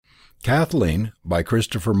Kathleen by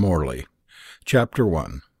Christopher Morley. Chapter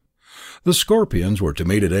 1. The Scorpions were to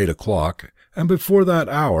meet at 8 o'clock, and before that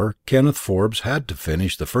hour Kenneth Forbes had to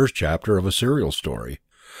finish the first chapter of a serial story.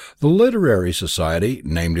 The literary society,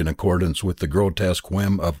 named in accordance with the grotesque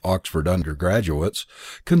whim of Oxford undergraduates,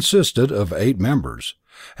 consisted of 8 members,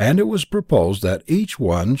 and it was proposed that each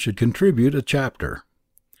one should contribute a chapter.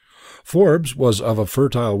 Forbes was of a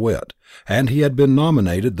fertile wit, and he had been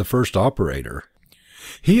nominated the first operator.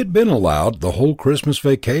 He had been allowed the whole Christmas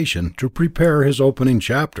vacation to prepare his opening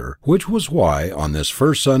chapter, which was why, on this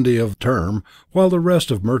first Sunday of term, while the rest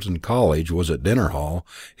of Merton College was at dinner hall,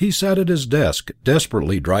 he sat at his desk,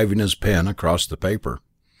 desperately driving his pen across the paper.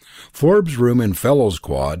 Forbes' room in Fellows'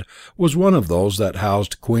 Quad was one of those that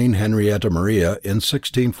housed Queen Henrietta Maria in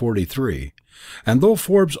 1643, and though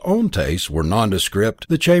Forbes' own tastes were nondescript,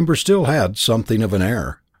 the chamber still had something of an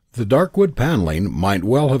air. The dark wood panelling might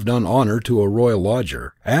well have done honour to a royal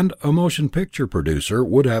lodger, and a motion picture producer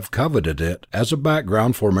would have coveted it as a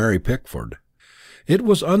background for Mary Pickford. It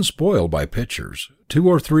was unspoiled by pictures. 2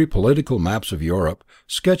 or 3 political maps of Europe,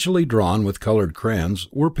 sketchily drawn with coloured crayons,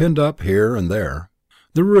 were pinned up here and there.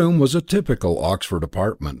 The room was a typical Oxford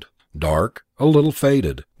apartment, dark, a little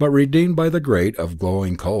faded, but redeemed by the grate of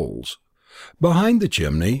glowing coals. Behind the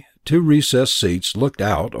chimney, 2 recessed seats looked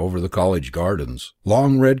out over the college gardens.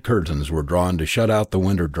 Long red curtains were drawn to shut out the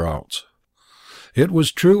winter draughts. It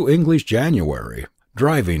was true English January,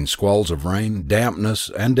 driving squalls of rain,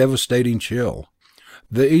 dampness, and devastating chill.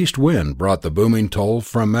 The east wind brought the booming toll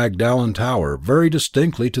from Magdalen Tower very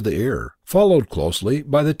distinctly to the ear, followed closely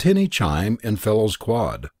by the tinny chime in Fellows'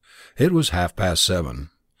 Quad. It was 7:30.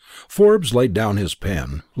 Forbes laid down his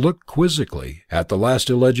pen, looked quizzically at the last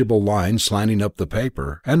illegible line slanting up the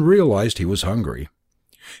paper, and realized he was hungry.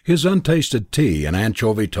 His untasted tea and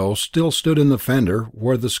anchovy toast still stood in the fender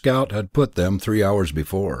where the scout had put them 3 hours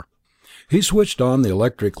before. He switched on the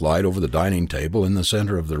electric light over the dining table in the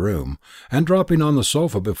centre of the room, and dropping on the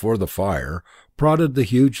sofa before the fire, prodded the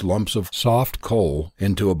huge lumps of soft coal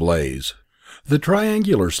into a blaze. The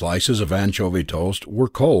triangular slices of anchovy toast were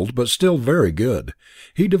cold but still very good.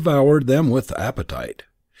 He devoured them with appetite.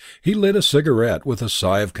 He lit a cigarette with a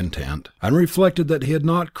sigh of content, and reflected that he had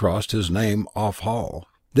not crossed his name off Hall.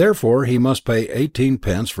 Therefore he must pay 18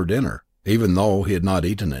 pence for dinner, even though he had not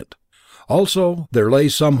eaten it. Also, there lay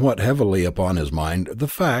somewhat heavily upon his mind the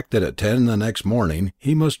fact that at 10 the next morning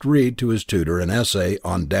he must read to his tutor an essay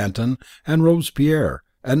on Danton and Robespierre,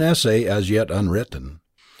 an essay as yet unwritten.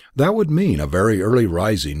 That would mean a very early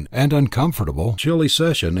rising and uncomfortable chilly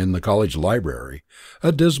session in the college library,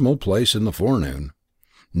 a dismal place in the forenoon.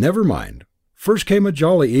 Never mind. First came a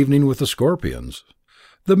jolly evening with the Scorpions.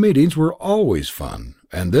 The meetings were always fun,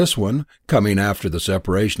 and this one, coming after the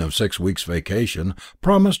separation of 6 weeks' vacation,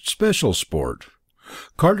 promised special sport.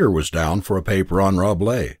 Carter was down for a paper on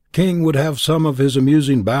Rabelais. King would have some of his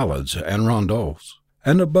amusing ballads and rondeaus.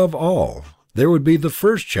 And above all, there would be the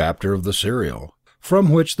first chapter of the serial,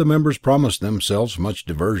 from which the members promised themselves much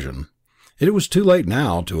diversion. It was too late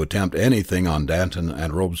now to attempt anything on Danton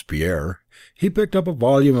and Robespierre. He picked up a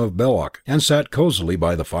volume of Belloc and sat cosily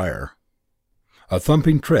by the fire. A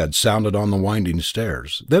thumping tread sounded on the winding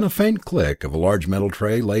stairs, then a faint click of a large metal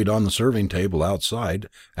tray laid on the serving table outside,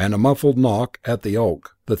 and a muffled knock at the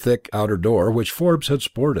oak, the thick outer door which Forbes had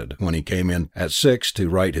sported when he came in at 6 to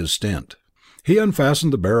write his stint. He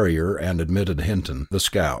unfastened the barrier and admitted Hinton, the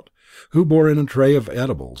scout, who bore in a tray of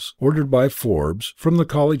edibles, ordered by Forbes from the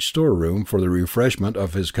college storeroom for the refreshment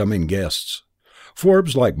of his coming guests.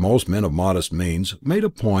 Forbes, like most men of modest means, made a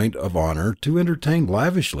point of honour to entertain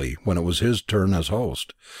lavishly when it was his turn as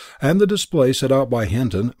host, and the display set out by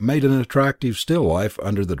Hinton made an attractive still life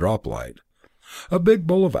under the drop-light. A big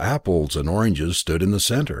bowl of apples and oranges stood in the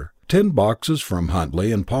centre, tin boxes from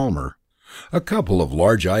Huntley and Palmer, a couple of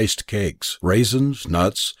large iced cakes, raisins,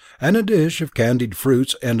 nuts, and a dish of candied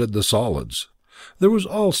fruits ended the solids. There was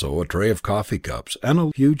also a tray of coffee cups and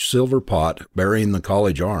a huge silver pot bearing the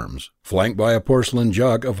college arms, flanked by a porcelain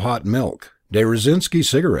jug of hot milk, de Reszynski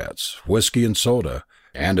cigarettes, whiskey and soda,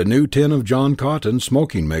 and a new tin of John Cotton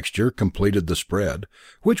smoking mixture completed the spread,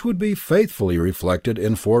 which would be faithfully reflected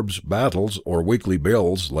in Forbes' battles or weekly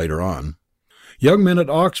bills later on. Young men at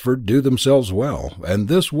Oxford do themselves well, and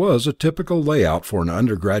this was a typical layout for an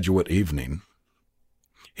undergraduate evening.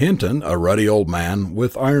 Hinton, a ruddy old man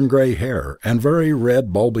with iron grey hair and very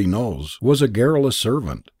red bulby nose, was a garrulous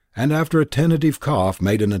servant, and after a tentative cough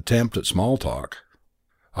made an attempt at small talk.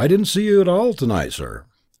 "I didn't see you at all tonight, sir."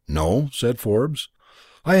 "No," said Forbes.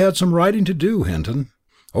 "I had some writing to do, Hinton."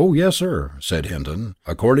 "Oh, yes, sir," said Hinton,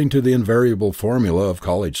 according to the invariable formula of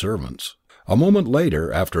college servants. A moment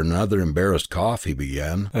later, after another embarrassed cough, he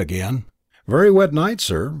began again. "Very wet night,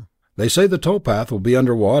 sir. They say the towpath will be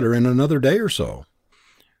under water in another day or so."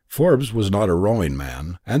 Forbes was not a rowing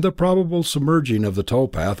man, and the probable submerging of the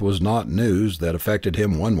towpath was not news that affected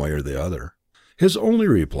him one way or the other. His only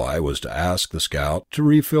reply was to ask the scout to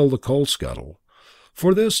refill the coal scuttle.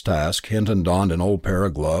 For this task Hinton donned an old pair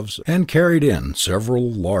of gloves and carried in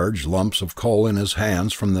several large lumps of coal in his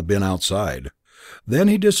hands from the bin outside. Then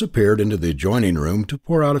he disappeared into the adjoining room to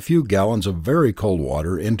pour out a few gallons of very cold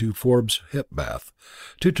water into Forbes' hip bath,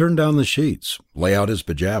 to turn down the sheets, lay out his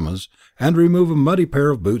pajamas, and remove a muddy pair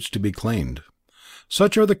of boots to be cleaned.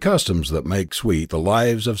 Such are the customs that make sweet the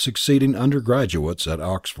lives of succeeding undergraduates at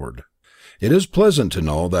Oxford. It is pleasant to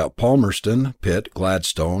know that Palmerston, Pitt,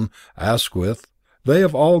 Gladstone, Asquith, they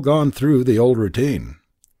have all gone through the old routine.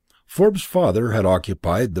 Forbes' father had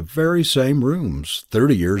occupied the very same rooms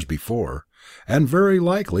 30 years before, and very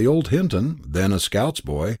likely old Hinton, then a scout's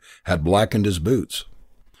boy, had blackened his boots.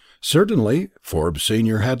 Certainly, Forbes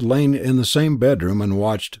senior had lain in the same bedroom and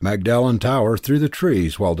watched Magdalen Tower through the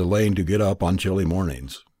trees while delaying to get up on chilly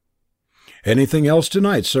mornings. "Anything else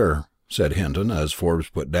tonight, sir?" said Hinton, as Forbes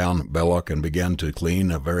put down Belloc and began to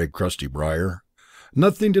clean a very crusty briar.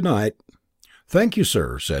 "Nothing tonight." "Thank you,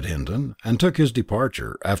 sir," said Hinton, and took his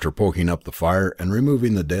departure, after poking up the fire and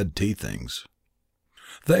removing the dead tea things.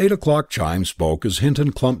 The 8 o'clock chime spoke as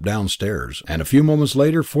Hinton clumped downstairs, and a few moments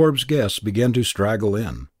later Forbes' guests began to straggle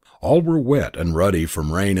in. All were wet and ruddy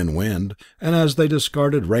from rain and wind, and as they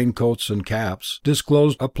discarded raincoats and caps,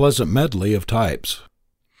 disclosed a pleasant medley of types.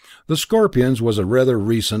 The Scorpions was a rather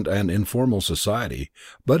recent and informal society,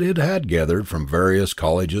 but it had gathered from various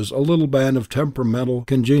colleges a little band of temperamental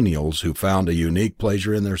congenials who found a unique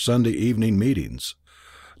pleasure in their Sunday evening meetings.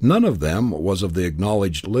 None of them was of the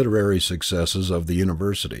acknowledged literary successes of the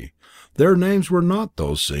university. Their names were not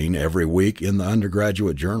those seen every week in the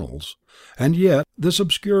undergraduate journals. And yet this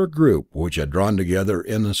obscure group, which had drawn together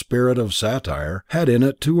in a spirit of satire, had in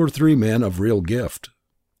it 2 or 3 men of real gift.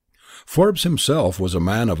 Forbes himself was a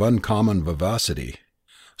man of uncommon vivacity.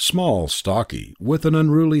 Small, stocky, with an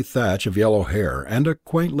unruly thatch of yellow hair and a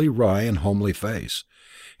quaintly wry and homely face,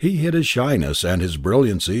 he hid his shyness and his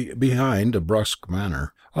brilliancy behind a brusque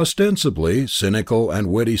manner. Ostensibly cynical and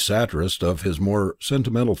witty satirist of his more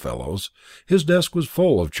sentimental fellows, his desk was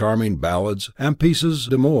full of charming ballads and pieces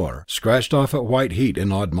d'amour, scratched off at white heat in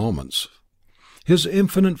odd moments. His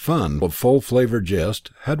infinite fund of full-flavoured jest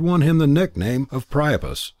had won him the nickname of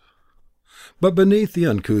Priapus. But beneath the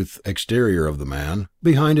uncouth exterior of the man,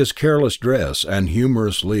 behind his careless dress and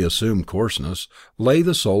humorously assumed coarseness, lay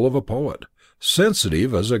the soul of a poet,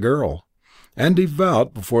 sensitive as a girl, and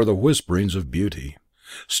devout before the whisperings of beauty.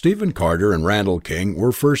 Stephen Carter and Randall King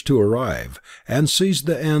were first to arrive, and seized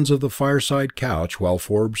the ends of the fireside couch while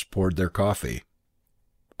Forbes poured their coffee.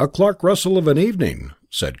 "A Clark Russell of an evening,"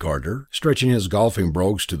 said Carter, stretching his golfing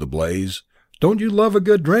brogues to the blaze. "Don't you love a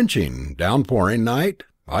good drenching, downpouring night?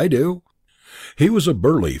 I do." He was a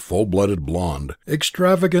burly, full-blooded blonde,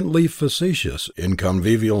 extravagantly facetious in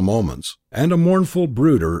convivial moments, and a mournful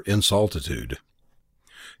brooder in solitude.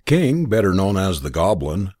 King, better known as the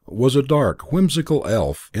Goblin, was a dark, whimsical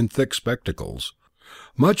elf in thick spectacles,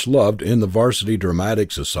 much loved in the Varsity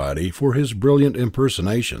Dramatic Society for his brilliant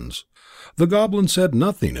impersonations. The Goblin said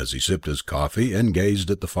nothing as he sipped his coffee and gazed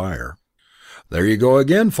at the fire. "There you go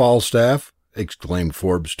again, Falstaff," exclaimed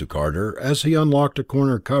Forbes to Carter, as he unlocked a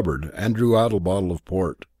corner cupboard and drew out a bottle of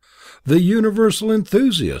port. "The universal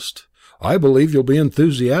enthusiast! I believe you'll be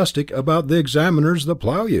enthusiastic about the examiners that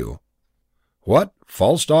plough you." "What,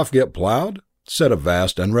 Falstaff get ploughed?" said a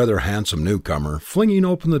vast and rather handsome newcomer, flinging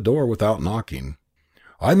open the door without knocking.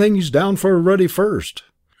 "I think he's down for a ruddy first."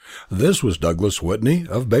 This was Douglas Whitney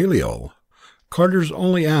of Balliol. Carter's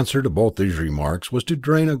only answer to both these remarks was to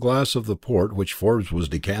drain a glass of the port which Forbes was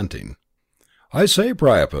decanting. "I say,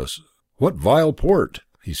 Priapus, what vile port,"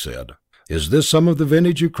 he said. "Is this some of the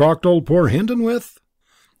vintage you crocked old poor Hinton with?"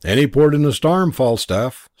 "Any port in a storm,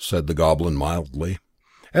 Falstaff," said the Goblin mildly.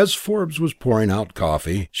 As Forbes was pouring out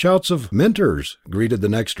coffee, shouts of "Minters" greeted the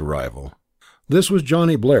next arrival. This was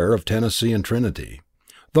Johnny Blair of Tennessee and Trinity,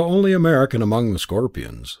 the only American among the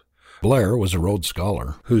Scorpions. Blair was a Rhodes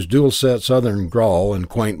Scholar, whose dual-set southern drawl and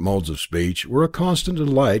quaint modes of speech were a constant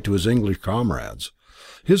delight to his English comrades.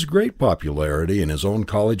 His great popularity in his own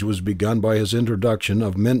college was begun by his introduction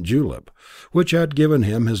of mint julep, which had given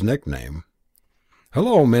him his nickname.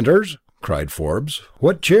 "Hello, Minters!" cried Forbes.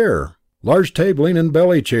 "What cheer?" "Large tabling and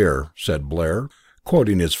belly cheer," said Blair,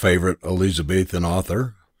 quoting his favourite Elizabethan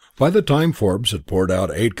author. By the time Forbes had poured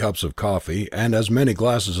out 8 cups of coffee and as many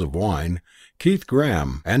glasses of wine, Keith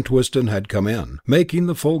Graham and Twiston had come in, making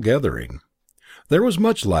the full gathering. There was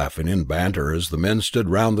much laughing and banter as the men stood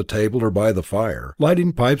round the table or by the fire,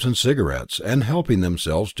 lighting pipes and cigarettes, and helping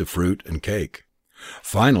themselves to fruit and cake.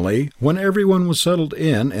 Finally, when everyone was settled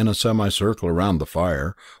in a semicircle around the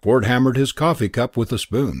fire, Ford hammered his coffee cup with a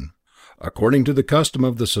spoon. According to the custom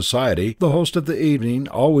of the society, the host of the evening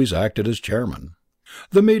always acted as chairman.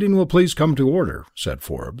 "The meeting will please come to order," said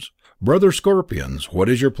Forbes. "Brother Scorpions, what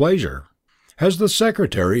is your pleasure? Has the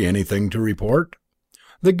secretary anything to report?"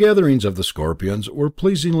 The gatherings of the Scorpions were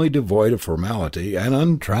pleasingly devoid of formality and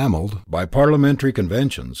untrammeled by parliamentary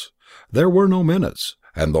conventions. There were no minutes,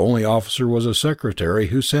 and the only officer was a secretary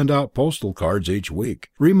who sent out postal cards each week,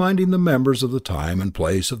 reminding the members of the time and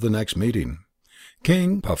place of the next meeting.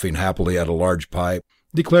 King, puffing happily at a large pipe,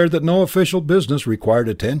 declared that no official business required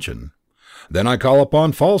attention. "Then I call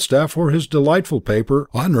upon Falstaff for his delightful paper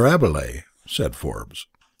on Rabelais," said Forbes.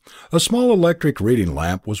 A small electric reading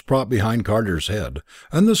lamp was propped behind Carter's head,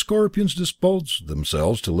 and the Scorpions disposed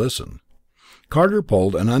themselves to listen. Carter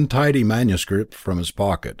pulled an untidy manuscript from his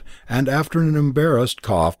pocket, and after an embarrassed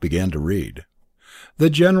cough began to read. The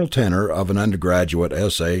general tenor of an undergraduate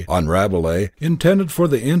essay on Rabelais, intended for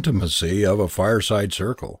the intimacy of a fireside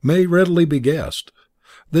circle, may readily be guessed.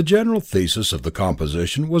 The general thesis of the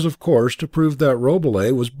composition was of course to prove that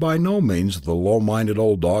Rabelais was by no means the low-minded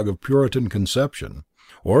old dog of Puritan conception,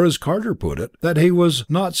 or, as Carter put it, that he was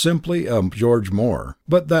not simply a George Moore,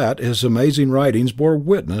 but that his amazing writings bore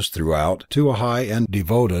witness throughout to a high and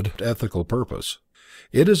devoted ethical purpose.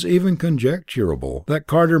 It is even conjecturable that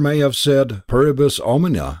Carter may have said "Puribus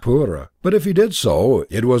omnia pura," but if he did so,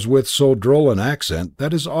 it was with so droll an accent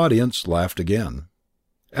that his audience laughed again.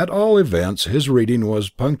 At all events, his reading was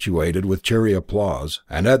punctuated with cheery applause,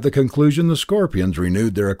 and at the conclusion the Scorpions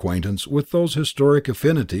renewed their acquaintance with those historic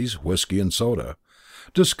affinities, whisky and soda.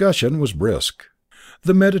 Discussion was brisk.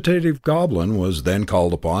 The meditative goblin was then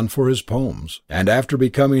called upon for his poems, and after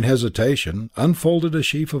becoming hesitation, unfolded a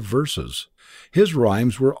sheaf of verses. His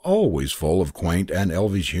rhymes were always full of quaint and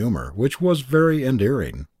elvish humour, which was very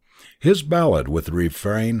endearing. His ballad with the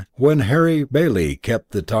refrain, "When Harry Bailey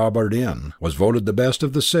kept the Tabard Inn," was voted the best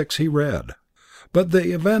of the 6 he read. But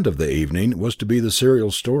the event of the evening was to be the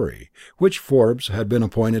serial story, which Forbes had been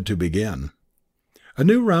appointed to begin. A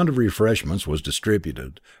new round of refreshments was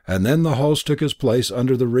distributed, and then the host took his place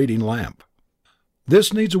under the reading lamp.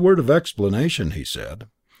 "This needs a word of explanation," he said.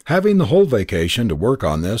 "Having the whole vacation to work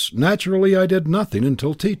on this, naturally I did nothing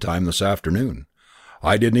until tea time this afternoon.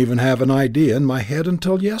 I didn't even have an idea in my head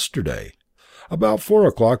until yesterday. About 4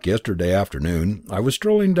 o'clock yesterday afternoon I was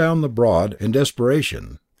strolling down the Broad in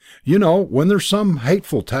desperation. You know, when there's some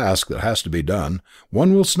hateful task that has to be done,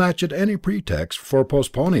 one will snatch at any pretext for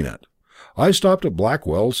postponing it. I stopped at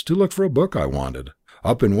Blackwell's to look for a book I wanted.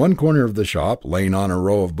 Up in one corner of the shop, laying on a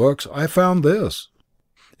row of books, I found this."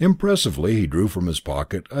 Impressively he drew from his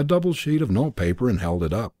pocket a double sheet of notepaper and held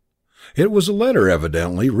it up. It was a letter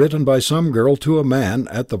evidently written by some girl to a man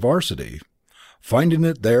at the Varsity. Finding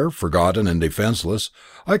it there, forgotten and defenceless,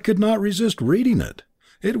 I could not resist reading it.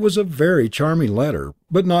 It was a very charming letter,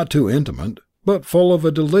 but not too intimate, but full of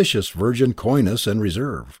a delicious virgin coyness and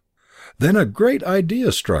reserve. Then a great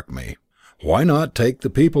idea struck me. Why not take the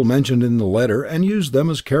people mentioned in the letter and use them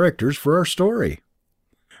as characters for our story?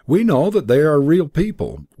 We know that they are real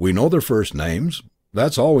people. We know their first names.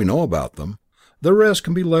 That's all we know about them. The rest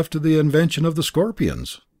can be left to the invention of the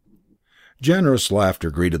Scorpions. Generous laughter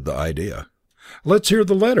greeted the idea. "Let's hear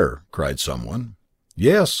the letter," cried someone.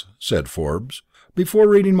 "Yes," said Forbes. "Before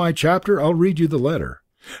reading my chapter, I'll read you the letter.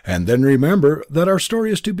 And then remember that our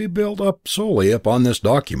story is to be built up solely upon this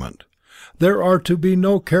document. There are to be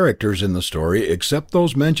no characters in the story except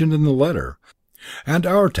those mentioned in the letter, and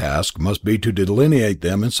our task must be to delineate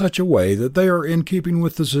them in such a way that they are in keeping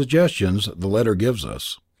with the suggestions the letter gives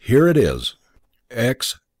us. Here it is.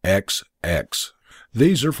 XXX.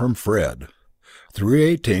 These are from Fred.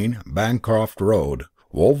 318 Bancroft Road,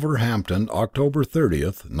 Wolverhampton, October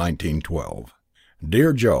 30th, 1912.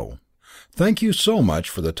 Dear Joe, thank you so much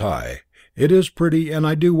for the tie. It is pretty, and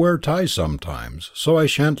I do wear ties sometimes, so I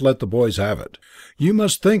shan't let the boys have it. You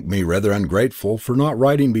must think me rather ungrateful for not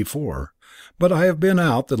writing before, but I have been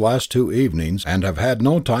out the last 2 evenings and have had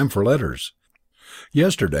no time for letters.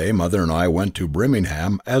 Yesterday Mother and I went to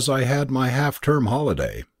Birmingham as I had my half-term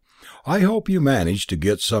holiday. I hope you managed to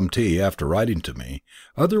get some tea after writing to me,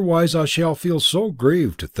 otherwise I shall feel so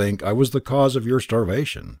grieved to think I was the cause of your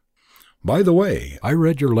starvation. By the way, I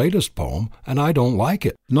read your latest poem, and I don't like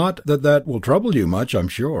it. Not that that will trouble you much, I'm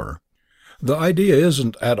sure. The idea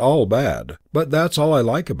isn't at all bad, but that's all I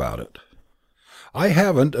like about it. I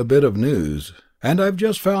haven't a bit of news. And I've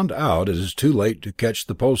just found out it is too late to catch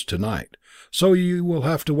the post tonight, so you will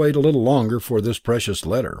have to wait a little longer for this precious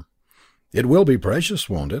letter. It will be precious,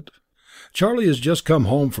 won't it? Charlie has just come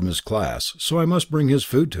home from his class, so I must bring his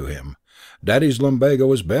food to him. Daddy's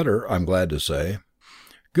lumbago is better, I'm glad to say.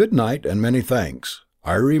 Good night, and many thanks.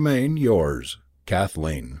 I remain yours,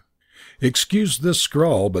 Kathleen. Excuse this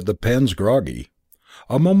scrawl, but the pen's groggy.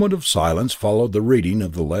 A moment of silence followed the reading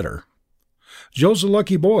of the letter. Joe's a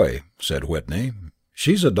lucky boy, said Whitney.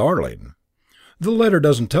 She's a darling. The letter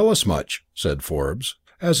doesn't tell us much, said Forbes,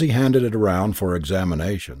 as he handed it around for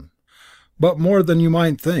examination. But more than you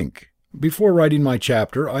might think. Before writing my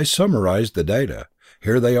chapter, I summarized the data.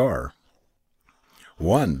 Here they are.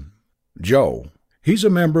 1. Joe. He's a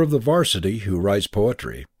member of the varsity who writes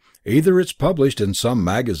poetry. Either it's published in some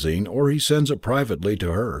magazine or he sends it privately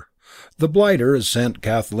to her. The blighter has sent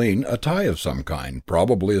Kathleen a tie of some kind,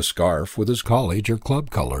 probably a scarf with his college or club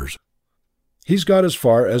colours. He's got as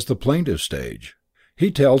far as the plaintive stage.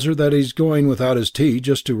 He tells her that he's going without his tea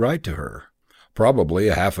just to write to her. Probably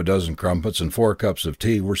a half a dozen crumpets and 4 cups of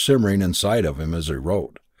tea were simmering inside of him as he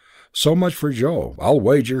wrote. So much for Joe. I'll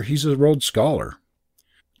wager he's a Rhodes Scholar.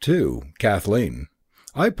 2. Kathleen.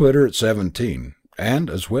 I put her at 17, and,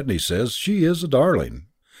 as Whitney says, she is a darling.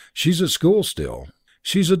 She's at school still.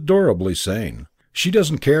 She's adorably sane. She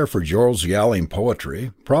doesn't care for Joe's yowling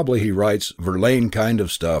poetry. Probably he writes Verlaine kind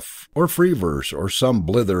of stuff, or free verse, or some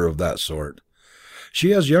blither of that sort. She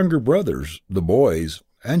has younger brothers, the boys,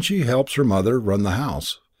 and she helps her mother run the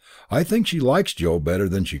house. I think she likes Joe better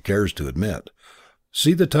than she cares to admit.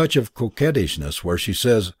 See the touch of coquettishness where she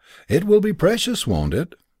says, "It will be precious, won't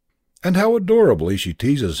it?" And how adorably she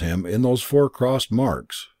teases him in those 4 crossed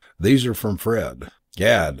marks. These are from Fred.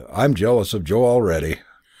 Gad, I'm jealous of Joe already.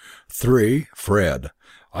 3. Fred.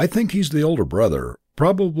 I think he's the older brother,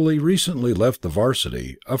 probably recently left the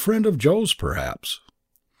varsity, a friend of Joe's perhaps.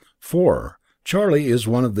 4. Charlie is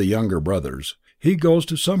one of the younger brothers. He goes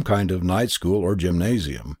to some kind of night school or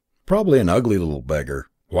gymnasium. Probably an ugly little beggar.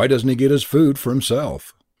 Why doesn't he get his food for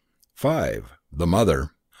himself? 5. The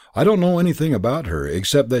mother. I don't know anything about her,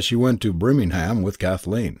 except that she went to Birmingham with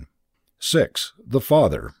Kathleen. 6. The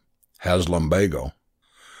father. Has lumbago.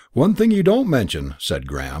 One thing you don't mention, said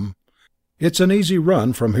Graham. It's an easy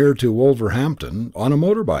run from here to Wolverhampton on a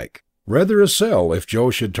motor bike. Rather a sell if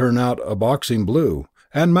Joe should turn out a boxing blue,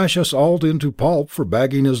 and mash us all into pulp for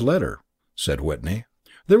bagging his letter, said Whitney.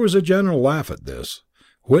 There was a general laugh at this.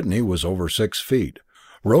 Whitney was over 6 feet,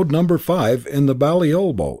 rode number 5 in the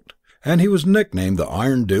Balliol boat, and he was nicknamed the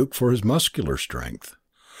Iron Duke for his muscular strength.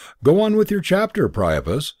 Go on with your chapter,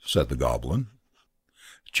 Priapus, said the goblin.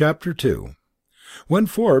 Chapter 2. When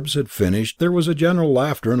Forbes had finished, there was a general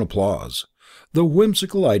laughter and applause. The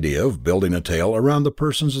whimsical idea of building a tale around the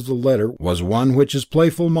persons of the letter was one which his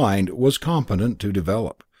playful mind was competent to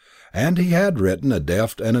develop, and he had written a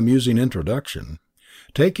deft and amusing introduction.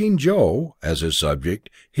 Taking Joe as his subject,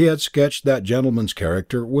 he had sketched that gentleman's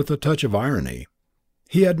character with a touch of irony.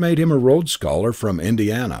 He had made him a Rhodes Scholar from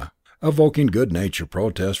Indiana, evoking good-natured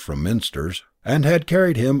protest from Minsters, and had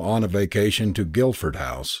carried him on a vacation to Guildford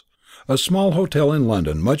House, a small hotel in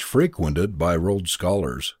London much frequented by Rhodes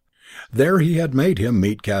Scholars. There he had made him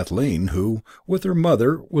meet Kathleen, who, with her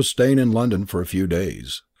mother, was staying in London for a few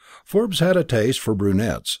days. Forbes had a taste for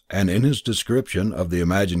brunettes, and in his description of the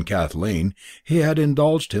imagined Kathleen he had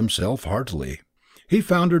indulged himself heartily. He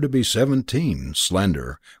found her to be 17,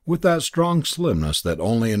 slender, with that strong slimness that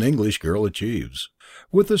only an English girl achieves,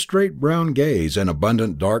 with a straight brown gaze and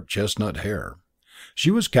abundant dark chestnut hair. She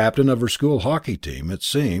was captain of her school hockey team, it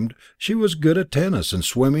seemed. She was good at tennis and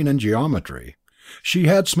swimming and geometry. She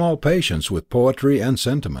had small patience with poetry and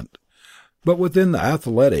sentiment. But within the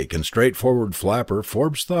athletic and straightforward flapper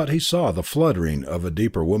Forbes thought he saw the fluttering of a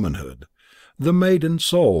deeper womanhood, the maiden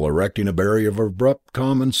soul erecting a barrier of abrupt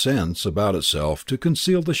common sense about itself to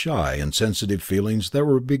conceal the shy and sensitive feelings that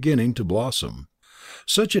were beginning to blossom.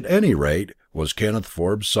 Such at any rate was Kenneth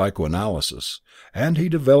Forbes' psychoanalysis, and he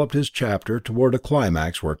developed his chapter toward a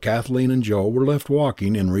climax where Kathleen and Joe were left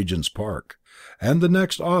walking in Regent's Park, and the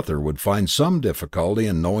next author would find some difficulty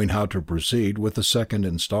in knowing how to proceed with the second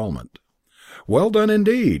instalment. "Well done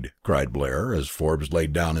indeed," cried Blair, as Forbes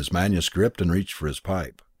laid down his manuscript and reached for his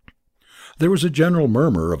pipe. There was a general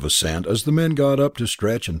murmur of assent as the men got up to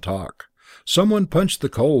stretch and talk. Someone punched the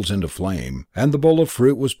coals into flame, and the bowl of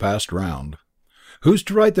fruit was passed round. "Who's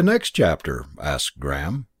to write the next chapter?" asked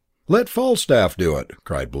Graham. "Let Falstaff do it,"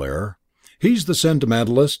 cried Blair. "He's the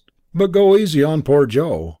sentimentalist. But go easy on poor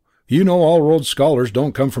Joe. You know all Rhodes Scholars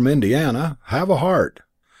don't come from Indiana. Have a heart."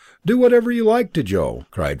 "Do whatever you like to Joe,"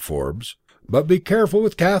 cried Forbes. But be careful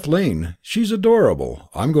with Kathleen. She's adorable.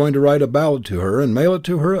 I'm going to write a ballad to her and mail it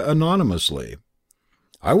to her anonymously."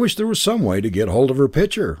 "I wish there was some way to get hold of her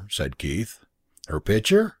picture," said Keith. "Her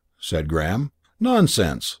picture?" said Graham.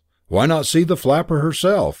 "Nonsense. Why not see the flapper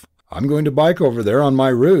herself? I'm going to bike over there on my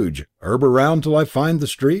Rouge, herb around till I find the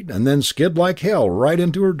street, and then skid like hell right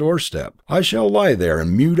into her doorstep. I shall lie there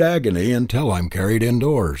in mute agony until I'm carried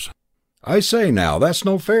indoors." "I say now, that's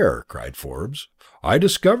no fair," cried Forbes. "I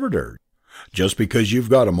discovered her. Just because you've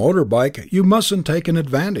got a motor bike, you mustn't take an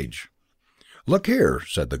advantage." "Look here,"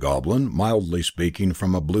 said the Goblin, mildly speaking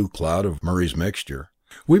from a blue cloud of Murray's mixture.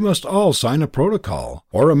 "We must all sign a protocol,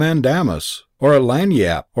 or a mandamus, or a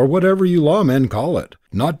lagniappe, or whatever you lawmen call it,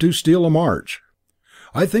 not to steal a march.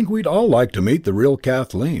 I think we'd all like to meet the real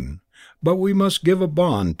Kathleen, but we must give a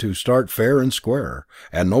bond to start fair and square,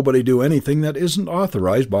 and nobody do anything that isn't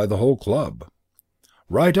authorized by the whole club."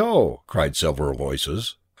 "Right-o!" cried several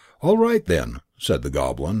voices. "All right, then," said the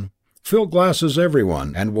Goblin. "Fill glasses,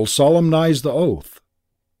 everyone, and we'll solemnize the oath.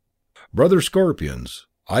 Brother Scorpions,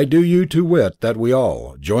 I do you to wit that we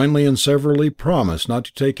all, jointly and severally, promise not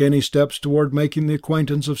to take any steps toward making the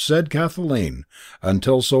acquaintance of said Kathleen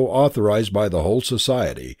until so authorized by the whole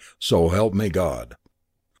society, so help me God."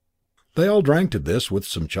 They all drank to this with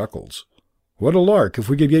some chuckles. "What a lark if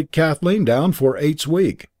we could get Kathleen down for 8's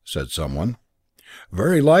week," said someone.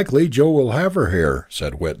 "Very likely Joe will have her here,"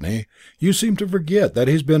 said Whitney. "You seem to forget that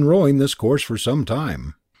he's been rowing this course for some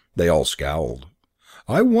time." They all scowled.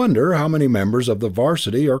 "I wonder how many members of the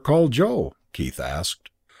varsity are called Joe?" Keith asked.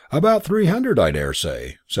 "About 300, I dare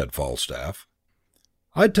say," said Falstaff.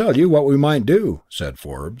 "I tell you what we might do," said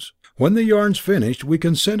Forbes. "When the yarn's finished we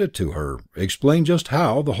can send it to her, explain just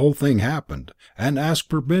how the whole thing happened, and ask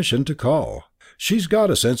permission to call. She's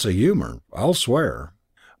got a sense of humour, I'll swear."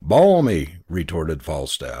 "Balmy," retorted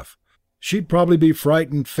Falstaff. "She'd probably be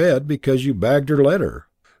frightened fed because you bagged her letter.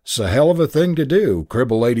 'S a hell of a thing to do,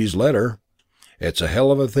 crib a lady's letter." "It's a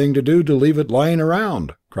hell of a thing to do to leave it lying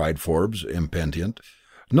around," cried Forbes, impenitent.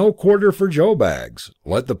 "No quarter for Joe bags.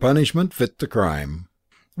 Let the punishment fit the crime."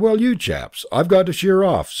 "Well, you chaps, I've got to sheer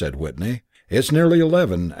off," said Whitney. "It's nearly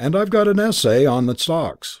 11, and I've got an essay on the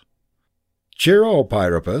stocks." "Cheero,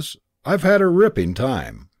 Priapus. I've had a ripping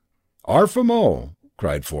time." "Arfamo,"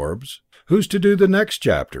 cried Forbes. "Who's to do the next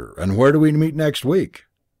chapter, and where do we meet next week?"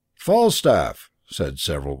 "Falstaff," said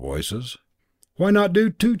several voices. "Why not do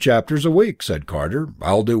 2 chapters a week?" said Carter.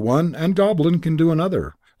 "I'll do one, and Goblin can do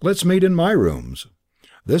another. Let's meet in my rooms."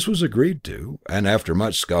 This was agreed to, and after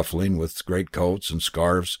much scuffling with greatcoats and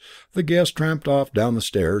scarves, the guests tramped off down the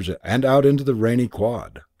stairs and out into the rainy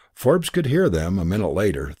quad. Forbes could hear them, a minute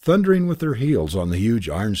later, thundering with their heels on the huge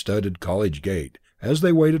iron-studded college gate, as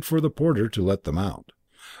they waited for the porter to let them out.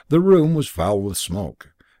 The room was foul with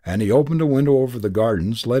smoke, and he opened a window over the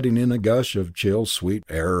gardens, letting in a gush of chill, sweet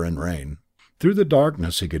air and rain. Through the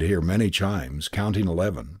darkness he could hear many chimes, counting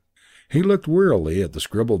 11. He looked wearily at the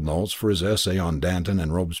scribbled notes for his essay on Danton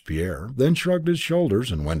and Robespierre, then shrugged his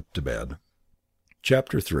shoulders and went to bed.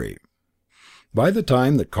 Chapter 3. By the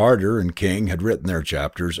time that Carter and King had written their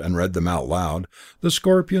chapters and read them out loud, the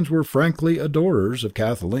Scorpions were frankly adorers of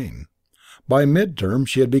Kathleen. By mid-term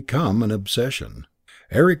she had become an obsession.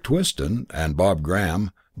 Eric Twiston and Bob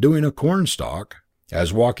Graham, doing a cornstalk,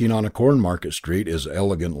 as walking on a corn market street is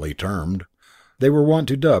elegantly termed, they were wont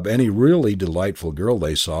to dub any really delightful girl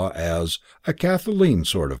they saw as a Kathleen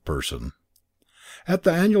sort of person. At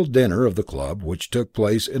the annual dinner of the club, which took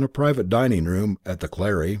place in a private dining room at the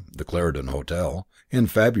Clary, the Clarendon Hotel, in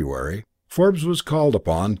February, Forbes was called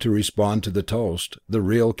upon to respond to the toast, "The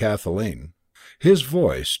Real Kathleen." His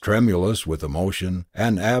voice, tremulous with emotion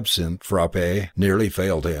and absinthe frappé, nearly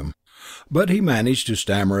failed him, but he managed to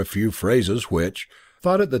stammer a few phrases which,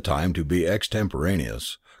 thought at the time to be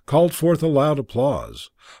extemporaneous, called forth a loud applause,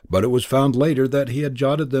 but it was found later that he had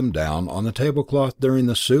jotted them down on the tablecloth during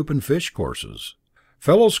the soup and fish courses.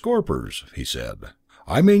 "Fellow Scorpers," he said,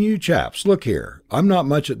 "I mean you chaps, look here, I'm not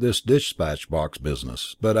much at this dispatch box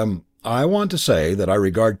business, but I want to say that I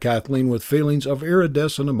regard Kathleen with feelings of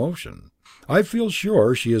iridescent emotion. I feel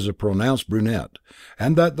sure she is a pronounced brunette,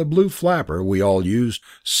 and that the blue flapper we all used to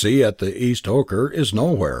see at the East Ocker is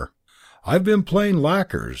nowhere. I've been playing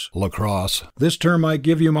lacrosse this term. I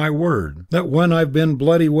give you my word that when I've been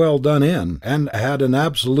bloody well done in, and had an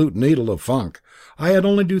absolute needle of funk, I had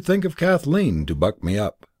only to think of Kathleen to buck me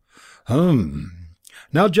up.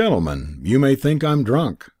 Now, gentlemen, you may think I'm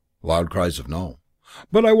drunk." Loud cries of no.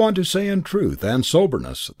 "But I want to say in truth and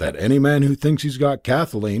soberness that any man who thinks he's got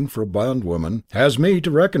Kathleen for a bondwoman has me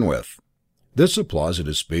to reckon with." This applause at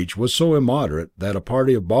his speech was so immoderate that a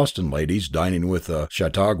party of Boston ladies dining with a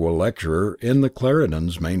Chautauqua lecturer in the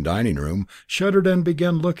Clarendon's main dining room shuddered and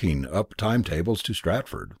began looking up timetables to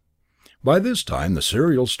Stratford. By this time the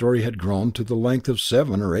serial story had grown to the length of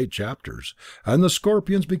 7 or 8 chapters, and the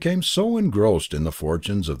Scorpions became so engrossed in the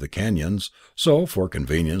fortunes of the Kenyons, so for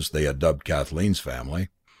convenience they had dubbed Kathleen's family,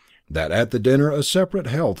 that at the dinner a separate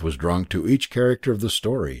health was drunk to each character of the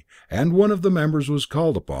story, and one of the members was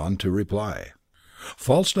called upon to reply.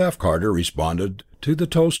 Falstaff Carter responded to the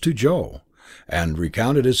toast to Joe, and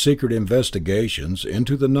recounted his secret investigations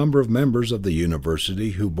into the number of members of the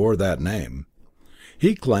university who bore that name.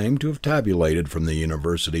 He claimed to have tabulated from the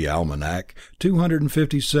university almanac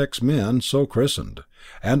 256 men so christened,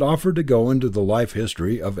 and offered to go into the life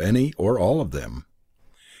history of any or all of them.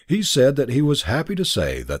 He said that he was happy to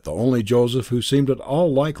say that the only Joseph who seemed at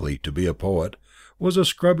all likely to be a poet was a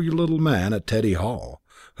scrubby little man at Teddy Hall,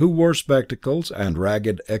 who wore spectacles and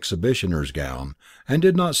ragged exhibitioner's gown, and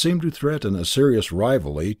did not seem to threaten a serious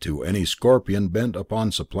rivalry to any Scorpion bent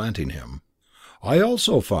upon supplanting him. "I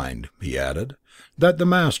also find," he added, "that the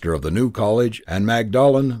master of the new college and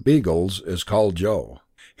Magdalen Beagles is called Joe.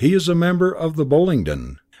 He is a member of the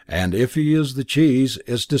Bowlington, and if he is the cheese,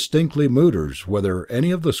 it's distinctly mooters whether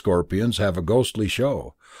any of the Scorpions have a ghostly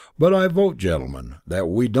show. But I vote, gentlemen, that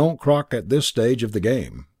we don't crock at this stage of the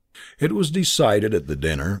game." It was decided at the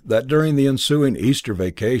dinner that during the ensuing Easter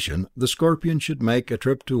vacation the Scorpions should make a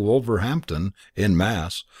trip to Wolverhampton in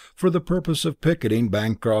mass for the purpose of picketing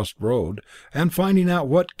Bancroft Road and finding out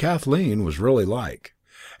what Kathleen was really like.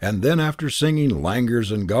 And then, after singing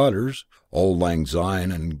Langers and Godders, Old Lang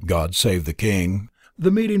Syne and God Save the King,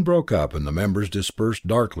 the meeting broke up and the members dispersed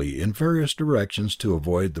darkly in various directions to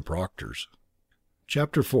avoid the proctors.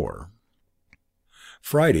 Chapter 4.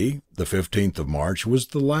 Friday, the 15th of March, was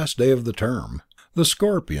the last day of the term. The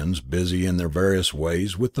Scorpions, busy in their various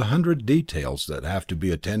ways with the 100 details that have to be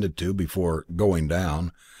attended to before "going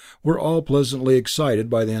down," were all pleasantly excited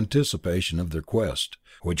by the anticipation of their quest,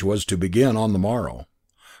 which was to begin on the morrow.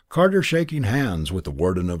 Carter shaking hands with the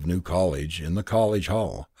warden of New College in the college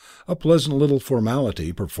hall, a pleasant little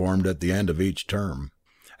formality performed at the end of each term,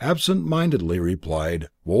 absent-mindedly replied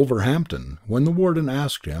Wolverhampton when the warden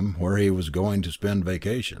asked him where he was going to spend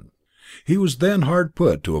vacation. He was then hard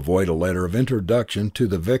put to avoid a letter of introduction to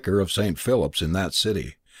the vicar of St. Philip's in that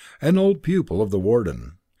city, an old pupil of the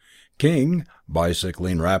warden. King,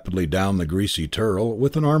 bicycling rapidly down the greasy Turl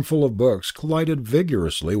with an armful of books, collided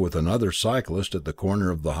vigorously with another cyclist at the corner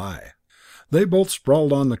of the High. They both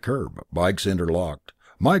sprawled on the curb, bikes interlocked.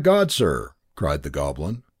 "My God, sir!" cried the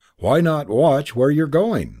goblin. "Why not watch where you're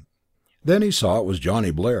going?" Then he saw it was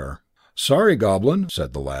Johnny Blair. "Sorry, Goblin,"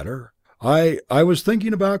 said the latter. I was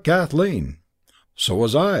thinking about Kathleen." "So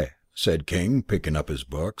was I," said King, picking up his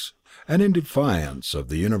books, and in defiance of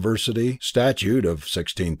the University Statute of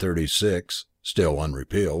 1636, still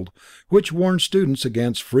unrepealed, which warned students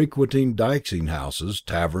against frequenting dicing houses,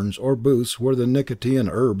 taverns, or booths where the nicotian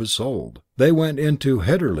herb is sold, they went into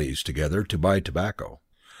Hedderly's together to buy tobacco.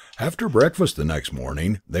 After breakfast the next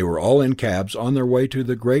morning, they were all in cabs on their way to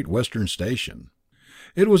the Great Western Station.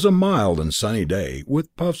 It was a mild and sunny day,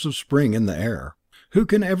 with puffs of spring in the air. Who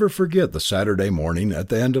can ever forget the Saturday morning at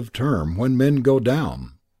the end of term when men go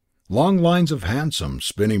down? Long lines of hansoms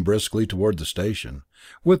spinning briskly toward the station,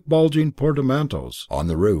 with bulging portmanteaus on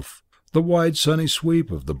the roof, the wide sunny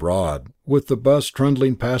sweep of the Broad, with the bus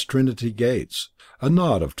trundling past Trinity gates, a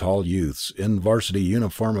knot of tall youths in varsity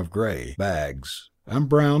uniform of grey bags and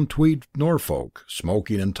brown tweed Norfolk,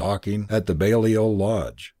 smoking and talking at the Balliol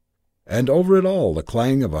Lodge, and over it all the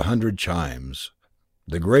clang of 100 chimes,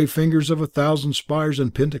 the grey fingers of 1,000 spires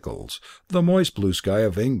and pinnacles, the moist blue sky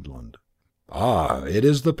of England. Ah, it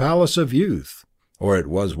is the Palace of Youth, or it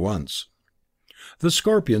was once. The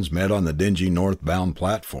Scorpions met on the dingy north-bound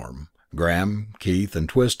platform. Graham, Keith, and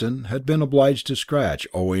Twiston had been obliged to scratch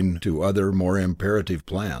owing to other more imperative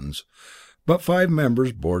plans, but 5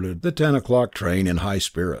 members boarded the 10 o'clock train in high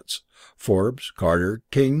spirits: Forbes, Carter,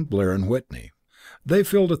 King, Blair, and Whitney. They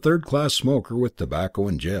filled a third-class smoker with tobacco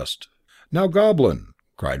and jest. "Now, Goblin,"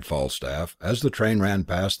 cried Falstaff, as the train ran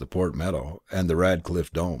past the Port Meadow and the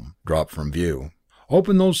Radcliffe Dome dropped from view,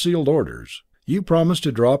 "open those sealed orders. You promised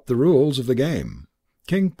to drop the rules of the game."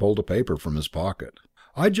 King pulled a paper from his pocket.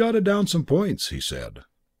 "I jotted down some points," he said.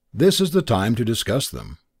 "This is the time to discuss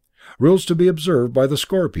them. Rules to be observed by the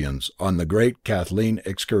Scorpions on the great Kathleen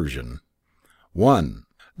excursion. 1.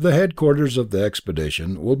 The headquarters of the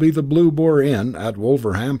expedition will be the Blue Boar Inn at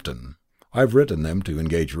Wolverhampton. I've written them to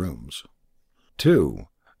engage rooms. 2.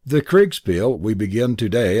 The Kriegspiel we begin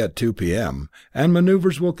today at 2 p.m., and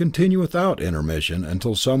maneuvers will continue without intermission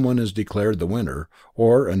until someone is declared the winner,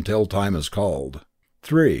 or until time is called.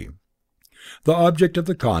 3. The object of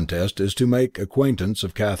the contest is to make acquaintance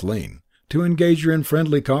of Kathleen, to engage her in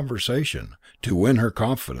friendly conversation, to win her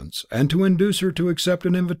confidence, and to induce her to accept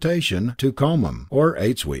an invitation to Comum or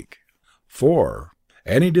Eights-Week. 4.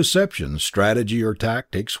 Any deception, strategy, or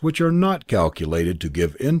tactics which are not calculated to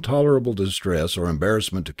give intolerable distress or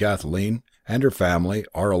embarrassment to Kathleen and her family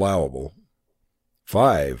are allowable.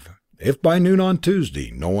 5. If by noon on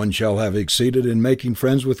Tuesday no one shall have succeeded in making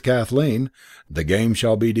friends with Kathleen, the game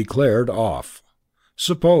shall be declared off.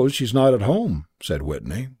 Suppose she's not at home, said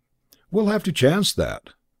Whitney. We'll have to chance that.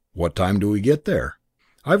 What time do we get there?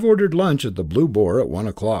 I've ordered lunch at the Blue Boar at 1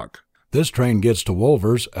 o'clock. This train gets to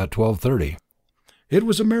Wolvers at 12:30. It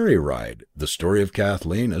was a merry ride. The story of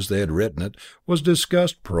Kathleen, as they had written it, was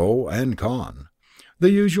discussed pro and con.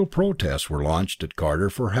 The usual protests were launched at Carter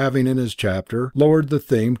for having in his chapter lowered the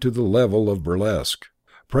theme to the level of burlesque.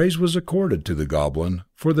 Praise was accorded to the Goblin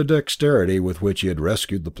for the dexterity with which he had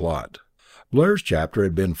rescued the plot. Blair's chapter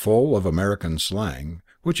had been full of American slang,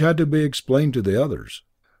 which had to be explained to the others.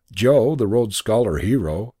 Joe, the Rhodes Scholar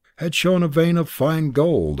hero, had shown a vein of fine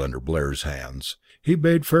gold under Blair's hands. He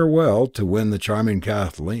bade farewell to win the charming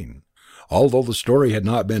Kathleen, although the story had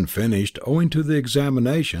not been finished owing to the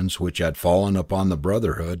examinations which had fallen upon the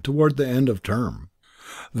brotherhood toward the end of term.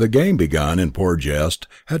 The game, begun in poor jest,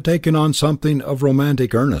 had taken on something of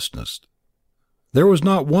romantic earnestness. There was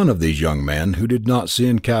not one of these young men who did not see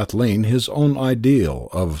in Kathleen his own ideal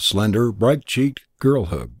of slender, bright-cheeked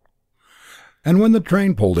girlhood. And when the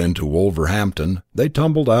train pulled into Wolverhampton, they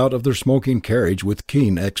tumbled out of their smoking carriage with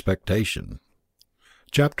keen expectation.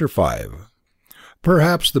 Chapter 5.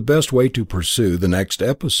 Perhaps the best way to pursue the next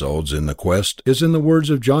episodes in the quest is in the words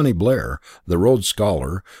of Johnny Blair, the Rhodes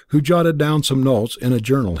Scholar, who jotted down some notes in a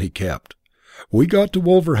journal he kept. We got to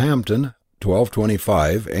Wolverhampton,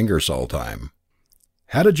 12:25 Ingersoll time.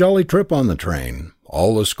 Had a jolly trip on the train,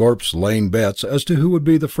 all the Scorps laying bets as to who would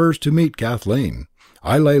be the first to meet Kathleen.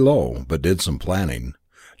 I lay low, but did some planning.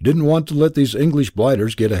 Didn't want to let these English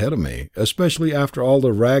blighters get ahead of me, especially after all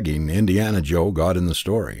the ragging Indiana Joe got in the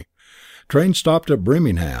story. Train stopped at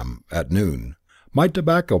Birmingham at noon. My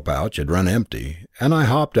tobacco pouch had run empty, and I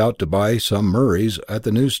hopped out to buy some Murray's at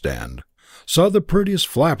the newsstand. Saw the prettiest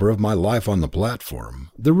flapper of my life on the platform,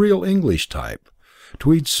 the real English type.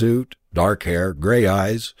 Tweed suit, dark hair, grey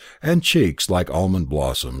eyes, and cheeks like almond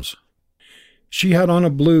blossoms. She had on a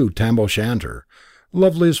blue tam-o'-shanter,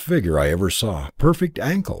 loveliest figure I ever saw, perfect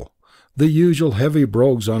ankle, the usual heavy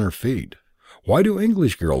brogues on her feet. Why do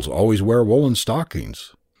English girls always wear woolen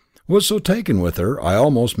stockings? Was so taken with her I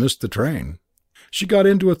almost missed the train. She got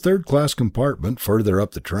into a third-class compartment further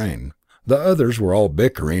up the train. The others were all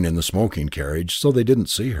bickering in the smoking carriage, so they didn't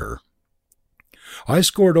see her. I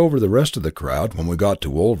scored over the rest of the crowd when we got to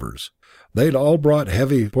Wolvers. They'd all brought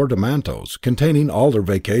heavy portmanteaus containing all their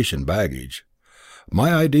vacation baggage.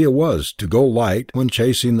 My idea was to go light when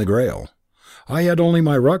chasing the Grail. I had only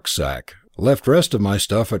my rucksack, left rest of my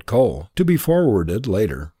stuff at Cole, to be forwarded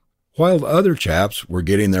later. While the other chaps were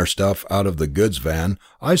getting their stuff out of the goods van,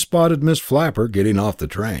 I spotted Miss Flapper getting off the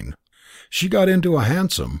train. She got into a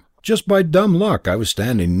hansom. Just by dumb luck I was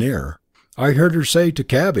standing near. I heard her say to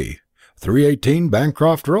cabby, 318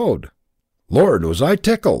 Bancroft Road. Lord, was I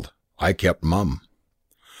tickled! I kept mum.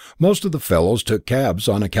 Most of the fellows took cabs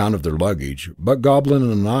on account of their luggage, but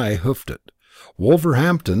Goblin and I hoofed it.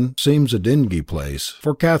 Wolverhampton seems a dingy place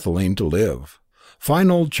for Kathleen to live.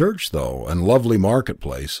 Fine old church, though, and lovely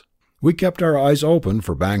marketplace. We kept our eyes open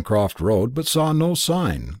for Bancroft Road, but saw no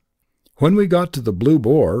sign. When we got to the Blue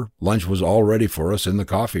Boar, lunch was all ready for us in the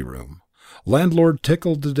coffee room. Landlord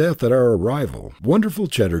tickled to death at our arrival. Wonderful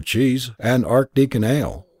cheddar cheese and Archdeacon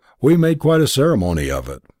ale. We made quite a ceremony of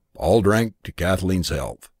it. All drank to Kathleen's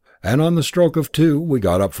health, and on the stroke of 2 we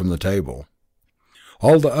got up from the table.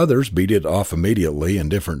 All the others beat it off immediately in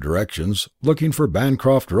different directions, looking for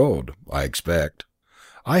Bancroft Road, I expect.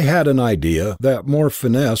 I had an idea that more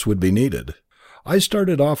finesse would be needed. I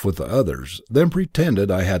started off with the others, then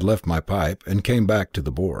pretended I had left my pipe and came back to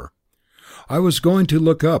the Boar. I was going to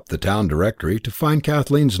look up the town directory to find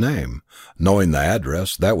Kathleen's name. Knowing the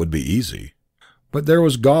address, that would be easy. But there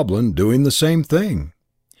was Goblin doing the same thing.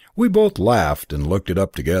 We both laughed and looked it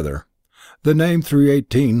up together. The name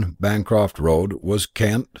 318 Bancroft Road was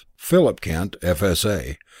Kent, Philip Kent,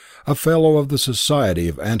 F.S.A., a Fellow of the Society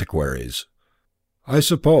of Antiquaries. I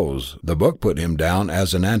suppose the book put him down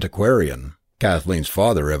as an antiquarian, Kathleen's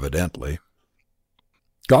father evidently.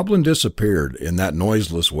 Goblin disappeared in that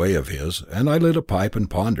noiseless way of his, and I lit a pipe and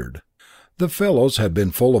pondered. The fellows had been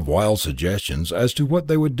full of wild suggestions as to what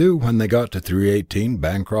they would do when they got to 318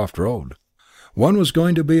 Bancroft Road. One was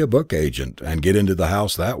going to be a book agent and get into the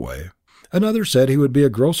house that way. Another said he would be a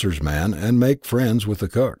grocer's man and make friends with the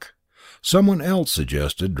cook. Someone else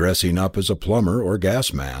suggested dressing up as a plumber or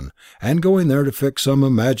gas man and going there to fix some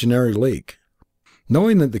imaginary leak.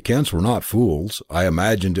 Knowing that the Kents were not fools, I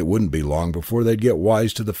imagined it wouldn't be long before they'd get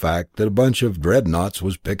wise to the fact that a bunch of dreadnoughts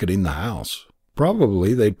was picketing the house.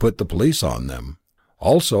 Probably they'd put the police on them.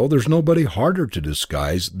 Also, there's nobody harder to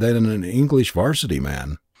disguise than an English varsity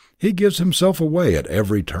man. He gives himself away at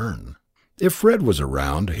every turn. If Fred was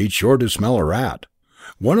around, he'd sure to smell a rat.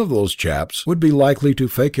 One of those chaps would be likely to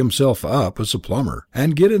fake himself up as a plumber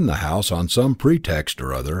and get in the house on some pretext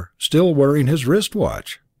or other, still wearing his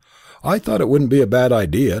wristwatch. I thought it wouldn't be a bad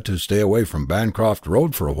idea to stay away from Bancroft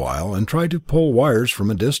Road for a while and try to pull wires from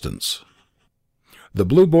a distance. The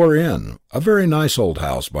Blue Boar Inn, a very nice old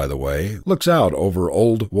house, by the way, looks out over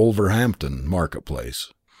old Wolverhampton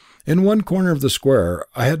marketplace. In one corner of the square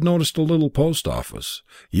I had noticed a little post office.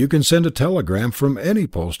 You can send a telegram from any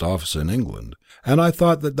post office in England, and I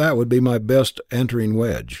thought that would be my best entering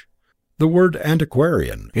wedge. The word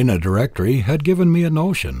antiquarian in a directory had given me a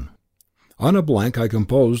notion. On a blank I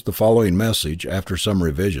composed the following message after some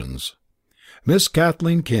revisions. Miss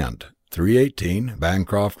Kathleen Kent, 318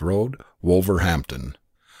 Bancroft Road, Wolverhampton.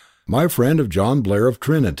 My friend of John Blair of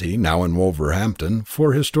Trinity, now in Wolverhampton,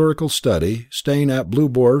 for historical study, staying at Blue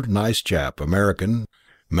Boar, nice chap, American.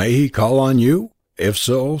 May he call on you? If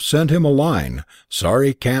so, send him a line.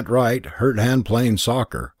 Sorry, can't write, hurt hand playing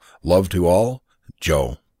soccer. Love to all,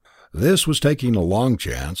 Joe. This was taking a long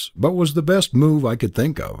chance, but was the best move I could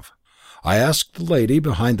think of. I asked the lady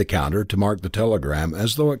behind the counter to mark the telegram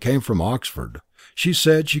as though it came from Oxford. She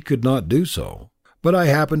said she could not do so, but I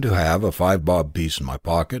happened to have a 5-bob piece in my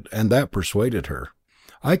pocket, and that persuaded her.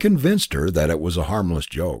 I convinced her that it was a harmless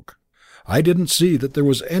joke. I didn't see that there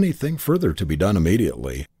was anything further to be done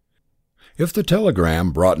immediately. If the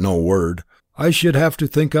telegram brought no word, I should have to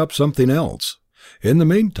think up something else. In the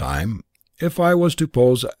meantime, if I was to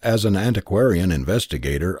pose as an antiquarian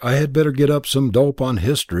investigator, I had better get up some dope on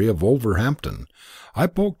history of Wolverhampton. I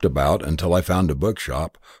poked about until I found a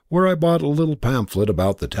bookshop, where I bought a little pamphlet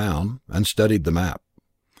about the town, and studied the map.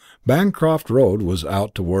 Bancroft Road was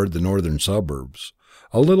out toward the northern suburbs.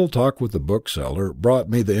 A little talk with the bookseller brought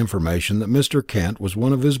me the information that Mr. Kent was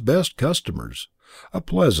one of his best customers, a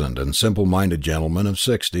pleasant and simple-minded gentleman of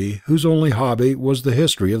 60, whose only hobby was the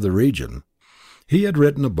history of the region. He had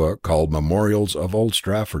written a book called Memorials of Old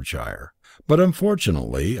Staffordshire, but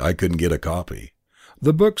unfortunately I couldn't get a copy.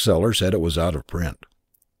 The bookseller said it was out of print.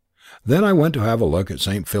 Then I went to have a look at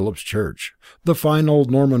St. Philip's Church, the fine old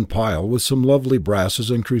Norman pile with some lovely brasses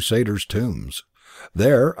and crusaders' tombs.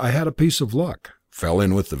 There I had a piece of luck, fell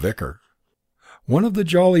in with the vicar. One of the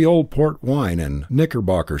jolly old port wine and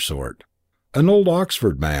knickerbocker sort. An old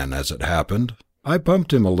Oxford man, as it happened. I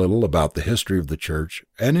pumped him a little about the history of the church,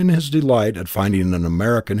 and in his delight at finding an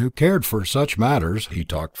American who cared for such matters, he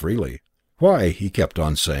talked freely. Why, he kept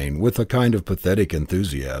on saying, with a kind of pathetic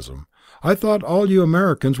enthusiasm, I thought all you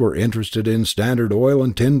Americans were interested in Standard Oil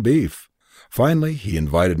and tinned beef. Finally, he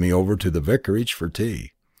invited me over to the vicarage for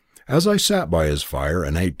tea. As I sat by his fire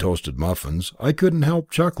and ate toasted muffins, I couldn't help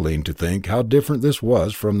chuckling to think how different this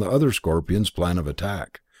was from the other Scorpions' plan of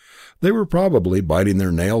attack. They were probably biting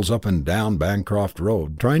their nails up and down Bancroft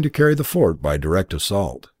Road, trying to carry the fort by direct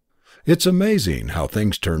assault. It's amazing how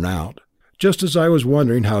things turn out. Just as I was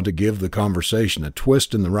wondering how to give the conversation a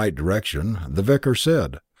twist in the right direction, the vicar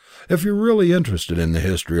said, If you're really interested in the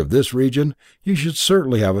history of this region, you should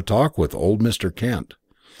certainly have a talk with old Mr. Kent.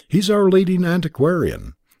 He's our leading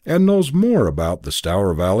antiquarian, and knows more about the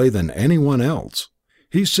Stour Valley than anyone else.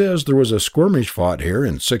 He says there was a skirmish fought here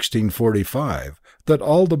in 1645 that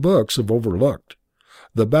all the books have overlooked.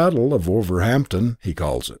 The Battle of Wolverhampton, he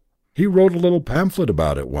calls it. He wrote a little pamphlet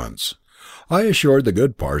about it once. I assured the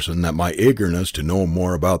good parson that my eagerness to know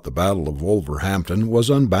more about the Battle of Wolverhampton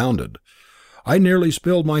was unbounded. I nearly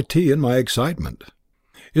spilled my tea in my excitement.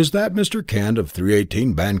 "Is that Mr. Kent of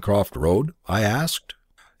 318 Bancroft Road?" I asked.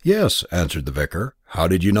 "Yes," answered the vicar. "How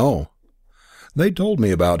did you know?" "They told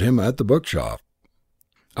me about him at the bookshop."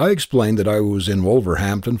 I explained that I was in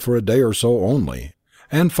Wolverhampton for a day or so only,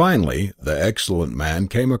 and finally the excellent man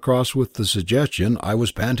came across with the suggestion I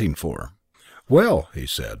was panting for. "Well," he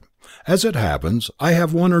said, "as it happens, I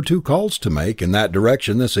have 1 or 2 calls to make in that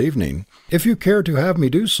direction this evening. If you care to have me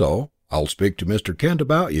do so, I'll speak to Mr. Kent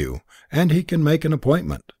about you, and he can make an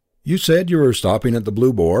appointment. You said you were stopping at the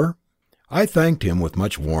Blue Boar?" I thanked him with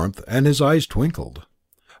much warmth, and his eyes twinkled.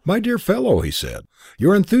 "My dear fellow," he said,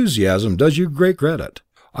 "your enthusiasm does you great credit.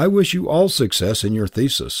 I wish you all success in your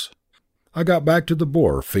thesis." I got back to the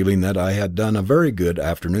Boar, feeling that I had done a very good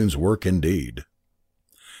afternoon's work indeed.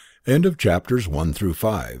 End of chapters 1 through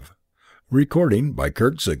 5. Recording by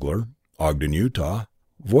Kirk Ziegler, Ogden, Utah.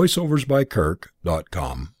 Voiceovers by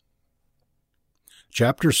Kirk.com.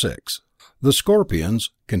 Chapter 6. The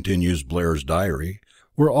Scorpions, continues Blair's diary,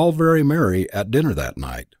 were all very merry at dinner that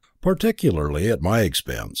night, particularly at my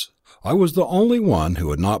expense. I was the only one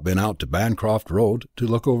who had not been out to Bancroft Road to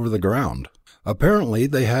look over the ground. Apparently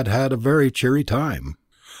they had had a very cheery time.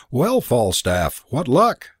 "Well, Falstaff, what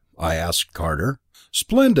luck?" I asked Carter.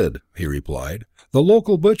 "Splendid," he replied. "The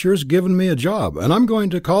local butcher's given me a job, and I'm going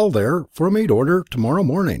to call there for a meat order tomorrow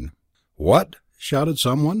morning." "What?" shouted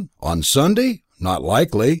someone. "On Sunday? Not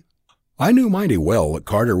likely." I knew mighty well that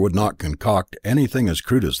Carter would not concoct anything as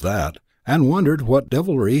crude as that, and wondered what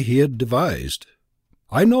devilry he had devised.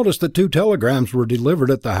 "I noticed that 2 telegrams were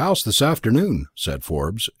delivered at the house this afternoon," said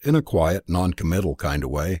Forbes, in a quiet, non-committal kind of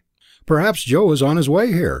way. "Perhaps Joe is on his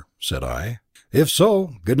way here," said I. "If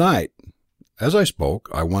so, good night." As I spoke,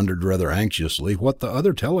 I wondered rather anxiously what the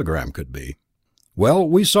other telegram could be. "Well,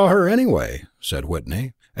 we saw her anyway," said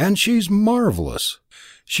Whitney, "and she's marvellous.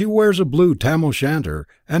 She wears a blue tam o' shanter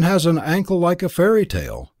and has an ankle like a fairy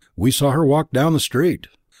tale. We saw her walk down the street."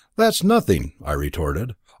 "That's nothing," I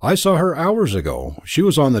retorted. "I saw her hours ago. She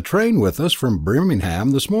was on the train with us from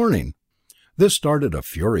Birmingham this morning." This started a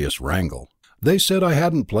furious wrangle. They said I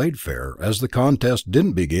hadn't played fair, as the contest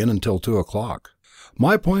didn't begin until 2:00.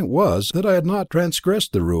 My point was that I had not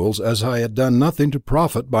transgressed the rules, as I had done nothing to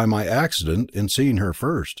profit by my accident in seeing her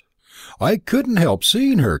first. "I couldn't help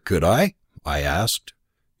seeing her, could I?" I asked.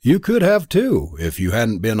 "You could have too, if you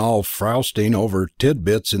hadn't been all frowsting over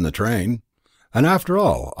tidbits in the train. And after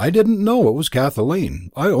all, I didn't know it was Kathleen.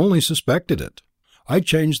 I only suspected it." I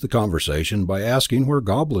changed the conversation by asking where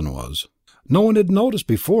Goblin was. No one had noticed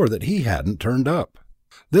before that he hadn't turned up.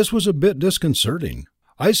 This was a bit disconcerting.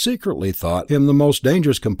 I secretly thought him the most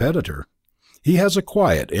dangerous competitor. He has a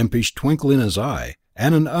quiet, impish twinkle in his eye,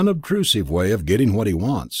 and an unobtrusive way of getting what he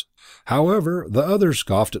wants. However, the others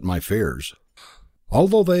scoffed at my fears.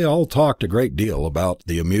 Although they all talked a great deal about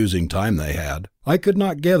the amusing time they had, I could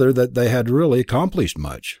not gather that they had really accomplished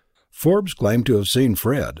much. Forbes claimed to have seen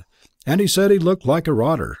Fred, and he said he looked like a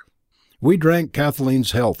rotter. We drank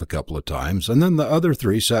Kathleen's health a couple of times, and then the other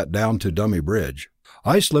 3 sat down to dummy bridge.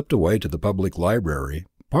 I slipped away to the public library,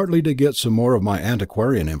 partly to get some more of my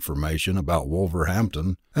antiquarian information about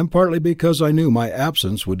Wolverhampton, and partly because I knew my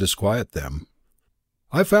absence would disquiet them.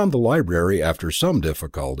 I found the library after some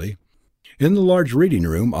difficulty. In the large reading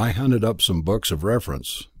room I hunted up some books of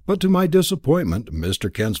reference, but to my disappointment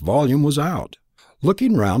Mr. Kent's volume was out.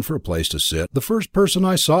 Looking round for a place to sit, the first person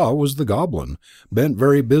I saw was the Goblin, bent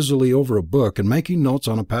very busily over a book and making notes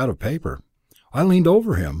on a pad of paper. I leaned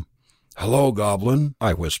over him. "Hello, Goblin,"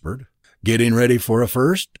 I whispered. "Getting ready for a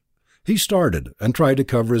first?" He started, and tried to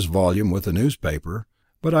cover his volume with a newspaper,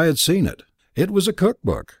 but I had seen it. It was a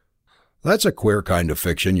cookbook. "That's a queer kind of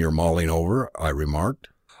fiction you're mulling over," I remarked.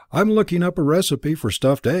 "I'm looking up a recipe for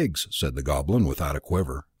stuffed eggs," said the Goblin without a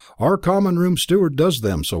quiver. "Our common room steward does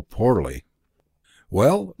them so poorly."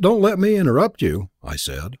 "Well, don't let me interrupt you," I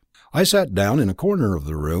said. I sat down in a corner of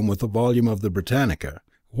the room with a volume of the Britannica.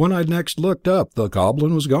 When I next looked up, the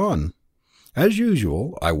Goblin was gone. As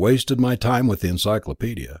usual, I wasted my time with the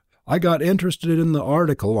encyclopedia. I got interested in the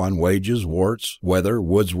article on wages, warts, weather,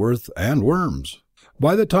 Wordsworth, and worms.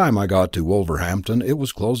 By the time I got to Wolverhampton, it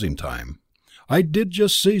was closing time. I did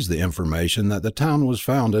just seize the information that the town was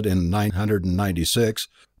founded in 996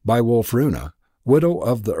 by Wulfruna, widow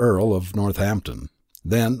of the Earl of Northampton.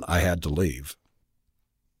 Then I had to leave.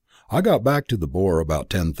 I got back to the Boar about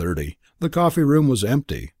 10:30. The coffee room was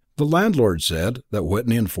empty. The landlord said that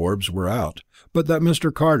Whitney and Forbes were out, but that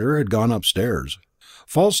Mr. Carter had gone upstairs.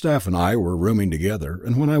 Falstaff and I were rooming together,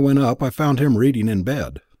 and when I went up I found him reading in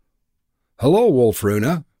bed. "Hello,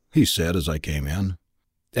 Wulfruna," he said as I came in.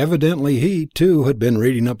 Evidently he, too, had been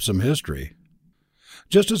reading up some history.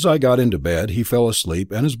 Just as I got into bed he fell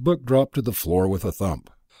asleep and his book dropped to the floor with a thump.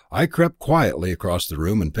 I crept quietly across the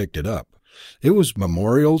room and picked it up. It was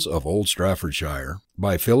Memorials of Old Staffordshire,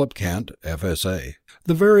 by Philip Kent, F.S.A.,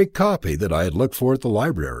 the very copy that I had looked for at the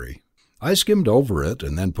library. I skimmed over it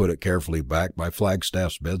and then put it carefully back by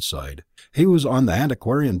Flagstaff's bedside. He was on the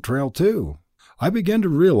antiquarian trail too. I began to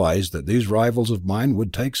realize that these rivals of mine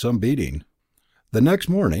would take some beating. The next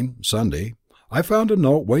morning, Sunday, I found a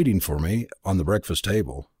note waiting for me on the breakfast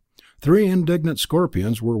table. 3 indignant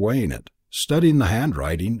Scorpions were weighing it, studying the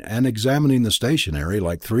handwriting and examining the stationery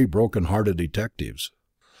like 3 broken-hearted detectives.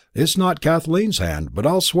 "It's not Kathleen's hand, but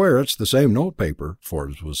I'll swear it's the same notepaper,"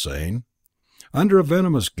 Forbes was saying. Under a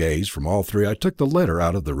venomous gaze from all three, I took the letter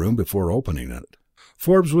out of the room before opening it.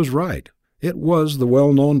 Forbes was right. It was the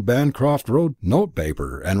well-known Bancroft Road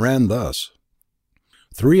notepaper, and ran thus: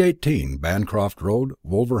 318 Bancroft Road,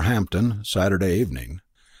 Wolverhampton, Saturday evening.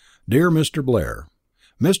 Dear Mr. Blair,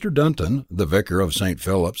 Mr. Dunton, the vicar of St.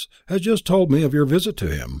 Philip's, has just told me of your visit to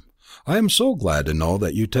him. I am so glad to know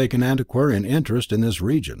that you take an antiquarian interest in this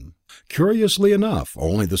region. Curiously enough,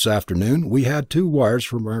 only this afternoon we had 2 wires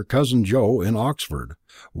from our cousin Joe in Oxford,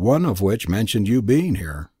 one of which mentioned you being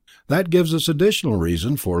here. That gives us additional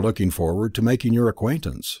reason for looking forward to making your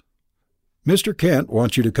acquaintance. Mr. Kent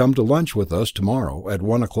wants you to come to lunch with us tomorrow at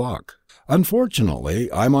 1 o'clock. Unfortunately,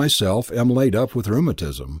 I myself am laid up with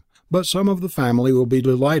rheumatism, but some of the family will be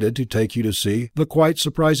delighted to take you to see the quite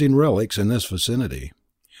surprising relics in this vicinity.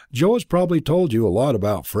 Joe has probably told you a lot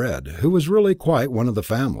about Fred, who is really quite one of the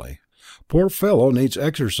family. Poor fellow needs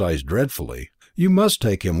exercise dreadfully. You must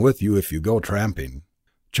take him with you if you go tramping.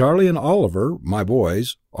 Charlie and Oliver, my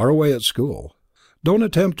boys, are away at school. Don't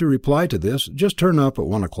attempt to reply to this, just turn up at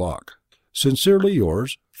 1 o'clock. Sincerely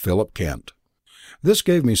yours, Philip Kent. This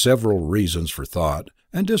gave me several reasons for thought,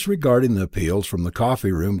 and disregarding the appeals from the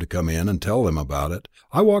coffee room to come in and tell them about it,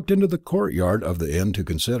 I walked into the courtyard of the inn to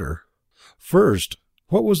consider. First,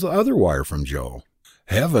 what was the other wire from Joe?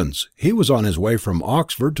 Heavens, he was on his way from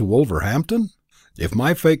Oxford to Wolverhampton? If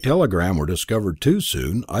my fake telegram were discovered too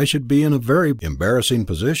soon, I should be in a very embarrassing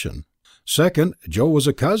position. Second, Joe was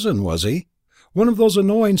a cousin, was he? One of those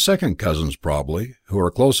annoying second cousins, probably, who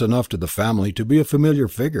are close enough to the family to be a familiar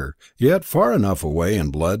figure, yet far enough away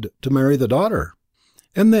in blood to marry the daughter.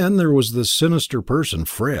 And then there was this sinister person,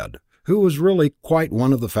 Fred, who was really quite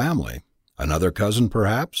one of the family. Another cousin,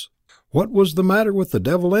 perhaps? What was the matter with the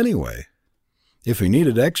devil, anyway? If he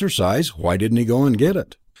needed exercise, why didn't he go and get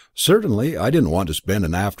it? Certainly, I didn't want to spend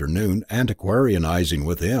an afternoon antiquarianizing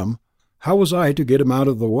with him. How was I to get him out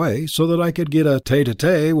of the way so that I could get a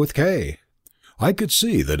tete-a-tete with Kay? I could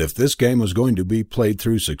see that if this game was going to be played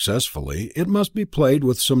through successfully, it must be played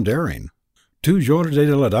with some daring. 2 jours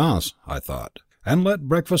de la danse, I thought, and let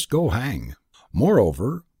breakfast go hang.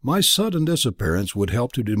 Moreover, my sudden disappearance would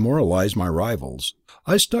help to demoralize my rivals.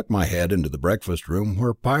 I stuck my head into the breakfast room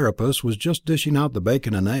where Priapus was just dishing out the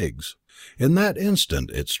bacon and eggs. In that instant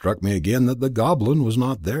it struck me again that the goblin was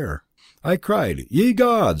not there. I cried, "Ye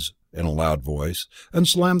gods!" in a loud voice, and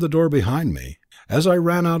slammed the door behind me. As I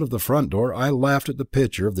ran out of the front door, I laughed at the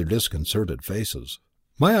picture of their disconcerted faces.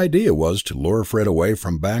 My idea was to lure Fred away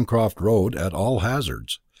from Bancroft Road at all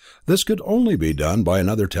hazards. This could only be done by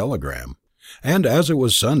another telegram, and as it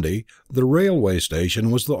was Sunday, the railway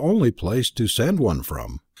station was the only place to send one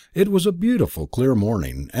from. It was a beautiful clear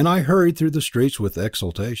morning, and I hurried through the streets with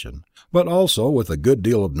exultation, but also with a good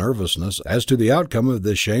deal of nervousness as to the outcome of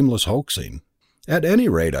this shameless hoaxing. At any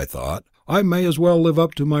rate, I thought, I may as well live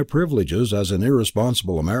up to my privileges as an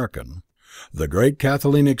irresponsible American. The great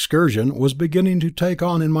Kathleen excursion was beginning to take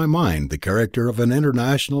on in my mind the character of an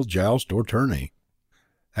international joust or tourney.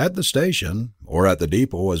 At the station, or at the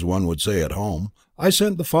depot as one would say at home, I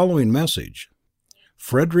sent the following message: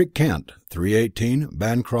 Frederick Kent, 318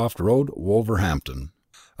 Bancroft Road, Wolverhampton.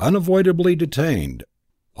 Unavoidably detained.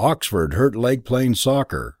 Oxford, hurt leg playing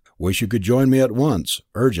soccer. Wish you could join me at once.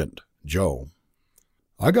 Urgent. Joe.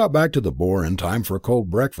 I got back to the Boar in time for a cold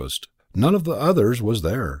breakfast. None of the others was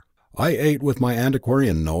there. I ate with my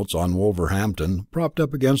antiquarian notes on Wolverhampton propped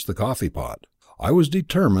up against the coffee pot. I was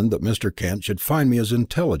determined that Mr. Kent should find me as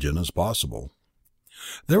intelligent as possible.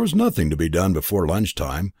 There was nothing to be done before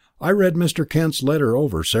lunchtime. I read Mr. Kent's letter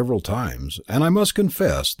over several times, and I must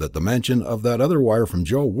confess that the mention of that other wire from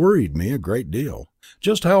Joe worried me a great deal.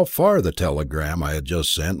 Just how far the telegram I had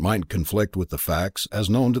just sent might conflict with the facts as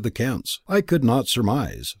known to the Kents, I could not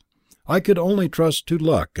surmise. I could only trust to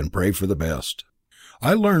luck and pray for the best.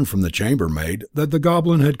 I learned from the chambermaid that the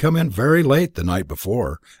goblin had come in very late the night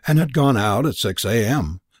before, and had gone out at 6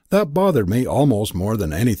 a.m. That bothered me almost more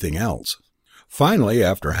than anything else. Finally,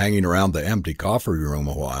 after hanging around the empty coffee room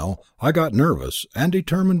a while, I got nervous, and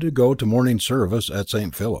determined to go to morning service at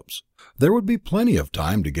St. Philip's. There would be plenty of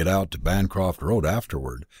time to get out to Bancroft Road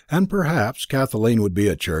afterward, and perhaps Kathleen would be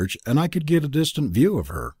at church, and I could get a distant view of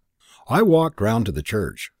her. I walked round to the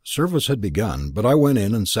church. Service had begun, but I went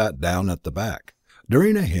in and sat down at the back.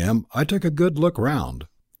 During a hymn, I took a good look round.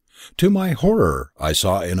 To my horror, I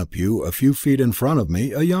saw in a pew a few feet in front of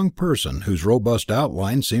me a young person whose robust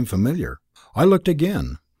outline seemed familiar. I looked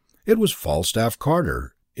again. It was Falstaff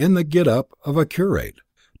Carter, in the get-up of a curate.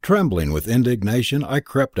 Trembling with indignation, I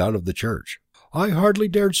crept out of the church. I hardly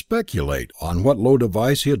dared speculate on what low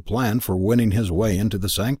device he had planned for winning his way into the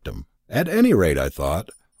sanctum. At any rate, I thought,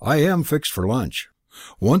 I am fixed for lunch.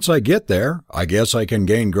 Once I get there, I guess I can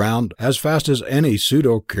gain ground as fast as any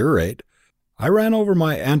pseudo-curate. I ran over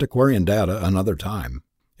my antiquarian data another time.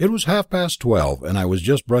 It was 12:30, and I was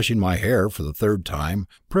just brushing my hair for the third time,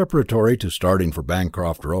 preparatory to starting for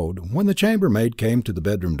Bancroft Road, when the chambermaid came to the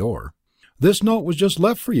bedroom door. "This note was just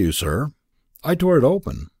left for you, sir." I tore it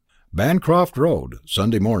open. Bancroft Road,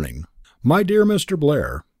 Sunday morning. "My dear Mr.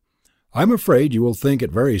 Blair, I'm afraid you will think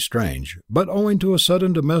it very strange, but owing to a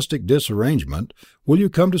sudden domestic disarrangement, will you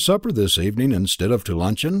come to supper this evening instead of to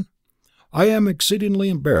luncheon? I am exceedingly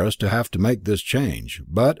embarrassed to have to make this change,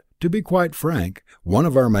 but, to be quite frank, one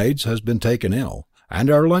of our maids has been taken ill, and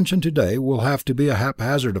our luncheon to-day will have to be a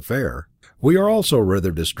haphazard affair. We are also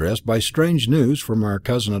rather distressed by strange news from our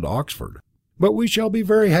cousin at Oxford. But we shall be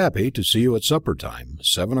very happy to see you at supper time,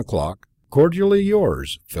 7 o'clock. Cordially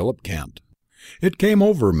yours, Philip Kent." It came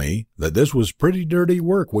over me that this was pretty dirty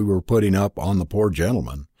work we were putting up on the poor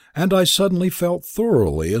gentleman, and I suddenly felt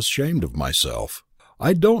thoroughly ashamed of myself.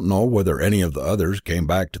 I don't know whether any of the others came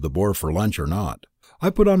back to the Boar for lunch or not.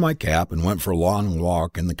 I put on my cap and went for a long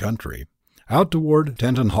walk in the country, out toward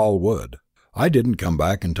Tettenhall Wood. I didn't come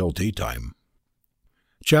back until tea time.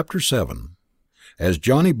 Chapter 7. As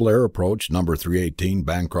Johnny Blair approached number 318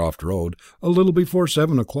 Bancroft Road a little before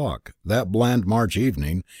 7 o'clock, that bland March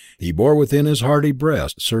evening, he bore within his hardy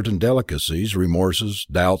breast certain delicacies, remorses,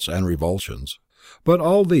 doubts, and revulsions. But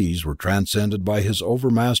all these were transcended by his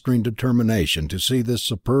overmastering determination to see this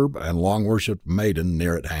superb and long-worshipped maiden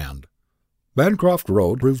near at hand. Bancroft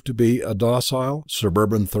Road proved to be a docile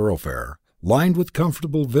suburban thoroughfare, lined with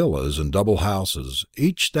comfortable villas and double houses,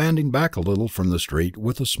 each standing back a little from the street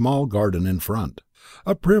with a small garden in front.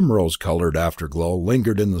 A primrose-coloured afterglow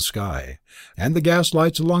lingered in the sky, and the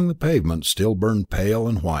gas-lights along the pavement still burned pale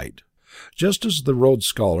and white. Just as the road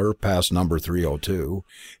scholar passed number 302,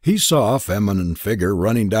 he saw a feminine figure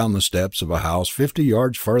running down the steps of a house 50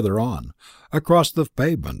 yards farther on, across the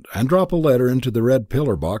pavement, and drop a letter into the red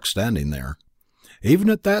pillar box standing there.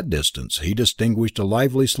 Even at that distance he distinguished a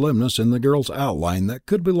lively slimness in the girl's outline that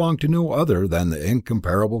could belong to no other than the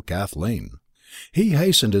incomparable Kathleen. He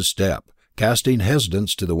hastened his step, casting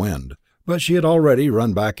hesitance to the wind, but she had already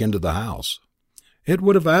run back into the house. It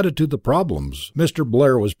would have added to the problems Mr.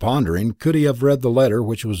 Blair was pondering could he have read the letter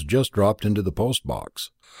which was just dropped into the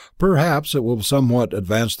post-box. Perhaps it will somewhat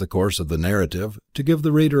advance the course of the narrative to give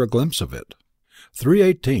the reader a glimpse of it.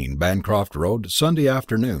 318 Bancroft Road, Sunday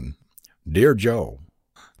afternoon. Dear Joe,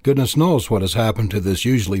 goodness knows what has happened to this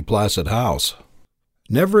usually placid house.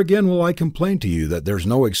 Never again will I complain to you that there's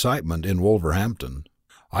no excitement in Wolverhampton.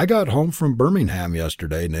 I got home from Birmingham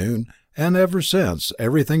yesterday noon, and ever since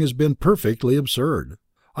everything has been perfectly absurd.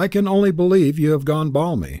 I can only believe you have gone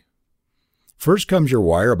balmy. First comes your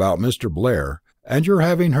wire about Mr. Blair, and your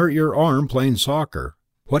having hurt your arm playing soccer.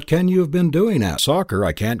 What can you have been doing at soccer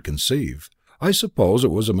I can't conceive. I suppose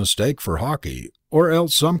it was a mistake for hockey, or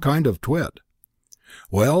else some kind of twit.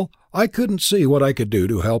 Well, I couldn't see what I could do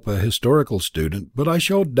to help a historical student, but I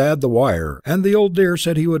showed Dad the wire, and the old dear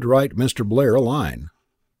said he would write Mr. Blair a line.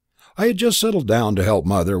 I had just settled down to help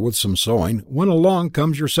Mother with some sewing when along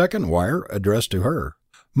comes your second wire, addressed to her.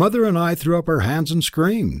 Mother and I threw up our hands and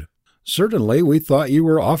screamed. Certainly we thought you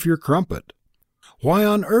were off your crumpet. Why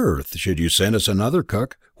on earth should you send us another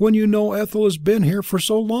cook when you know Ethel has been here for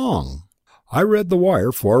so long? I read the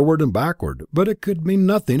wire forward and backward, but it could mean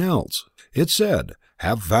nothing else. It said,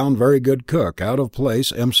 "Have found very good cook, out of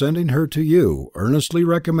place, am sending her to you, earnestly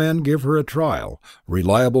recommend give her a trial.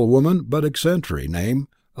 Reliable woman, but eccentric, name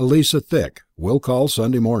Eliza Thick, will call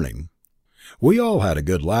Sunday morning." We all had a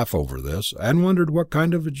good laugh over this, and wondered what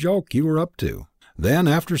kind of a joke you were up to. Then,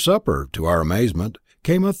 after supper, to our amazement,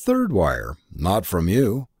 came a third wire, not from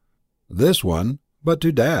you, this one, but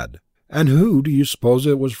to Dad. And who do you suppose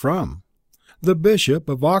it was from? The Bishop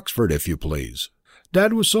of Oxford, if you please.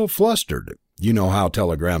 Dad was so flustered. You know how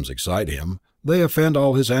telegrams excite him. They offend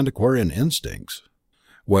all his antiquarian instincts.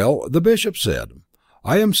 Well, the Bishop said,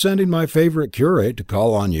 "I am sending my favourite curate to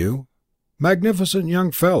call on you. Magnificent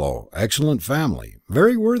young fellow, excellent family,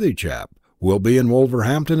 very worthy chap, will be in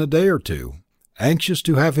Wolverhampton a day or two. Anxious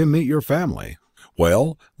to have him meet your family."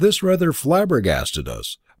 Well, this rather flabbergasted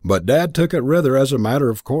us, but Dad took it rather as a matter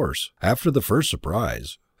of course, after the first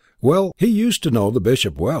surprise. Well, he used to know the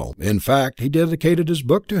Bishop well. In fact, he dedicated his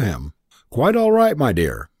book to him. "Quite all right, my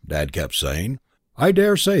dear," Dad kept saying. "I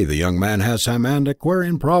dare say the young man has some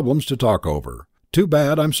antiquarian problems to talk over. Too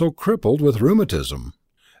bad I'm so crippled with rheumatism."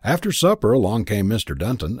 After supper along came Mr.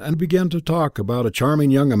 Dunton, and began to talk about a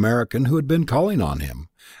charming young American who had been calling on him,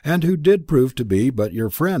 and who did prove to be but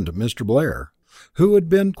your friend Mr. Blair, who had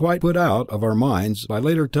been quite put out of our minds by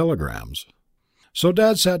later telegrams. So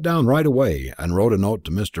Dad sat down right away and wrote a note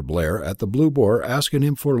to Mr. Blair at the Blue Boar asking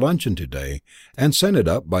him for luncheon today, and sent it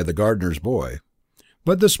up by the gardener's boy.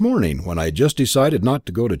 But this morning, when I had just decided not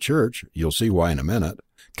to go to church, you'll see why in a minute,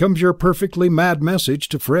 comes your perfectly mad message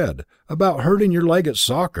to Fred about hurting your leg at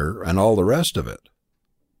soccer and all the rest of it.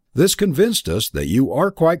 This convinced us that you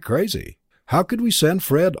are quite crazy. How could we send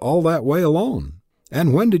Fred all that way alone?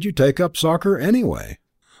 And when did you take up soccer anyway?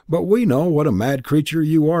 But we know what a mad creature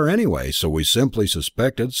you are anyway, so we simply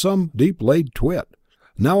suspected some deep-laid twit.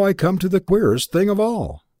 Now I come to the queerest thing of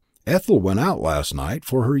all. Ethel went out last night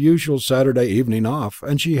for her usual Saturday evening off,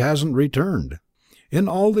 and she hasn't returned. In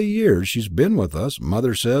all the years she's been with us,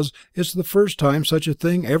 Mother says it's the first time such a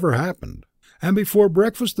thing ever happened. And before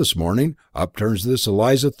breakfast this morning, up turns this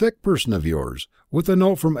Eliza Thick person of yours, with a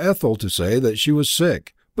note from Ethel to say that she was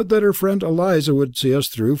sick, but that her friend Eliza would see us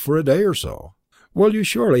through for a day or so. Well, you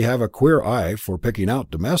surely have a queer eye for picking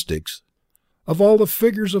out domestics. Of all the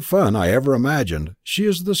figures of fun I ever imagined, she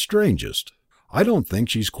is the strangest. I don't think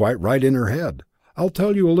she's quite right in her head. I'll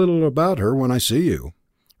tell you a little about her when I see you.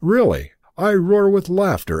 Really, I roar with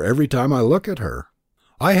laughter every time I look at her.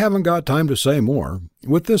 I haven't got time to say more.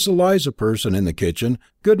 With this Eliza person in the kitchen,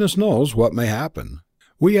 goodness knows what may happen.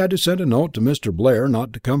 We had to send a note to Mr. Blair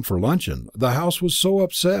not to come for luncheon. The house was so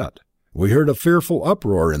upset. We heard a fearful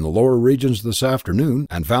uproar in the lower regions this afternoon,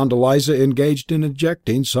 and found Eliza engaged in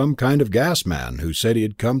ejecting some kind of gas man who said he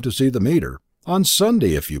had come to see the meter. On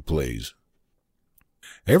Sunday, if you please.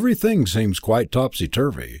 Everything seems quite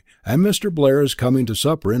topsy-turvy, and Mr. Blair is coming to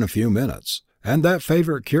supper in a few minutes, and that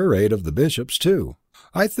favourite curate of the bishop's too.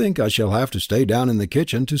 I think I shall have to stay down in the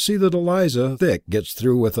kitchen to see that Eliza Thick gets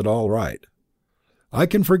through with it all right. I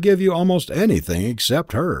can forgive you almost anything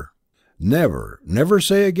except her. Never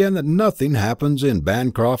say again that nothing happens in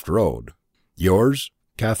Bancroft Road. Yours,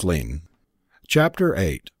 Kathleen. Chapter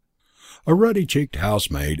 8. A ruddy-cheeked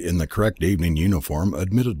housemaid in the correct evening uniform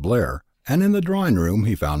admitted Blair, and in the drawing-room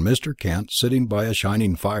he found Mr. Kent sitting by a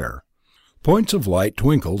shining fire. Points of light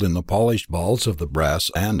twinkled in the polished balls of the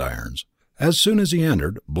brass andirons. As soon as he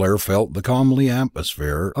entered, Blair felt the comely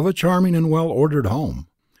atmosphere of a charming and well-ordered home.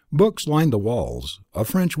 Books lined the walls. A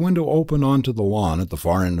French window opened onto the lawn at the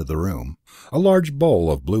far end of the room. A large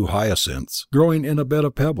bowl of blue hyacinths, growing in a bed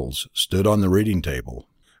of pebbles, stood on the reading table.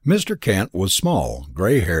 Mr. Kent was small,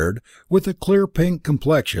 grey-haired, with a clear pink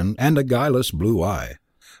complexion and a guileless blue eye.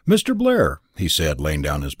 "Mr. Blair," he said, laying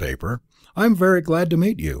down his paper, "I'm very glad to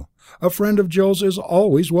meet you. A friend of Joe's is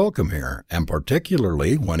always welcome here, and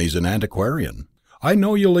particularly when he's an antiquarian. I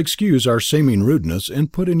know you'll excuse our seeming rudeness in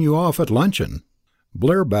putting you off at luncheon."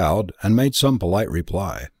 Blair bowed and made some polite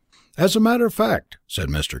reply. "As a matter of fact," said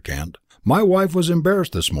Mr. Kent, "my wife was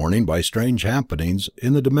embarrassed this morning by strange happenings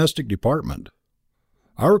in the domestic department.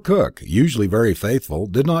 Our cook, usually very faithful,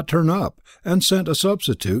 did not turn up, and sent a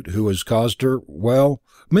substitute who has caused her,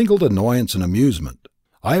 mingled annoyance and amusement.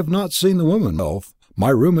 I have not seen the woman myself. My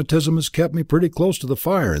rheumatism has kept me pretty close to the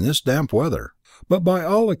fire in this damp weather, but by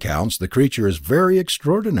all accounts the creature is very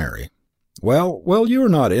extraordinary. Well, you are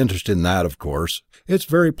not interested in that, of course. It's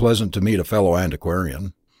very pleasant to meet a fellow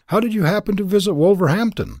antiquarian. How did you happen to visit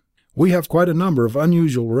Wolverhampton? We have quite a number of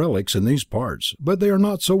unusual relics in these parts, but they are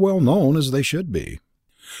not so well known as they should be."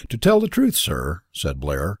 "To tell the truth, sir," said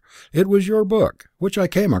Blair, "it was your book, which I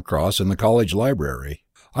came across in the college library.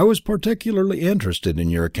 I was particularly interested in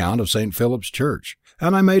your account of St. Philip's Church,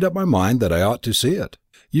 and I made up my mind that I ought to see it.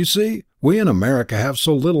 You see, we in America have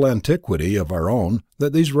so little antiquity of our own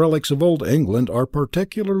that these relics of old England are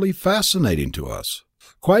particularly fascinating to us."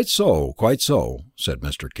 Quite so," said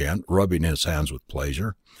Mr. Kent, rubbing his hands with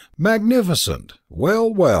pleasure. "Magnificent!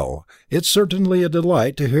 Well, it's certainly a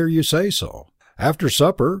delight to hear you say so. After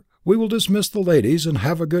supper, we will dismiss the ladies and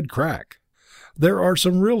have a good crack. There are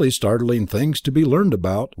some really startling things to be learned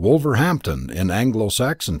about Wolverhampton in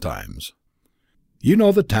Anglo-Saxon times. You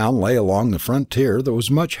know the town lay along the frontier that was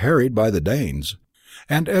much harried by the Danes,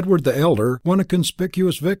 and Edward the Elder won a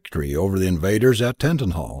conspicuous victory over the invaders at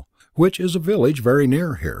Tettenhall, which is a village very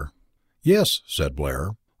near here." "Yes," said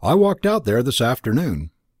Blair, "I walked out there this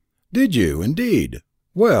afternoon." "Did you, indeed?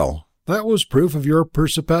 Well, that was proof of your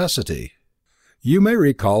perspicacity. You may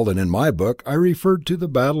recall that in my book I referred to the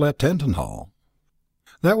battle at Tettenhall."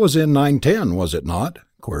 "That was in 910, was it not?"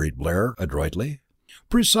 queried Blair, adroitly.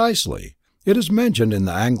 "Precisely. It is mentioned in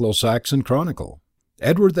the Anglo-Saxon Chronicle.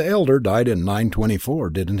 Edward the Elder died in 924,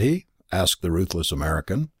 didn't he?" asked the ruthless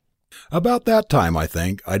American. "About that time, I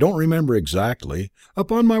think. I don't remember exactly.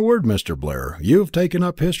 Upon my word, Mr. Blair, you have taken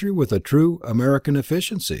up history with a true American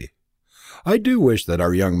efficiency. I do wish that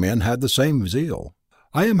our young men had the same zeal.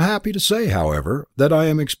 I am happy to say, however, that I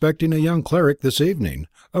am expecting a young cleric this evening,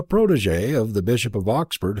 a protégé of the Bishop of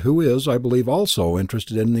Oxford, who is, I believe, also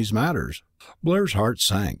interested in these matters." Blair's heart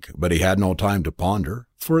sank, but he had no time to ponder,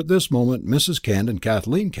 for at this moment Mrs. Kent and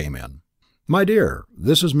Kathleen came in. "My dear,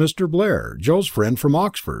 this is Mr. Blair, Joe's friend from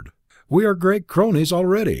Oxford. We are great cronies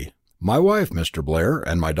already. My wife, Mr. Blair,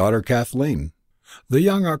 and my daughter Kathleen." The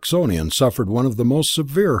young Oxonian suffered one of the most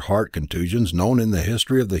severe heart contusions known in the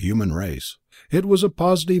history of the human race. It was a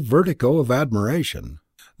positive vertigo of admiration.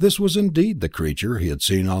 This was indeed the creature he had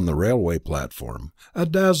seen on the railway platform, a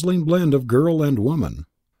dazzling blend of girl and woman.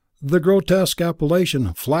 The grotesque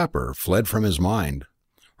appellation "flapper" fled from his mind.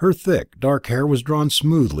 Her thick, dark hair was drawn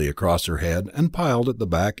smoothly across her head and piled at the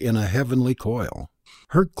back in a heavenly coil.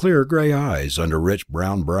 Her clear grey eyes, under rich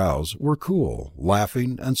brown brows, were cool,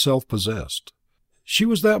 laughing, and self-possessed. She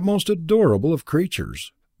was that most adorable of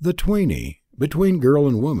creatures, the tweenie, between girl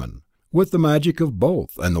and woman, with the magic of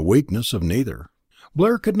both and the weakness of neither.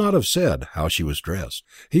 Blair could not have said how she was dressed.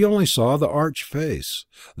 He only saw the arch face,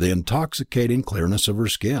 the intoxicating clearness of her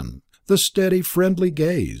skin, the steady, friendly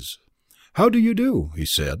gaze. "How do you do?" he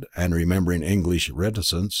said, and remembering English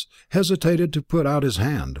reticence, hesitated to put out his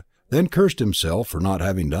hand, then cursed himself for not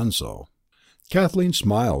having done so. Kathleen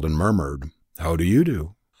smiled and murmured, "How do you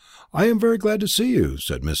do?" "I am very glad to see you,"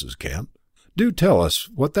 said Mrs. Kent. "Do tell us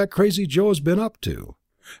what that crazy Joe has been up to.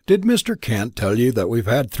 Did Mr. Kent tell you that we've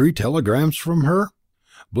had 3 telegrams from her?"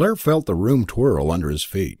 Blair felt the room twirl under his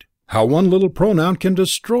feet. How one little pronoun can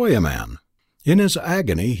destroy a man! In his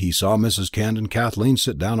agony he saw Mrs. Kent and Kathleen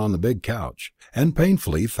sit down on the big couch, and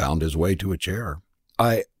painfully found his way to a chair.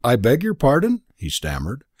 I beg your pardon," he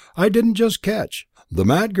stammered. "I didn't just catch." "The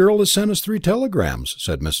mad girl has sent us 3 telegrams,"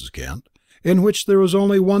 said Mrs. Kent, "in which there was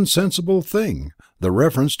only one sensible thing, the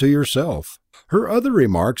reference to yourself. Her other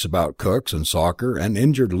remarks about cooks and soccer and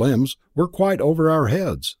injured limbs were quite over our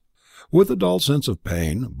heads." With a dull sense of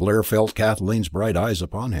pain, Blair felt Kathleen's bright eyes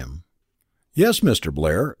upon him. "Yes, Mr.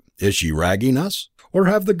 Blair, is she ragging us? Or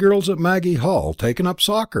have the girls at Maggie Hall taken up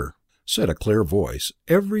soccer?" said a clear voice,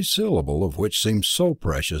 every syllable of which seemed so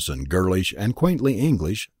precious and girlish and quaintly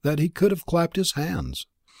English that he could have clapped his hands.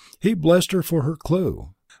 He blessed her for her clue.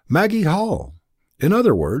 Maggie Hall! In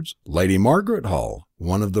other words, Lady Margaret Hall,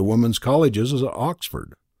 one of the women's colleges at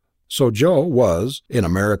Oxford. So Joe was, in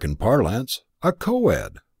American parlance, a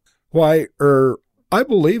co-ed. "Why, I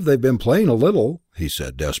believe they've been playing a little," he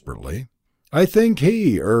said desperately. "I think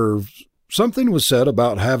something was said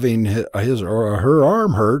about having his or her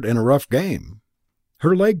arm hurt in a rough game."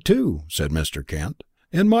 "Her leg too," said Mr. Kent.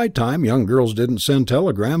 "In my time young girls didn't send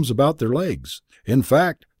telegrams about their legs. In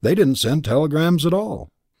fact, they didn't send telegrams at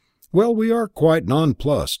all." "Well, we are quite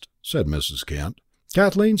nonplussed," said Mrs. Kent.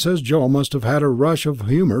 "Kathleen says Joe must have had a rush of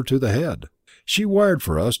humour to the head. She wired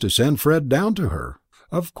for us to send Fred down to her.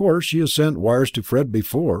 Of course she has sent wires to Fred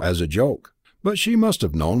before, as a joke, but she must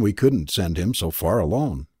have known we couldn't send him so far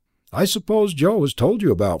alone. I suppose Joe has told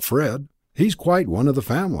you about Fred. He's quite one of the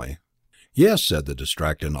family." "Yes," said the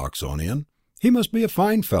distracted Oxonian. "He must be a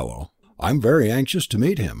fine fellow. I'm very anxious to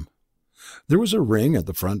meet him." There was a ring at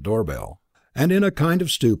the front door bell, and in a kind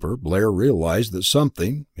of stupor Blair realized that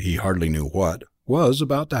something, he hardly knew what, was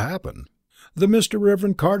about to happen. "The Mr.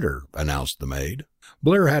 Reverend Carter," announced the maid.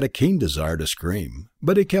 Blair had a keen desire to scream,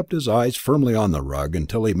 but he kept his eyes firmly on the rug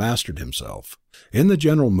until he mastered himself. In the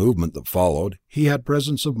general movement that followed, he had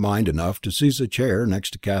presence of mind enough to seize a chair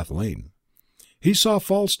next to Kathleen. He saw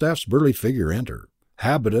Falstaff's burly figure enter,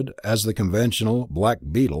 habited as the conventional black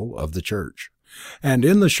beadle of the church, and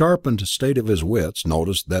in the sharpened state of his wits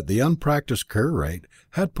noticed that the unpractised curate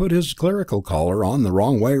had put his clerical collar on the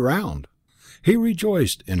wrong way round. He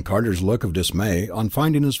rejoiced in Carter's look of dismay on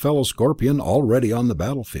finding his fellow Scorpion already on the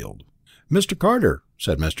battlefield. "Mr. Carter,"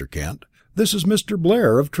 said Mr. Kent, "this is Mr.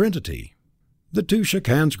 Blair of Trinity." The two shook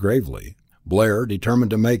hands gravely, Blair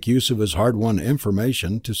determined to make use of his hard-won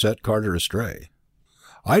information to set Carter astray.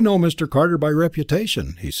 "I know Mr. Carter by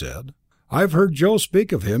reputation," he said. "I've heard Joe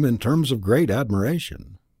speak of him in terms of great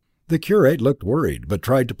admiration." The curate looked worried, but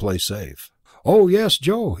tried to play safe. "Oh, yes,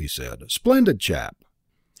 Joe," he said. "Splendid chap."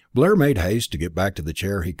 Blair made haste to get back to the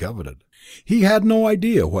chair he coveted. He had no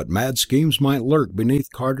idea what mad schemes might lurk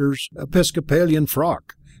beneath Carter's Episcopalian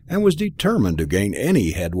frock, and was determined to gain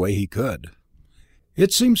any headway he could.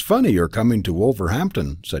 "It seems funny your coming to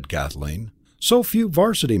Wolverhampton," said Kathleen. "So few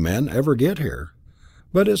varsity men ever get here.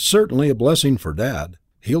 But it's certainly a blessing for Dad.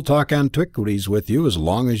 He'll talk antiquities with you as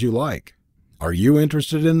long as you like." "Are you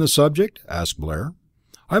interested in the subject?" asked Blair.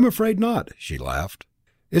 "I'm afraid not," she laughed.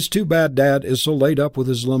 "It's too bad Dad is so laid up with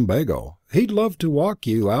his lumbago. He'd love to walk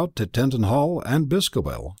you out to Tenton Hall and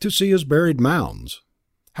Boscobel to see his buried mounds."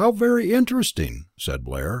 "How very interesting," said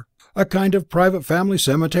Blair. "A kind of private family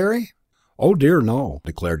cemetery?" "Oh dear, no,"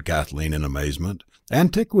 declared Kathleen in amazement.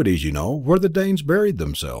 "Antiquities, you know, where the Danes buried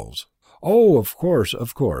themselves." "Oh, of course,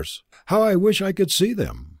 of course. How I wish I could see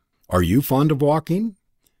them." "Are you fond of walking?"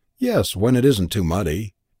 "Yes, when it isn't too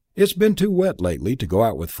muddy. It's been too wet lately to go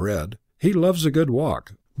out with Fred. He loves a good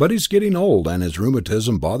walk, but he's getting old and his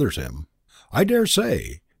rheumatism bothers him." "I dare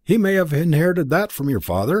say. He may have inherited that from your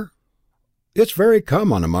father?" "It's very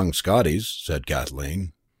common among Scotties," said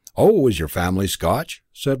Kathleen. "Oh, is your family Scotch?"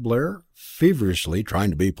 said Blair, feverishly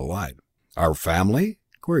trying to be polite. "Our family?"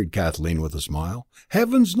 queried Kathleen with a smile.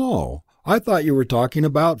 "Heavens, no. I thought you were talking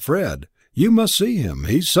about Fred. You must see him.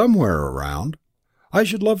 He's somewhere around." "I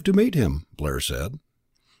should love to meet him," Blair said.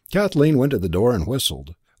 Kathleen went to the door and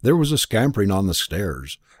whistled. There was a scampering on the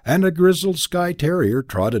stairs, and a grizzled Skye terrier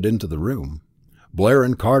trotted into the room. Blair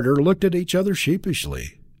and Carter looked at each other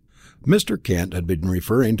sheepishly. Mr. Kent had been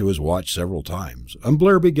referring to his watch several times, and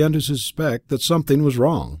Blair began to suspect that something was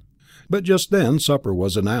wrong. But just then supper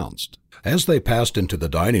was announced. As they passed into the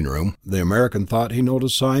dining room, the American thought he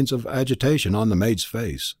noticed signs of agitation on the maid's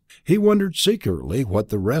face. He wondered secretly what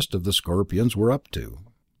the rest of the Scorpions were up to.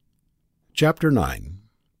 Chapter 9.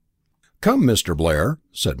 "Come, Mr. Blair,"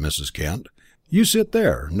 said Mrs. Kent. "You sit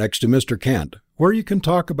there, next to Mr. Kent, where you can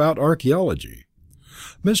talk about archaeology.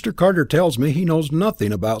 Mr. Carter tells me he knows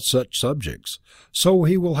nothing about such subjects, so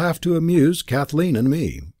he will have to amuse Kathleen and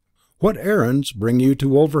me." "What errands bring you to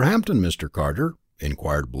Wolverhampton, Mr. Carter?"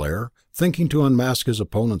 inquired Blair, thinking to unmask his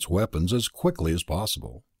opponent's weapons as quickly as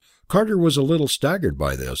possible. Carter was a little staggered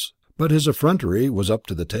by this, but his effrontery was up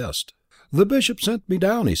to the test. "The bishop sent me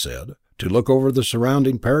down," he said, "to look over the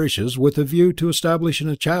surrounding parishes with a view to establishing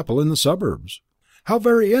a chapel in the suburbs." "How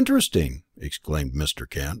very interesting!" exclaimed Mr.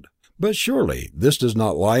 Kent. "But surely this does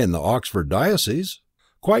not lie in the Oxford diocese?"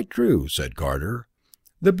 "Quite true," said Carter.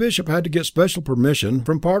 "The bishop had to get special permission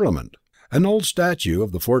from Parliament. An old statue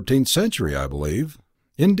of the 14th century, I believe."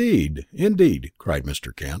 "Indeed, indeed," cried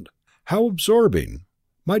Mr. Kent. "How absorbing!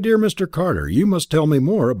 My dear Mr. Carter, you must tell me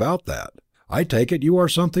more about that. I take it you are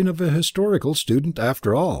something of a historical student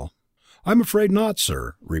after all." "I'm afraid not,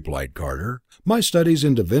 sir," replied Carter. "My studies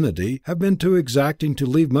in divinity have been too exacting to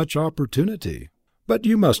leave much opportunity." "But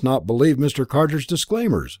you must not believe Mr. Carter's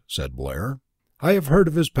disclaimers," said Blair. "I have heard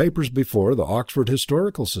of his papers before the Oxford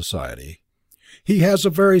Historical Society. He has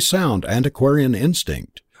a very sound antiquarian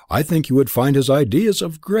instinct. I think you would find his ideas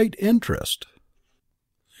of great interest."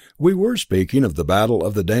 "We were speaking of the battle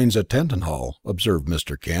of the Danes at Tettenhall," observed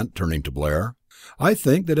Mr. Kent, turning to Blair. "I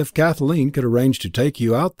think that if Kathleen could arrange to take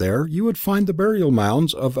you out there, you would find the burial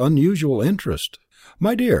mounds of unusual interest.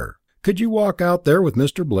 My dear, could you walk out there with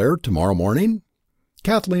Mr. Blair tomorrow morning?"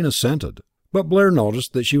 Kathleen assented, but Blair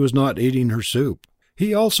noticed that she was not eating her soup.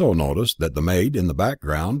 He also noticed that the maid in the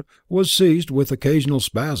background was seized with occasional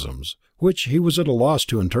spasms, which he was at a loss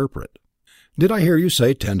to interpret. "Did I hear you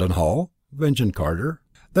say Tettenhall?" ventured Carter.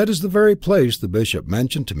 "That is the very place the bishop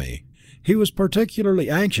mentioned to me. He was particularly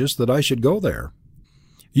anxious that I should go there."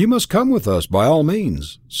 "You must come with us by all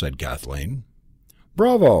means," said Kathleen.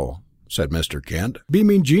 "Bravo," said Mr. Kent,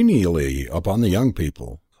 beaming genially upon the young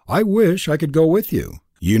people. "I wish I could go with you.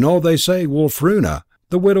 You know they say Wulfruna,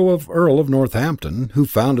 the widow of Earl of Northampton, who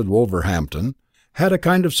founded Wolverhampton, had a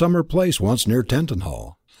kind of summer place once near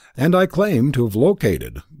Tettenhall, and I claim to have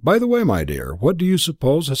located. By the way, my dear, what do you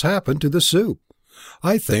suppose has happened to the soup?"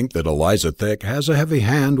 "I think that Eliza Thick has a heavy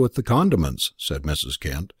hand with the condiments," said Mrs.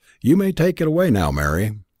 Kent. "You may take it away now,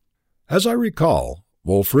 Mary." "As I recall,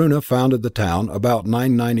 Wulfruna founded the town about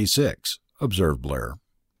 996, observed Blair.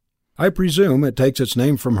 "I presume it takes its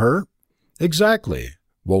name from her?" "Exactly.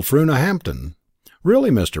 Wulfruna Hampton.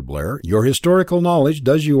 Really, Mr. Blair, your historical knowledge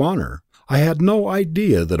does you honour. I had no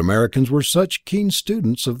idea that Americans were such keen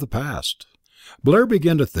students of the past." Blair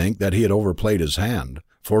began to think that he had overplayed his hand,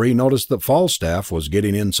 for he noticed that Falstaff was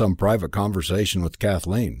getting in some private conversation with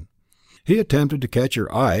Kathleen. He attempted to catch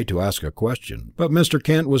her eye to ask a question, but Mr.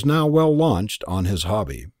 Kent was now well launched on his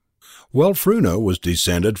hobby. Wulfruna was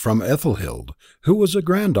descended from Ethelhild, who was a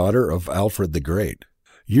granddaughter of Alfred the Great.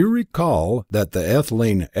 You recall that the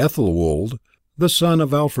Etheling Ethelwold, the son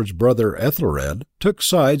of Alfred's brother Ethelred, took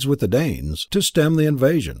sides with the Danes to stem the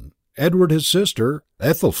invasion. Edward, his sister,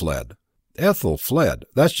 Ethel fled. "Ethel fled,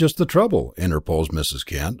 that's just the trouble," interposed Mrs.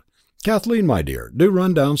 Kent. "Kathleen, my dear, do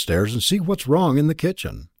run downstairs and see what's wrong in the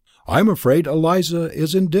kitchen. I'm afraid Eliza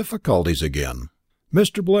is in difficulties again.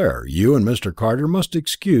 Mr. Blair, you and Mr. Carter must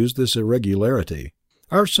excuse this irregularity.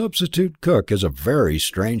 Our substitute cook is a very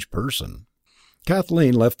strange person."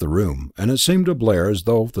 Kathleen left the room, and it seemed to Blair as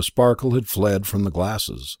though the sparkle had fled from the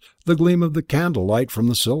glasses, the gleam of the candlelight from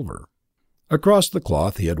the silver. Across the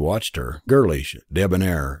cloth he had watched her, girlish,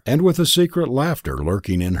 debonair, and with a secret laughter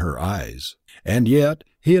lurking in her eyes. And yet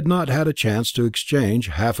he had not had a chance to exchange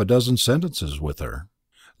half a dozen sentences with her.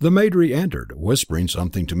 The maid re-entered, whispering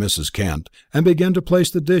something to Mrs. Kent, and began to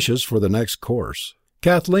place the dishes for the next course.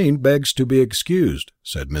 "Kathleen begs to be excused,"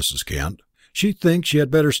 said Mrs. Kent. "She thinks she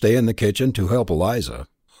had better stay in the kitchen to help Eliza."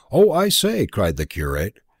 "Oh, I say," cried the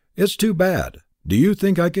curate, "it's too bad. Do you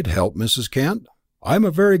think I could help, Mrs. Kent? I'm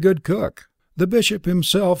a very good cook. The bishop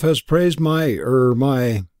himself has praised my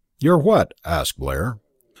 "Your what?" asked Blair.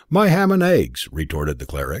 "My ham and eggs," retorted the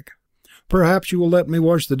cleric. "Perhaps you will let me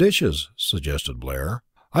wash the dishes," suggested Blair.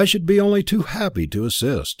 "I should be only too happy to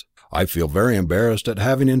assist. I feel very embarrassed at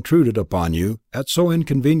having intruded upon you at so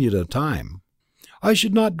inconvenient a time." "I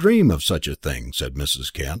should not dream of such a thing," said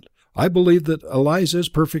Mrs. Kent. "I believe that Eliza is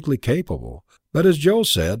perfectly capable, but as Joe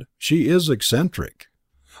said, she is eccentric."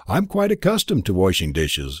 "I'm quite accustomed to washing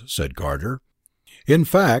dishes," said Carter. "In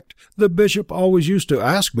fact, the bishop always used to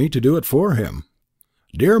ask me to do it for him."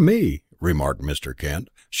 "Dear me," remarked Mr. Kent,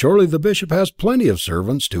 "surely the bishop has plenty of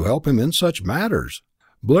servants to help him in such matters."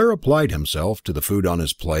 Blair applied himself to the food on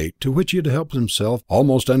his plate, to which he had helped himself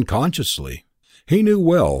almost unconsciously. He knew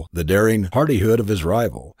well the daring hardihood of his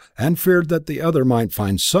rival, and feared that the other might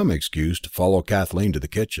find some excuse to follow Kathleen to the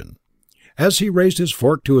kitchen. As he raised his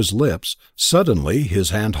fork to his lips, suddenly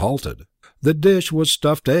his hand halted. The dish was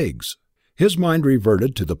stuffed eggs. His mind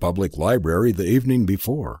reverted to the public library the evening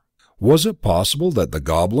before. Was it possible that the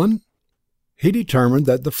goblin... He determined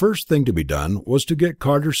that the first thing to be done was to get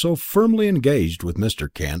Carter so firmly engaged with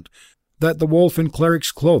Mr. Kent that the wolf in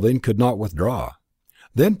cleric's clothing could not withdraw.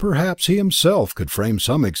 Then perhaps he himself could frame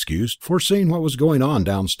some excuse for seeing what was going on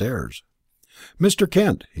downstairs. "Mr.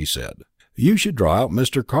 Kent," he said, "you should draw out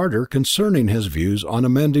Mr. Carter concerning his views on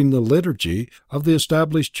amending the liturgy of the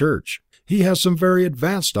established church. He has some very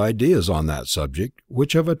advanced ideas on that subject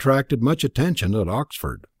which have attracted much attention at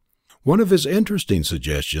Oxford. One of his interesting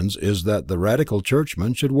suggestions is that the radical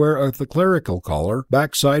churchmen should wear the clerical collar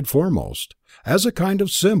backside foremost, as a kind of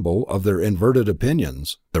symbol of their inverted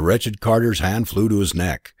opinions." The wretched Carter's hand flew to his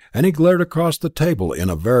neck, and he glared across the table in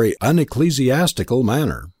a very unecclesiastical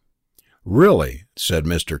manner. "Really," said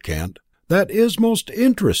Mr. Kent, "that is most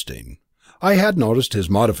interesting. I had noticed his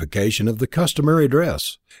modification of the customary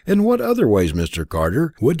dress. In what other ways, Mr.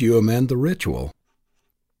 Carter, would you amend the ritual?"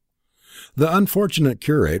 The unfortunate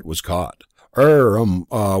curate was caught.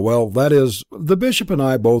 That is, the bishop and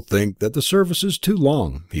I both think that the service is too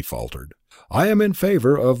long," he faltered. "I am in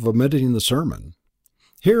favour of omitting the sermon."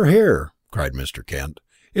 "Hear, hear," cried Mr. Kent.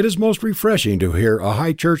 "It is most refreshing to hear a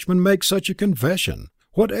high churchman make such a confession.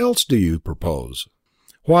 What else do you propose?"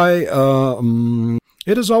 "Why,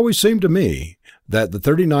 it has always seemed to me that the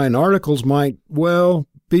 39 Articles might,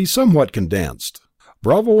 be somewhat condensed."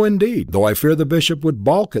 "Bravo indeed, though I fear the bishop would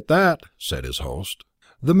balk at that," said his host.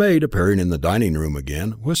 The maid, appearing in the dining room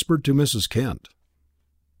again, whispered to Mrs. Kent.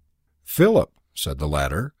 "Philip," said the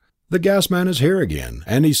latter, "the gas man is here again,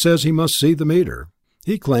 and he says he must see the meter.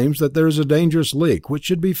 He claims that there is a dangerous leak which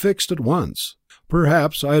should be fixed at once.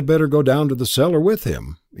 Perhaps I had better go down to the cellar with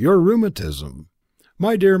him. Your rheumatism—"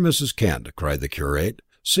 "My dear Mrs. Kent," cried the curate,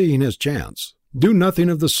 seeing his chance, "do nothing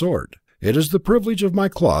of the sort. It is the privilege of my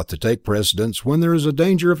cloth to take precedence when there is a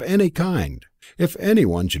danger of any kind. If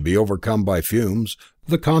anyone should be overcome by fumes,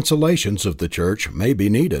 the consolations of the church may be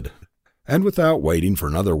needed." And without waiting for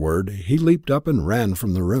another word, he leaped up and ran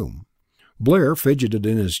from the room. Blair fidgeted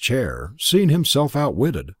in his chair, seeing himself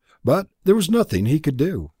outwitted, but there was nothing he could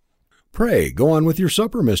do. "Pray go on with your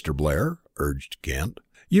supper, Mr. Blair," urged Kent.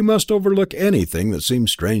 "You must overlook anything that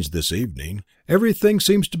seems strange this evening. Everything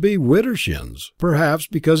seems to be widdershins, perhaps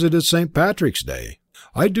because it is St. Patrick's Day.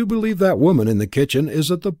 I do believe that woman in the kitchen is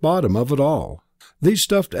at the bottom of it all. These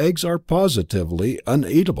stuffed eggs are positively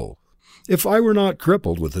uneatable. If I were not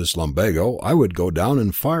crippled with this lumbago, I would go down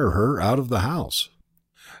and fire her out of the house."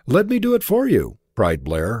 "Let me do it for you," cried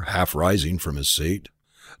Blair, half rising from his seat.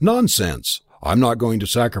 "Nonsense! I'm not going to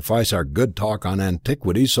sacrifice our good talk on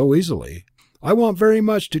antiquities so easily. I want very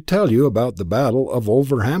much to tell you about the Battle of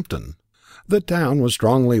Wolverhampton. The town was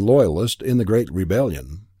strongly loyalist in the Great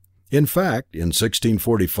Rebellion. In fact, in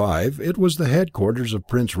 1645 it was the headquarters of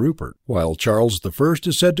Prince Rupert, while Charles I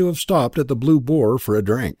is said to have stopped at the Blue Boar for a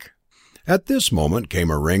drink. At this moment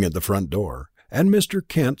came a ring at the front door, and Mr.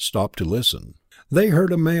 Kent stopped to listen. They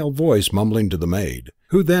heard a male voice mumbling to the maid,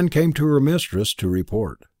 who then came to her mistress to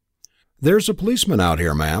report. "There's a policeman out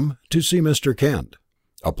here, ma'am, to see Mr. Kent."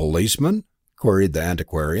 "A policeman?" queried the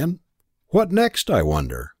antiquarian. "What next, I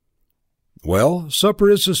wonder?" "Well, supper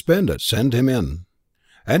is suspended. Send him in."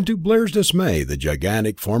 And to Blair's dismay, the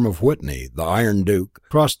gigantic form of Whitney, the Iron Duke,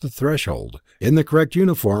 crossed the threshold, in the correct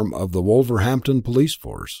uniform of the Wolverhampton police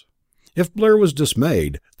force. If Blair was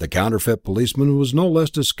dismayed, the counterfeit policeman was no less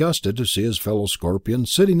disgusted to see his fellow Scorpion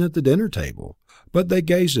sitting at the dinner table, but they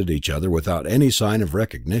gazed at each other without any sign of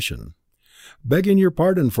recognition. "Begging your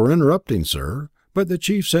pardon for interrupting, sir, but the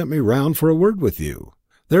chief sent me round for a word with you.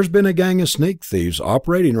 There's been a gang of sneak thieves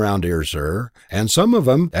operating round here, sir, and some of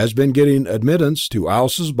 'em has been getting admittance to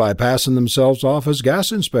 'ouses by passing themselves off as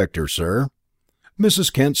gas inspectors, sir."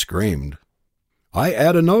 Mrs. Kent screamed. "I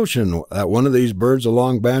 'ad a notion that one of these birds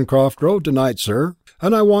along Bancroft Road tonight, sir,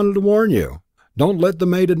 and I wanted to warn you. Don't let the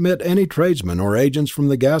maid admit any tradesmen or agents from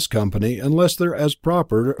the gas company unless they're as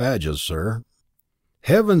proper badges, sir."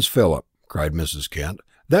 "Heavens, Philip," cried Mrs. Kent,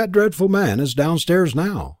 "that dreadful man is downstairs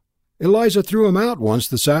now. Eliza threw him out once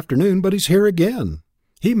this afternoon, but he's here again.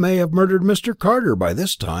 He may have murdered Mr. Carter by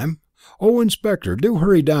this time. Oh, Inspector, do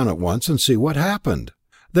hurry down at once and see what happened.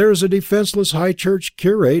 There is a defenceless high church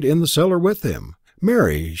curate in the cellar with him.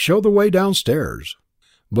 Mary, show the way downstairs."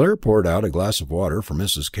 Blair poured out a glass of water for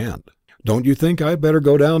Mrs. Kent. "Don't you think I'd better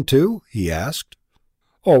go down too?" he asked.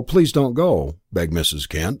 "Oh, please don't go," begged Mrs.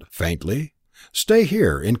 Kent, faintly. "Stay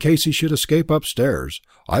here, in case he should escape upstairs.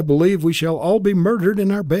 I believe we shall all be murdered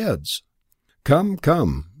in our beds." "Come,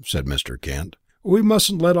 come," said Mr. Kent. "We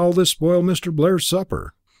mustn't let all this spoil Mr. Blair's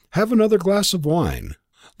supper. Have another glass of wine.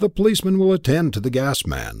 The policeman will attend to the gas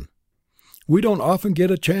man. We don't often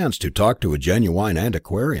get a chance to talk to a genuine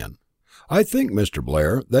antiquarian. I think, Mr.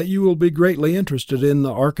 Blair, that you will be greatly interested in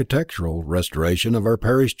the architectural restoration of our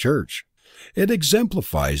parish church. It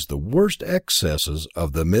exemplifies the worst excesses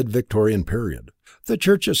of the mid-Victorian period. The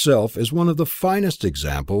church itself is one of the finest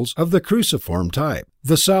examples of the cruciform type.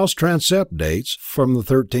 The south transept dates from the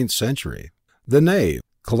 13th century, the nave,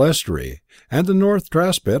 clerestory, and the north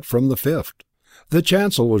transept from the 5th. The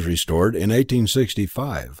chancel was restored in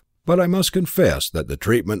 1865, but I must confess that the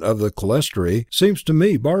treatment of the clerestory seems to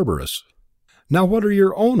me barbarous. Now, what are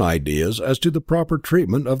your own ideas as to the proper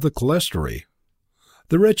treatment of the clerestory?"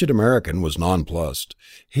 The wretched American was nonplussed.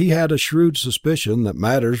 He had a shrewd suspicion that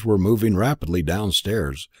matters were moving rapidly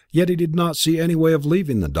downstairs, yet he did not see any way of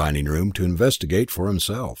leaving the dining room to investigate for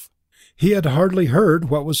himself. He had hardly heard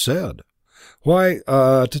what was said. "Why,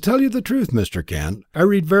 to tell you the truth, Mr. Kent, I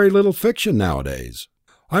read very little fiction nowadays.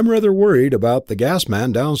 I'm rather worried about the gas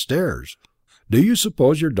man downstairs. Do you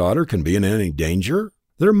suppose your daughter can be in any danger?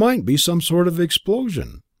 There might be some sort of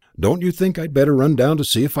explosion. Don't you think I'd better run down to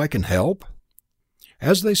see if I can help?"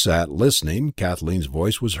 As they sat listening, Kathleen's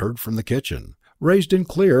voice was heard from the kitchen, raised in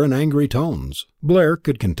clear and angry tones. Blair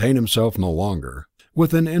could contain himself no longer.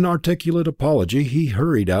 With an inarticulate apology he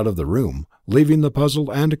hurried out of the room, leaving the puzzled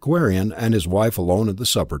antiquarian and his wife alone at the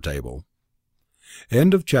supper table.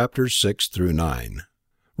 End of chapters 6 through 9.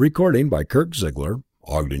 Recording by Kirk Ziegler,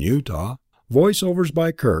 Ogden, Utah. Voiceovers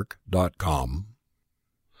by Kirk.com.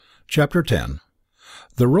 Chapter 10.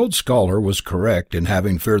 The Rhodes Scholar was correct in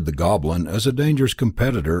having feared the Goblin as a dangerous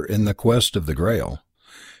competitor in the quest of the Grail.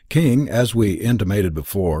 King, as we intimated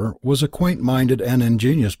before, was a quaint-minded and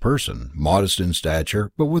ingenious person, modest in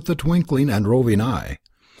stature, but with a twinkling and roving eye.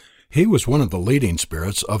 He was one of the leading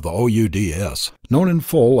spirits of the OUDS, known in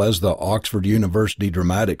full as the Oxford University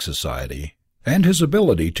Dramatic Society, and his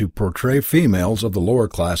ability to portray females of the lower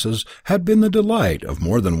classes had been the delight of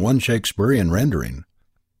more than one Shakespearean rendering.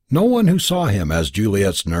 No one who saw him as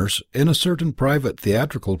Juliet's nurse in a certain private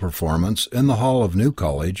theatrical performance in the hall of New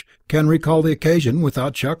College can recall the occasion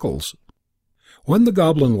without chuckles. When the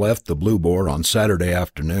Goblin left the Blue Boar on Saturday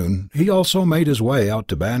afternoon, he also made his way out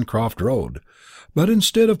to Bancroft Road, but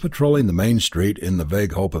instead of patrolling the main street in the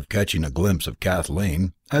vague hope of catching a glimpse of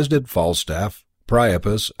Kathleen, as did Falstaff,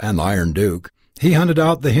 Priapus, and the Iron Duke, he hunted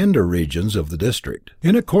out the hinder regions of the district.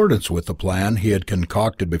 In accordance with the plan he had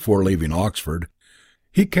concocted before leaving Oxford,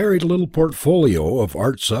 he carried a little portfolio of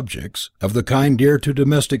art subjects, of the kind dear to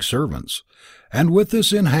domestic servants, and with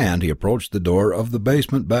this in hand he approached the door of the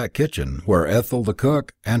basement back kitchen, where Ethel the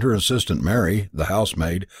cook and her assistant Mary, the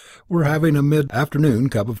housemaid, were having a mid-afternoon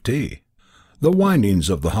cup of tea. The windings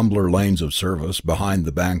of the humbler lanes of service behind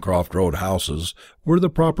the Bancroft Road houses were the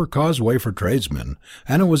proper causeway for tradesmen,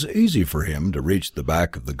 and it was easy for him to reach the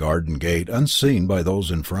back of the garden gate unseen by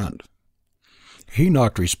those in front. He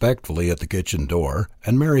knocked respectfully at the kitchen door,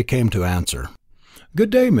 and Mary came to answer. "Good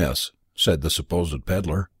day, miss," said the supposed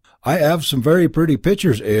pedlar. "I have some very pretty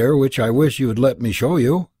pictures 'ere which I wish you would let me show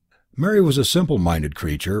you." Mary was a simple-minded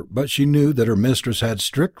creature, but she knew that her mistress had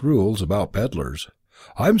strict rules about pedlars.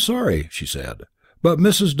 "I'm sorry," she said, "but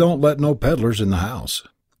missus don't let no pedlars in the house."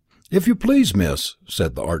 "If you please, miss,"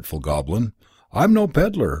 said the artful Goblin, "I'm no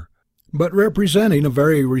pedlar, but representing a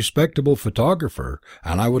very respectable photographer,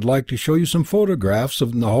 and I would like to show you some photographs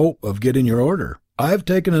in the hope of getting your order. I have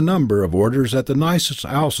taken a number of orders at the nicest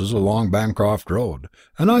houses along Bancroft Road,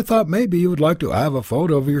 and I thought maybe you would like to have a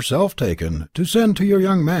photo of yourself taken to send to your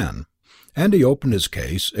young man." And he opened his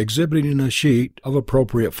case, exhibiting a sheet of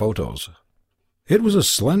appropriate photos. It was a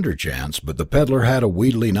slender chance, but the peddler had a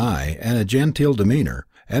wheedling eye and a genteel demeanour,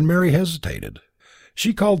 and Mary hesitated.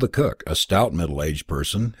 She called the cook, a stout middle-aged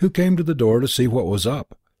person, who came to the door to see what was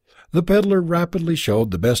up. The peddler rapidly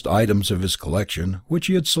showed the best items of his collection, which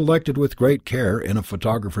he had selected with great care in a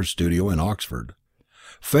photographer's studio in Oxford.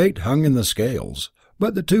 Fate hung in the scales,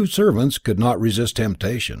 but the two servants could not resist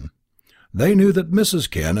temptation. They knew that Mrs.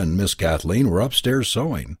 Kent and Miss Kathleen were upstairs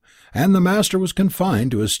sewing, and the master was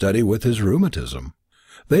confined to his study with his rheumatism.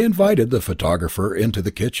 They invited the photographer into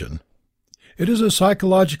the kitchen. It is a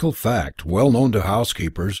psychological fact, well known to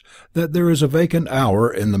housekeepers, that there is a vacant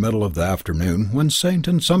hour in the middle of the afternoon when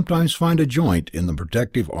Satan sometimes finds a joint in the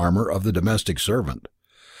protective armour of the domestic servant.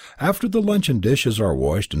 After the luncheon dishes are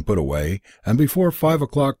washed and put away, and before 5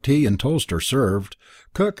 o'clock tea and toast are served,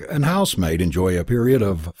 cook and housemaid enjoy a period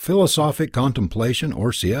of philosophic contemplation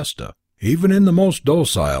or siesta. Even in the most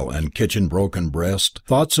docile and kitchen-broken breast,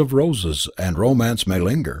 thoughts of roses and romance may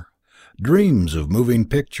linger. Dreams of moving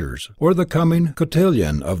pictures, or the coming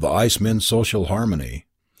cotillion of the Icemen's social harmony.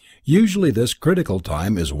 Usually this critical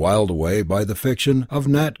time is whiled away by the fiction of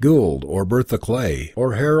Nat Gould or Bertha Clay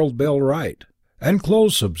or Harold Bell Wright, and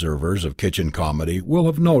close observers of kitchen comedy will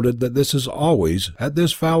have noted that this is always at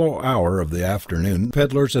this fallow hour of the afternoon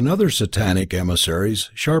pedlars and other satanic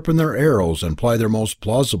emissaries sharpen their arrows and ply their most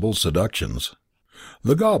plausible seductions.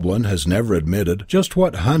 The goblin has never admitted just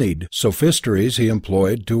what honeyed sophistries he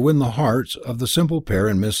employed to win the hearts of the simple pair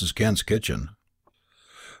in Mrs. Kent's kitchen.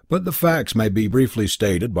 But the facts may be briefly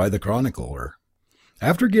stated by the chronicler.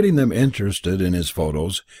 After getting them interested in his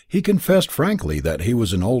photos, he confessed frankly that he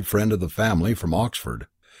was an old friend of the family from Oxford.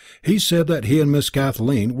 He said that he and Miss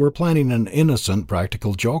Kathleen were planning an innocent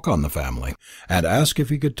practical joke on the family, and asked if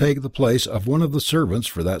he could take the place of one of the servants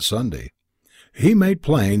for that Sunday. He made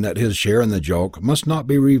plain that his share in the joke must not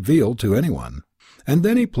be revealed to anyone, and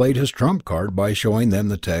then he played his trump card by showing them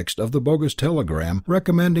the text of the bogus telegram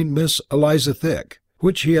recommending Miss Eliza Thick,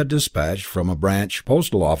 which he had dispatched from a branch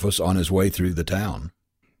postal office on his way through the town.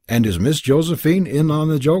 "And is Miss Josephine in on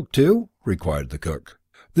the joke too?" required the cook.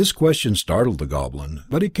 This question startled the goblin,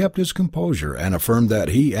 but he kept his composure and affirmed that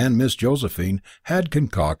he and Miss Josephine had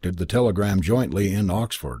concocted the telegram jointly in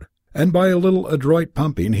Oxford, and by a little adroit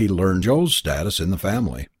pumping he learned Joe's status in the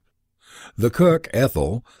family. The cook,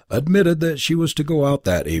 Ethel, admitted that she was to go out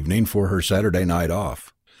that evening for her Saturday night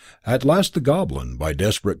off. At last the goblin, by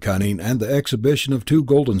desperate cunning and the exhibition of 2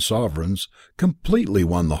 golden sovereigns, completely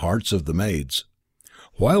won the hearts of the maids.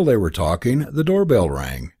 While they were talking, the doorbell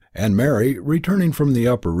rang, and Mary, returning from the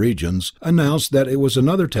upper regions, announced that it was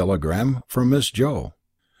another telegram from Miss Joe.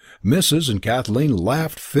 Mrs. and Kathleen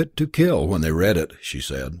laughed fit to kill when they read it, she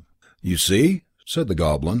said. "You see," said the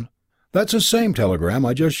goblin, "that's the same telegram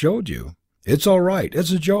I just showed you. It's all right,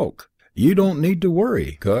 it's a joke. You don't need to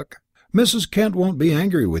worry, cook. Mrs. Kent won't be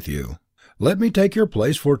angry with you. Let me take your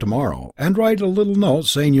place for tomorrow, and write a little note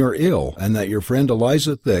saying you're ill, and that your friend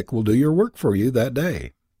Eliza Thick will do your work for you that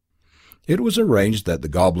day." It was arranged that the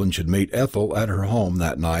goblin should meet Ethel at her home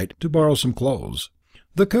that night to borrow some clothes.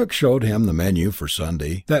 The cook showed him the menu for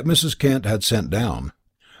Sunday that Mrs. Kent had sent down.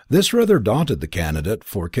 This rather daunted the candidate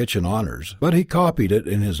for kitchen honours, but he copied it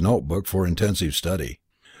in his notebook for intensive study.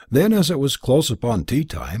 Then, as it was close upon tea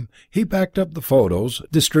time, he packed up the photos,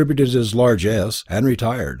 distributed his largesse, and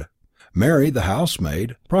retired. Mary, the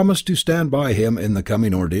housemaid, promised to stand by him in the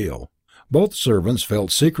coming ordeal. Both servants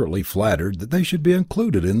felt secretly flattered that they should be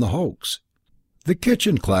included in the hoax. The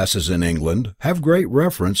kitchen classes in England have great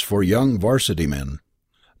reverence for young varsity men.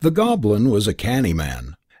 The goblin was a canny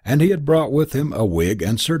man, and he had brought with him a wig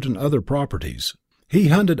and certain other properties. He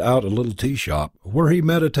hunted out a little tea shop, where he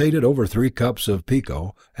meditated over 3 cups of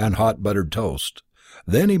pekoe and hot buttered toast.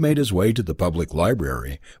 Then he made his way to the public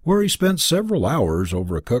library, where he spent several hours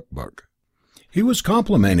over a cookbook. He was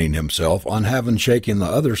complimenting himself on having shaken the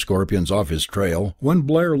other scorpions off his trail, when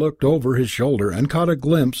Blair looked over his shoulder and caught a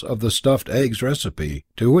glimpse of the stuffed eggs recipe,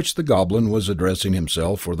 to which the goblin was addressing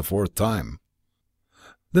himself for the 4th time.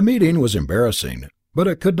 The meeting was embarrassing, but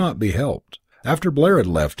it could not be helped. After Blair had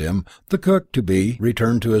left him, the cook-to-be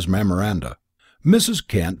returned to his memoranda. Mrs.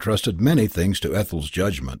 Kent trusted many things to Ethel's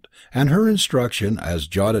judgment, and her instruction as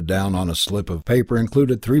jotted down on a slip of paper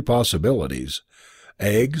included 3 possibilities.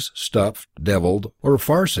 Eggs, stuffed, devilled, or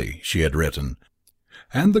farcy, she had written,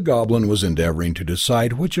 and the goblin was endeavouring to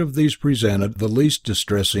decide which of these presented the least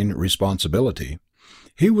distressing responsibility.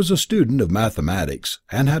 He was a student of mathematics,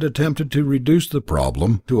 and had attempted to reduce the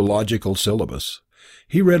problem to a logical syllabus.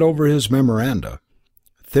 He read over his memoranda.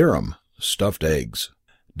 Theorem: stuffed eggs.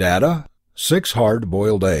 Data: 6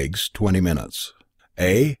 hard-boiled eggs, 20 minutes.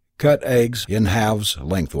 A. Cut eggs in halves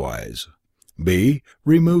lengthwise. B.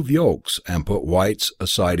 Remove yolks and put whites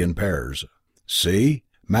aside in pairs. C.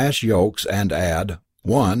 Mash yolks and add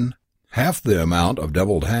 1. Half the amount of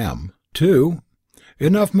devilled ham. 2.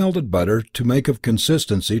 Enough melted butter to make of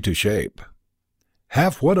consistency to shape.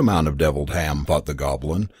 Half what amount of devilled ham, thought the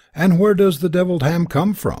goblin, and where does the devilled ham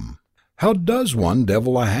come from? How does one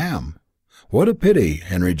devil a ham? What a pity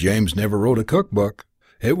Henry James never wrote a cookbook.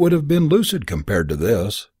 It would have been lucid compared to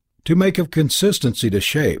this. To make of consistency to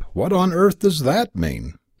shape, what on earth does that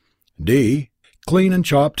mean? D. Clean and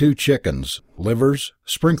chop 2 chickens, livers,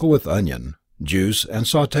 sprinkle with onion, juice, and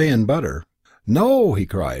sauté in butter. No, he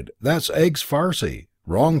cried, that's eggs farci.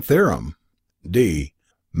 Wrong theorem. D.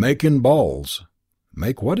 Make in balls.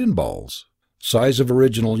 Make what in balls? Size of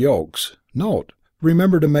original yolks. Note: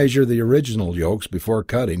 remember to measure the original yolks before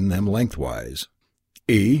cutting them lengthwise.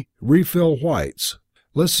 E. Refill whites.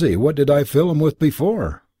 Let's see, what did I fill them with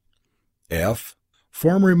before? F.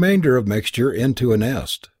 Form remainder of mixture into a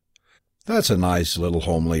nest. That's a nice little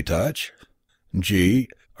homely touch. G.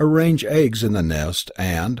 Arrange eggs in the nest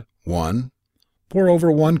and 1. Pour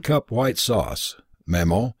over 1 cup white sauce.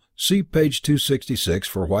 Memo: see page 266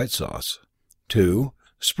 for white sauce. 2.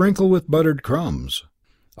 Sprinkle with buttered crumbs.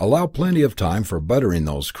 Allow plenty of time for buttering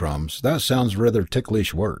those crumbs. That sounds rather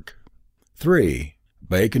ticklish work. 3.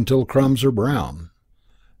 Bake until crumbs are brown.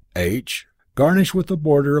 H. Garnish with a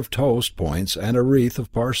border of toast points and a wreath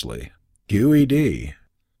of parsley. QED.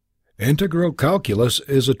 Integral calculus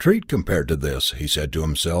is a treat compared to this, he said to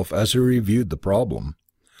himself as he reviewed the problem.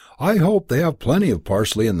 I hope they have plenty of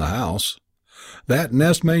parsley in the house. That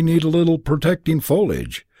nest may need a little protecting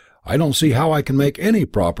foliage. I don't see how I can make any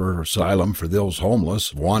proper asylum for those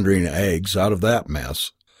homeless, wandering eggs out of that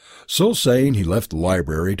mess. So saying, he left the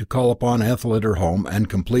library to call upon Ethel at her home and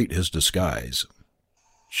complete his disguise.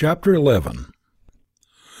 Chapter 11.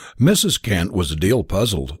 Mrs. Kent was a deal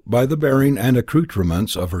puzzled by the bearing and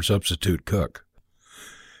accoutrements of her substitute cook.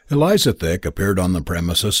 Eliza Thick appeared on the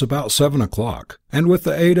premises about 7 o'clock, and with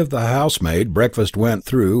the aid of the housemaid breakfast went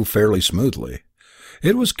through fairly smoothly.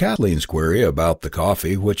 It was Kathleen's query about the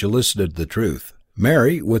coffee which elicited the truth.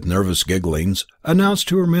 Mary, with nervous gigglings, announced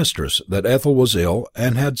to her mistress that Ethel was ill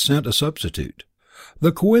and had sent a substitute.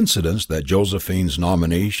 The coincidence that Josephine's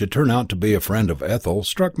nominee should turn out to be a friend of Ethel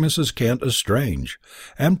struck Mrs. Kent as strange,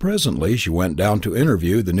 and presently she went down to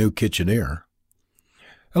interview the new kitcheneer.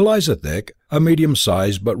 Eliza Thick, a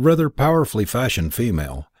medium-sized but rather powerfully fashioned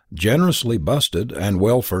female, generously busted and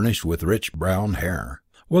well furnished with rich brown hair,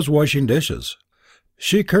 was washing dishes.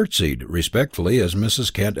 She curtsied respectfully as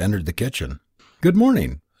Mrs. Kent entered the kitchen. "Good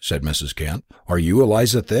morning," said Mrs. Kent. "Are you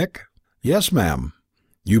Eliza Thick?" "Yes, ma'am."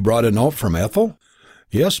 "You brought a note from Ethel?"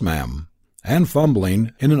 "Yes, ma'am." And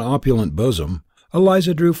fumbling in an opulent bosom,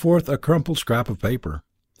 Eliza drew forth a crumpled scrap of paper.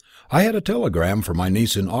 "I had a telegram from my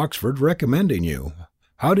niece in Oxford recommending you.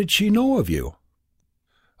 How did she know of you?"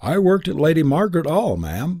 "I worked at Lady Margaret Hall,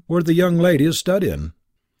 ma'am, where the young lady is studyin'."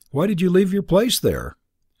 "Why did you leave your place there?"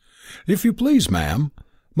 "If you please, ma'am,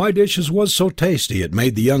 my dishes was so tasty it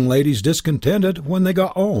made the young ladies discontented when they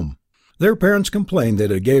got home. Their parents complained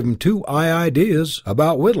that it gave 'em too 'igh ideas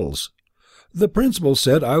about wittles. The principal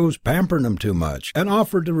said I was pamperin' 'em too much, and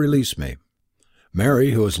offered to release me."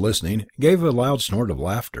 Mary, who was listening, gave a loud snort of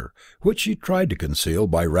laughter, which she tried to conceal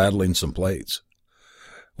by rattling some plates.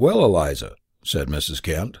 "Well, Eliza," said Mrs.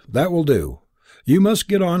 Kent, "that will do. You must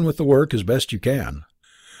get on with the work as best you can.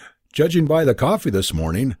 Judging by the coffee this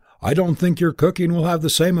morning, I don't think your cooking will have the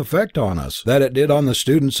same effect on us that it did on the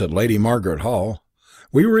students at Lady Margaret Hall.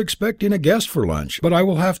 We were expecting a guest for lunch, but I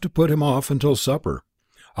will have to put him off until supper.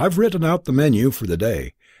 I've written out the menu for the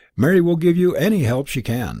day. Mary will give you any help she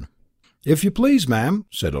can." "If you please, ma'am,"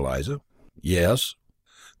 said Eliza. "Yes."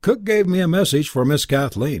 "Cook gave me a message for Miss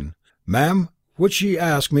Kathleen, ma'am, which she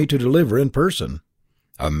asked me to deliver in person."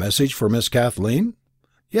 "A message for Miss Kathleen?"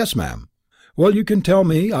 "Yes, ma'am." "Well, you can tell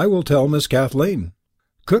me. I will tell Miss Kathleen."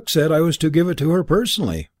 "Cook said I was to give it to her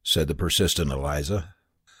personally," said the persistent Eliza.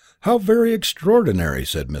 "How very extraordinary,"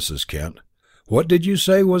 said Mrs. Kent. "What did you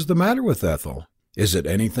say was the matter with Ethel? Is it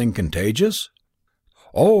anything contagious?"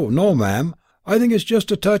 "Oh, no, ma'am. I think it's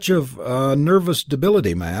just a touch of nervous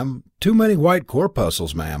debility, ma'am. Too many white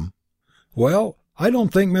corpuscles, ma'am." "Well, I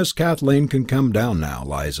don't think Miss Kathleen can come down now,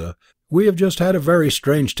 Liza. We have just had a very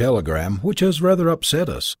strange telegram, which has rather upset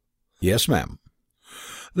us." "Yes, ma'am."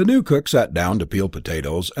 The new cook sat down to peel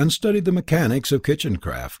potatoes and studied the mechanics of kitchen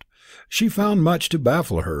craft. She found much to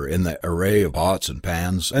baffle her in the array of pots and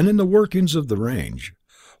pans, and in the workings of the range.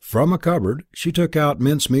 From a cupboard she took out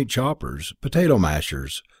mincemeat choppers, potato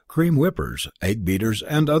mashers, cream whippers, egg beaters,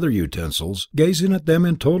 and other utensils, gazing at them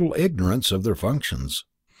in total ignorance of their functions.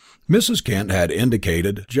 Mrs. Kent had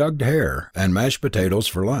indicated jugged hare and mashed potatoes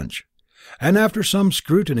for lunch, and after some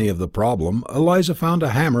scrutiny of the problem, Eliza found a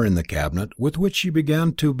hammer in the cabinet with which she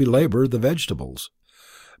began to belabour the vegetables.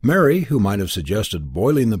 Mary, who might have suggested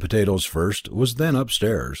boiling the potatoes first, was then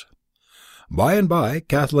upstairs. By and by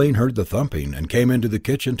Kathleen heard the thumping, and came into the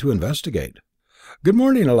kitchen to investigate. "Good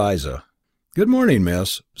morning, Eliza." "Good morning,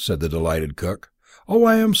 miss," said the delighted cook. "Oh,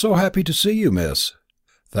 I am so happy to see you, miss."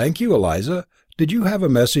 "Thank you, Eliza. Did you have a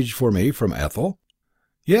message for me from Ethel?"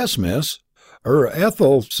 "Yes, miss.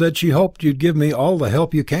 Ethel said she hoped you'd give me all the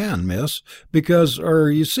help you can, miss, because,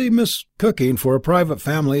 you see, miss, cooking for a private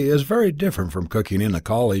family is very different from cooking in a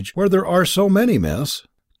college where there are so many, miss."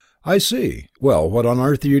 "I see. Well, what on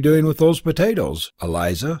earth are you doing with those potatoes,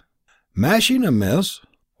 Eliza?" "Mashing 'em, miss."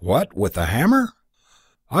 "What, with a hammer?"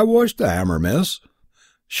 "I washed the hammer, miss."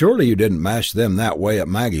 "Surely you didn't mash them that way at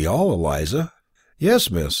Maggie Hall, Eliza?"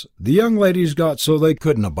 "Yes, miss. The young ladies got so they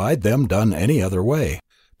couldn't abide them done any other way."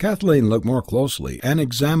 Kathleen looked more closely, and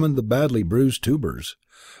examined the badly bruised tubers.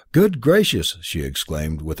 "Good gracious!" she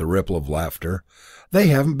exclaimed, with a ripple of laughter. "They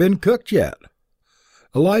haven't been cooked yet."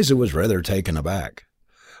 Eliza was rather taken aback.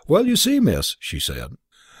 "Well, you see, miss," she said,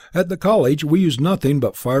 "at the college we use nothing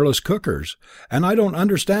but fireless cookers, and I don't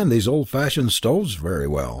understand these old-fashioned stoves very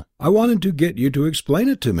well. I wanted to get you to explain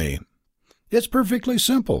it to me." "It's perfectly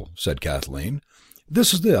simple," said Kathleen.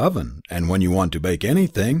 "This is the oven, and when you want to bake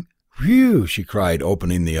anything—" "Whew!" she cried,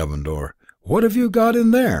 opening the oven door. "What have you got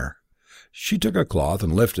in there?" She took a cloth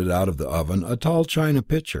and lifted out of the oven a tall china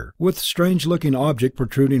pitcher, with a strange-looking object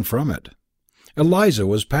protruding from it. Eliza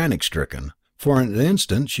was panic-stricken. For an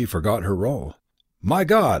instant she forgot her role. "My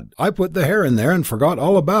God, I put the hare in there and forgot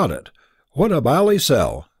all about it. What a bally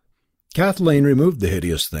sell!" Kathleen removed the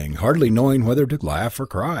hideous thing, hardly knowing whether to laugh or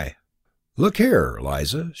cry. "Look here,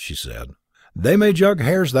 Eliza," she said. "They may jug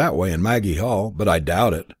hares that way in Maggie Hall, but I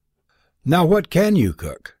doubt it. Now what can you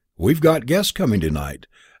cook? We've got guests coming tonight.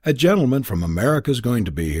 A gentleman from America's going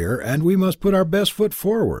to be here, and we must put our best foot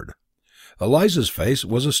forward." Eliza's face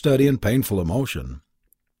was a study in painful emotion.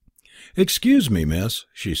 "Excuse me, miss,"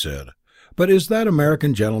 she said, "but is that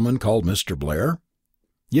American gentleman called Mr. Blair?"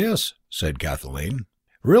 "Yes," said Kathleen.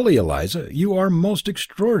 "Really, Eliza, you are most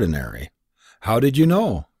extraordinary. How did you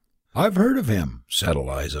know?" "I've heard of him," said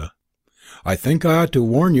Eliza. "I think I ought to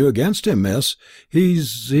warn you against him, miss.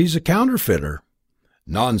 He's a counterfeiter."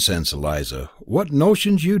 "Nonsense, Eliza. What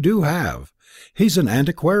notions you do have! He's an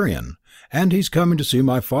antiquarian, and he's coming to see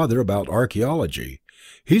my father about archaeology.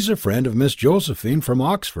 He's a friend of Miss Josephine from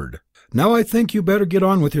Oxford. Now I think you better get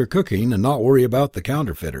on with your cooking and not worry about the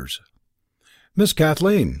counterfeiters." "Miss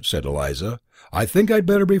Kathleen," said Eliza, "I think I'd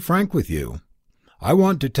better be frank with you. I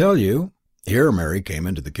want to tell you—" Here Mary came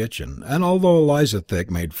into the kitchen, and although Eliza Thick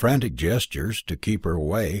made frantic gestures to keep her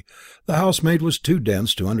away, the housemaid was too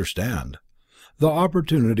dense to understand. The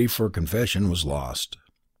opportunity for confession was lost.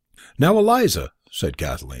 "Now, Eliza," said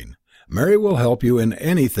Kathleen, "Mary will help you in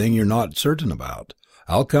anything you're not certain about.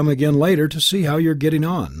 I'll come again later to see how you're getting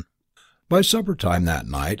on." By supper time that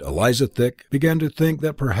night, Eliza Thick began to think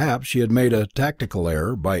that perhaps she had made a tactical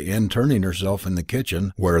error by interning herself in the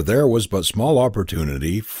kitchen, where there was but small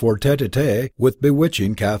opportunity for tete-a-tete with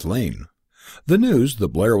bewitching Kathleen. The news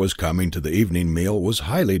that Blair was coming to the evening meal was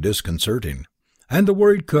highly disconcerting, and the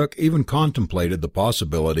worried cook even contemplated the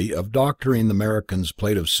possibility of doctoring the American's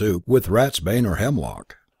plate of soup with ratsbane or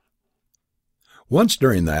hemlock. Once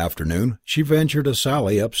during the afternoon she ventured a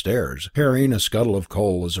sally upstairs, carrying a scuttle of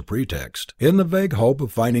coal as a pretext, in the vague hope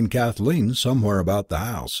of finding Kathleen somewhere about the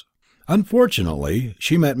house. Unfortunately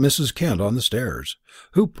she met Mrs. Kent on the stairs,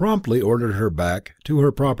 who promptly ordered her back to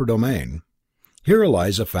her proper domain. Here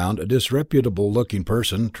Eliza found a disreputable-looking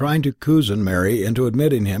person trying to cozen Mary into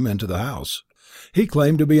admitting him into the house. He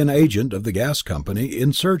claimed to be an agent of the gas company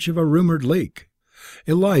in search of a rumoured leak.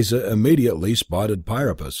 Eliza immediately spotted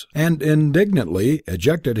Priapus, and indignantly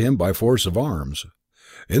ejected him by force of arms.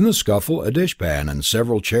 In the scuffle a dishpan and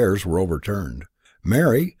several chairs were overturned.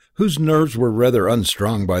 Mary, whose nerves were rather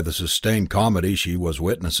unstrung by the sustained comedy she was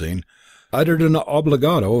witnessing, uttered an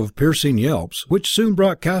obligato of piercing yelps, which soon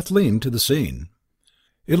brought Kathleen to the scene.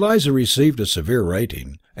 Eliza received a severe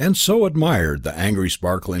rating, and so admired the angry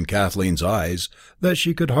sparkle in Kathleen's eyes that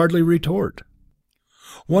she could hardly retort.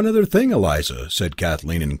 "One other thing, Eliza," said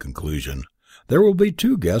Kathleen in conclusion. "There will be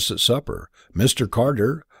 2 guests at supper, Mr.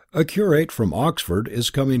 Carter, A curate from Oxford is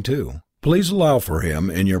coming too. Please allow for him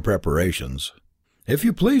in your preparations." "If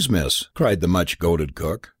you please, miss," cried the much-goaded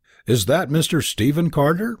cook, "is that Mr. Stephen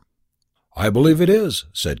Carter?" "I believe it is,"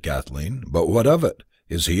 said Kathleen, "but what of it?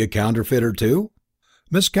 Is he a counterfeiter too?"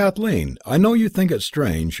 "Miss Kathleen, I know you think it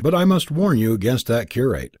strange, but I must warn you against that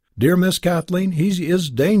curate. Dear Miss Kathleen, he is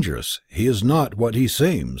dangerous. He is not what he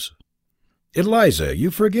seems." "Eliza,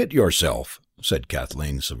 you forget yourself," said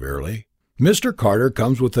Kathleen severely. "Mr. Carter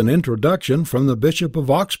comes with an introduction from the Bishop of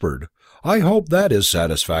Oxford. I hope that is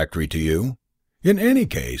satisfactory to you. In any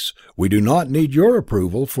case, we do not need your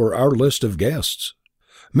approval for our list of guests.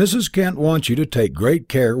 Mrs. Kent wants you to take great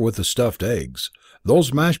care with the stuffed eggs.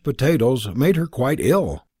 Those mashed potatoes made her quite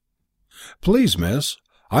ill." "Please, miss,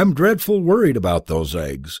 I'm dreadful worried about those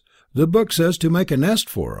eggs. The book says to make a nest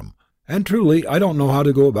for 'em, and truly I don't know how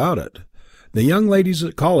to go about it. The young ladies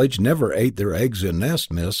at college never ate their eggs in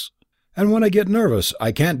nest, miss, and when I get nervous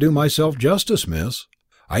I can't do myself justice, miss.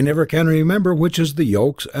 I never can remember which is the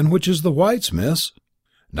yolks and which is the whites, miss."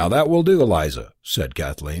 "Now that will do, Eliza," said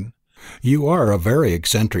Kathleen. "You are a very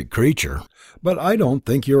eccentric creature, but I don't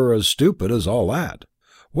think you are as stupid as all that.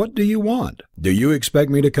 What do you want? Do you expect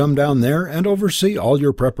me to come down there and oversee all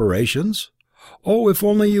your preparations? Oh, if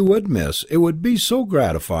only you would, miss, it would be so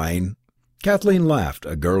gratifying." Kathleen laughed,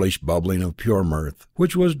 a girlish bubbling of pure mirth,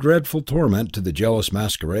 which was dreadful torment to the jealous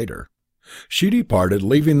masquerader. She departed,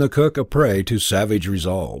 leaving the cook a prey to savage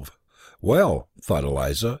resolve. "Well," thought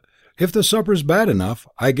Eliza, "if the supper's bad enough,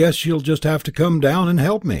 I guess she'll just have to come down and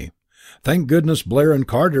help me. Thank goodness Blair and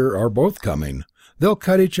Carter are both coming. They'll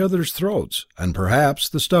cut each other's throats, and perhaps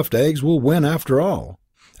the stuffed eggs will win after all.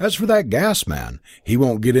 As for that gas man, he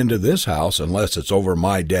won't get into this house unless it's over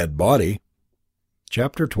my dead body."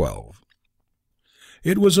 Chapter 12.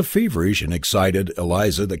 It was a feverish and excited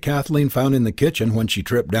Eliza that Kathleen found in the kitchen when she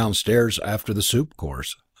tripped downstairs after the soup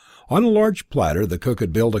course. On a large platter the cook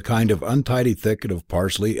had built a kind of untidy thicket of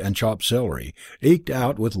parsley and chopped celery, eked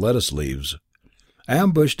out with lettuce leaves.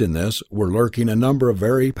 Ambushed in this were lurking a number of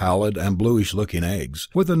very pallid and bluish-looking eggs,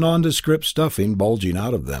 with a nondescript stuffing bulging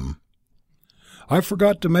out of them. "I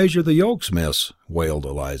forgot to measure the yolks, miss," wailed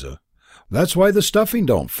Eliza. "That's why the stuffing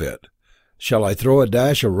don't fit. Shall I throw a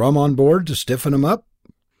dash of rum on board to stiffen 'em up?"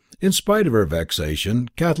 In spite of her vexation,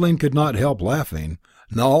 Kathleen could not help laughing.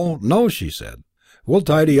 "No, no," she said. "We'll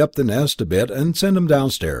tidy up the nest a bit and send 'em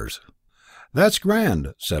downstairs." "That's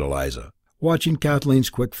grand," said Eliza, watching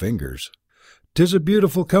Kathleen's quick fingers. "'Tis a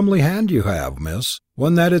beautiful comely hand you have, miss,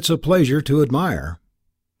 one that it's a pleasure to admire."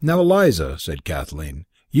 "Now, Eliza," said Kathleen,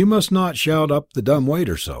 "you must not shout up the dumb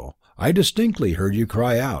waiter so. I distinctly heard you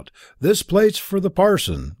cry out, 'This plate's for the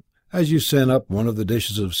parson,' as you sent up one of the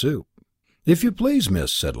dishes of soup." "If you please,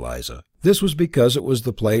 miss," said Eliza, "this was because it was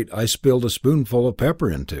the plate I spilled a spoonful of pepper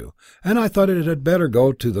into, and I thought it had better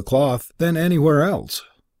go to the cloth than anywhere else."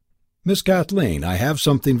 "Miss Kathleen, I have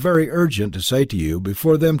something very urgent to say to you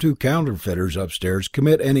before them two counterfeiters upstairs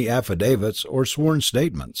commit any affidavits or sworn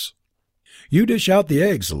statements." "You dish out the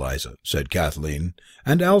eggs, Eliza," said Kathleen,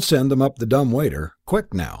 "and I'll send them up the dumb waiter.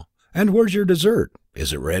 Quick now. And where's your dessert?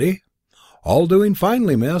 Is it ready?" "All doing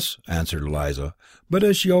finely, miss," answered Eliza, but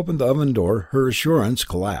as she opened the oven door her assurance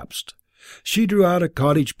collapsed. She drew out a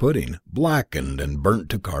cottage pudding, blackened and burnt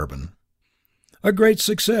to carbon. "A great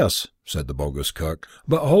success," said the bogus cook,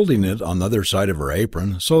 but holding it on the other side of her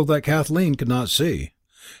apron so that Kathleen could not see.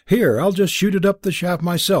 "Here, I'll just shoot it up the shaft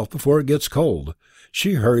myself before it gets cold."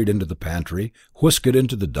 She hurried into the pantry, whisked it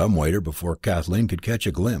into the dumbwaiter before Kathleen could catch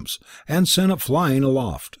a glimpse, and sent it flying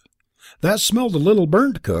aloft. "That smelled a little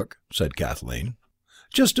burnt, cook," said Kathleen.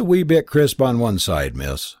 "Just a wee bit crisp on one side,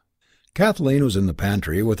 miss." Kathleen was in the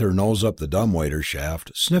pantry with her nose up the dumbwaiter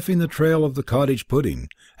shaft, sniffing the trail of the cottage pudding,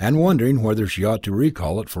 and wondering whether she ought to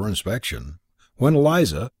recall it for inspection, when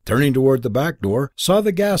Eliza, turning toward the back door, saw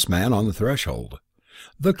the gas man on the threshold.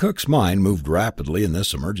 The cook's mind moved rapidly in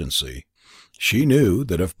this emergency. She knew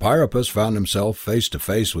that if Priapus found himself face to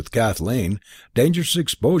face with Kathleen, dangerous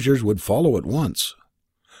exposures would follow at once.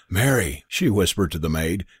 "Mary," she whispered to the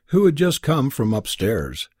maid, who had just come from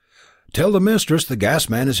upstairs, "tell the mistress the gas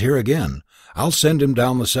man is here again. I'll send him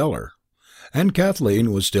down the cellar." And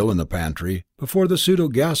Kathleen was still in the pantry before the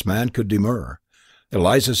pseudo-gas man could demur.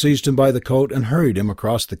 Eliza seized him by the coat and hurried him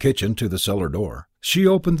across the kitchen to the cellar door. She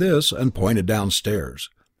opened this and pointed downstairs.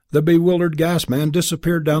 The bewildered gas man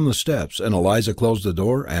disappeared down the steps, and Eliza closed the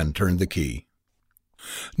door and turned the key.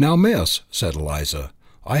 "Now, miss," said Eliza,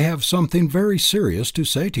 "I have something very serious to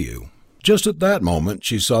say to you." Just at that moment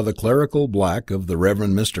she saw the clerical black of the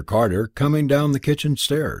Reverend Mr. Carter coming down the kitchen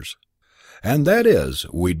stairs. "and that is,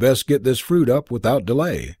 we'd best get this fruit up without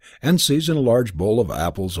delay," and seizing a large bowl of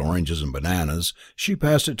apples, oranges, and bananas, she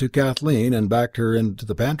passed it to Kathleen and backed her into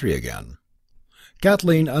the pantry again.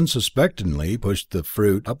 Kathleen unsuspectingly pushed the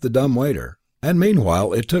fruit up the dumbwaiter, and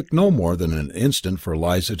meanwhile it took no more than an instant for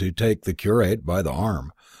Eliza to take the curate by the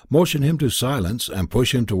arm, motion him to silence, and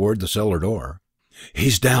push him toward the cellar door.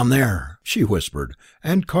 "He's down there," she whispered,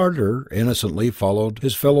 and Carter innocently followed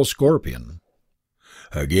his fellow scorpion.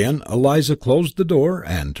 Again Eliza closed the door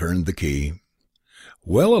and turned the key.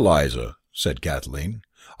 "Well, Eliza," said Kathleen,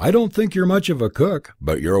 "I don't think you're much of a cook,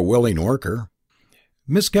 but you're a willing worker."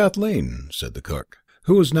 "Miss Kathleen," said the cook,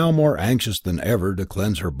 who was now more anxious than ever to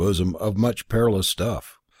cleanse her bosom of much perilous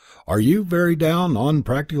stuff, "are you very down on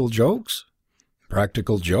practical jokes?"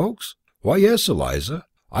 "Practical jokes? Why, yes, Eliza.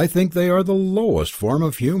 I think they are the lowest form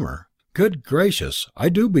of humour. Good gracious, I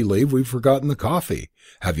do believe we've forgotten the coffee.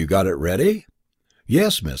 Have you got it ready?"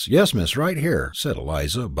 Yes, miss, right here," said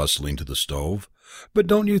Eliza, bustling to the stove. "But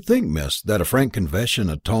don't you think, miss, that a frank confession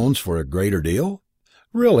atones for a greater deal?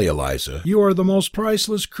 Really, Eliza, you are the most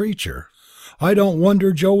priceless creature. I don't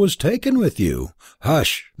wonder Joe was taken with you.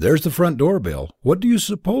 Hush, there's the front door bell. What do you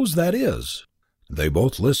suppose that is?" They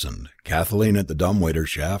both listened, Kathleen at the dumbwaiter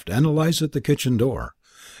shaft and Eliza at the kitchen door.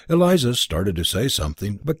 Eliza started to say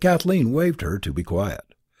something, but Kathleen waved her to be quiet.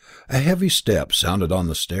 A heavy step sounded on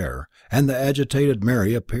the stair, and the agitated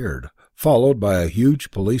Mary appeared, followed by a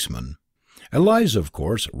huge policeman. Eliza, of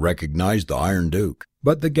course, recognised the Iron Duke,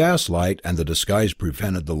 but the gaslight and the disguise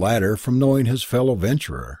prevented the latter from knowing his fellow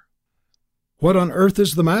venturer. "What on earth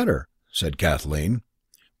is the matter?" said Kathleen.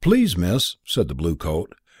 "Please, miss," said the blue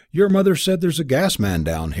coat, "your mother said there's a gas man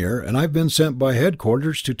down here, and I've been sent by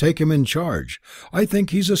headquarters to take him in charge. I think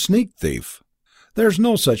he's a sneak thief." "There's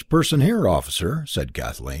no such person here, officer," said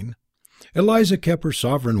Kathleen. Eliza kept her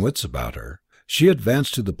sovereign wits about her. She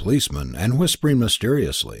advanced to the policeman, and whispering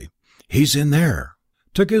mysteriously, "He's in there,"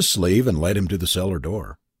 took his sleeve and led him to the cellar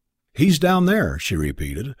door. "He's down there," she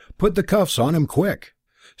repeated. "Put the cuffs on him, quick."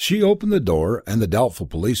 She opened the door, and the doubtful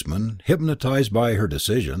policeman, hypnotized by her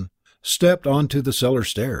decision, stepped on to the cellar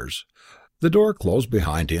stairs. The door closed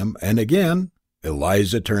behind him, and again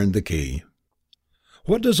Eliza turned the key.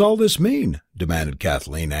 "What does all this mean?" demanded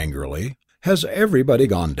Kathleen angrily. "Has everybody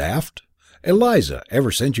gone daft? Eliza,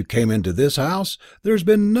 ever since you came into this house, there's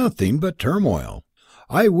been nothing but turmoil.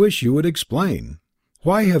 I wish you would explain.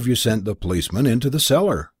 Why have you sent the policeman into the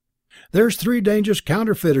cellar?" "There's 3 dangerous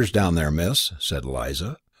counterfeiters down there, miss," said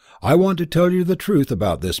Eliza. "I want to tell you the truth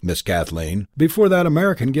about this, Miss Kathleen, before that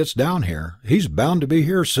American gets down here. He's bound to be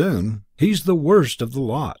here soon. He's the worst of the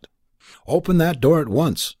lot." "Open that door at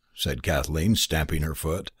once," said Kathleen, stamping her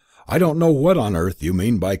foot. "I don't know what on earth you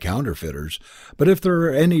mean by counterfeiters, but if there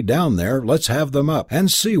are any down there, let's have them up,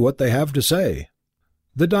 and see what they have to say."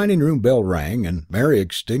 The dining-room bell rang, and Mary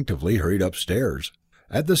instinctively hurried upstairs.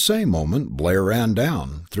 At the same moment Blair ran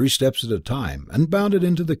down, 3 steps at a time, and bounded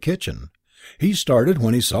into the kitchen. He started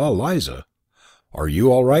when he saw Eliza. "Are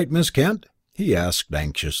you all right, Miss Kent?" he asked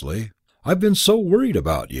anxiously. "I've been so worried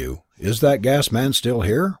about you. Is that gas man still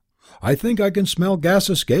here? I think I can smell gas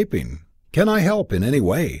escaping. Can I help in any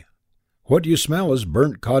way?" "What you smell is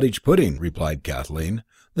burnt cottage pudding," replied Kathleen.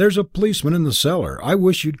 "There's a policeman in the cellar. I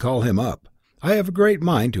wish you'd call him up. I have a great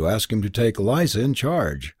mind to ask him to take Eliza in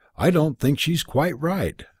charge. I don't think she's quite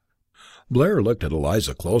right." Blair looked at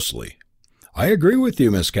Eliza closely. "I agree with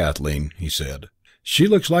you, Miss Kathleen," he said. "She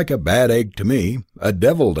looks like a bad egg to me, a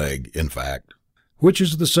devilled egg, in fact. Which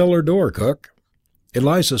is the cellar door, cook?"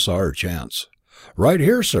 Eliza saw her chance. "Right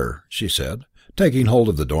here, sir," she said. Taking hold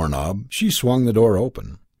of the doorknob, she swung the door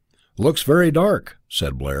open. "Looks very dark,"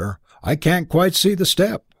 said Blair. "I can't quite see the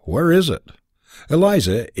step. Where is it?"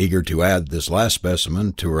 Eliza, eager to add this last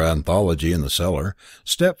specimen to her anthology in the cellar,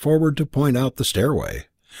 stepped forward to point out the stairway.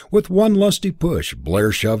 With one lusty push,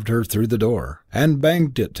 Blair shoved her through the door, and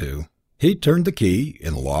banged it to. He turned the key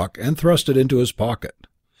in the lock and thrust it into his pocket.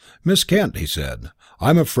 "Miss Kent," he said,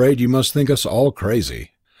 "I'm afraid you must think us all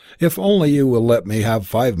crazy. If only you will let me have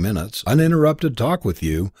 5 minutes, uninterrupted talk with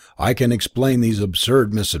you, I can explain these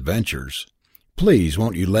absurd misadventures. Please,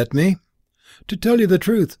 won't you let me?" "To tell you the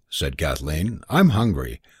truth," said Kathleen, "I'm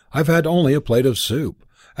hungry. I've had only a plate of soup,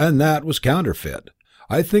 and that was counterfeit.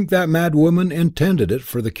 I think that mad woman intended it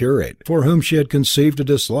for the curate, for whom she had conceived a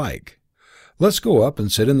dislike. Let's go up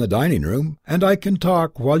and sit in the dining-room, and I can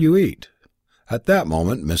talk while you eat." At that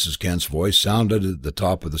moment Mrs. Kent's voice sounded at the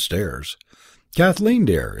top of the stairs. "Kathleen,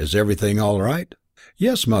 dear, is everything all right?"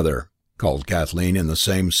 "Yes, mother," called Kathleen in the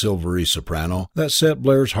same silvery soprano that set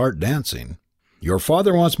Blair's heart dancing. "Your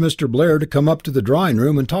father wants Mr. Blair to come up to the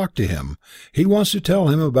drawing-room and talk to him. He wants to tell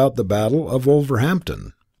him about the Battle of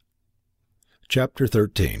Wolverhampton." Chapter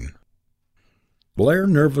 13. Blair,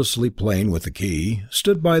 nervously playing with the key,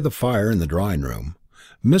 stood by the fire in the drawing-room.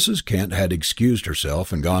 Mrs. Kent had excused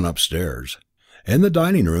herself and gone upstairs. In the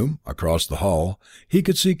dining-room, across the hall, he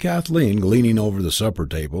could see Kathleen leaning over the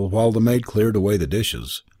supper-table while the maid cleared away the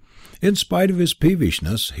dishes. In spite of his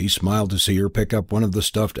peevishness, he smiled to see her pick up one of the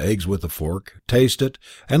stuffed eggs with a fork, taste it,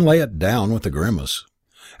 and lay it down with a grimace.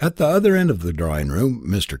 At the other end of the drawing-room,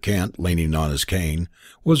 Mr. Kent, leaning on his cane,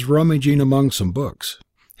 was rummaging among some books.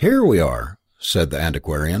 "Here we are," said the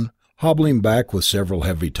antiquarian, hobbling back with several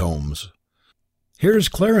heavy tomes. "Here's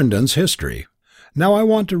Clarendon's history. Now I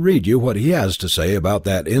want to read you what he has to say about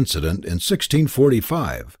that incident in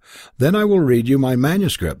 1645. Then I will read you my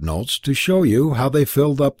manuscript notes to show you how they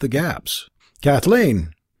filled up the gaps.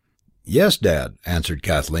 Kathleen!" "Yes, Dad," answered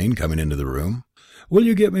Kathleen, coming into the room. "Will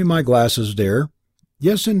you get me my glasses, dear?"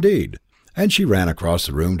 "Yes, indeed." And she ran across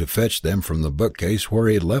the room to fetch them from the bookcase where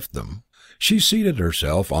he had left them. She seated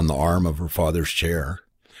herself on the arm of her father's chair.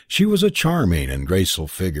 She was a charming and graceful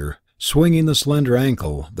figure, swinging the slender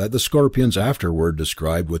ankle that the Scorpions afterward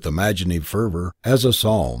described with imaginative fervour as a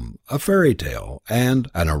psalm, a fairy tale, and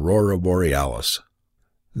an aurora borealis.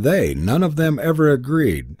 They none of them ever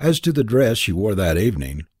agreed as to the dress she wore that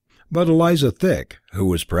evening, but Eliza Thick, who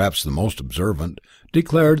was perhaps the most observant,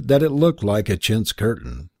 declared that it looked like a chintz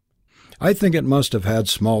curtain. "I think it must have had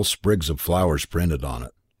small sprigs of flowers printed on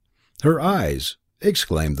it." "Her eyes,"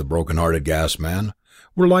 exclaimed the broken-hearted gasman,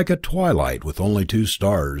 "were like a twilight with only 2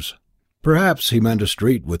 stars. Perhaps he meant a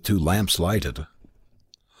street with 2 lamps lighted."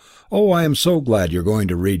 "Oh, I am so glad you're going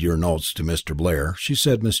to read your notes to Mr. Blair," she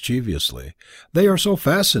said mischievously. "They are so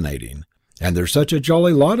fascinating, and there's such a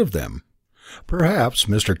jolly lot of them." "Perhaps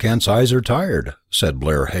Mr. Kent's eyes are tired," said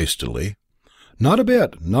Blair hastily. "Not a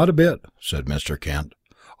bit, not a bit," said Mr. Kent.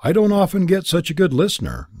 "I don't often get such a good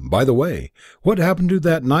listener. By the way, what happened to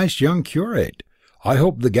that nice young curate? I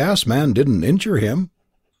hope the gas man didn't injure him."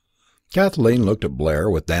 Kathleen looked at Blair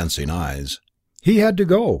with dancing eyes. "He had to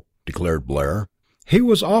go," declared Blair. "He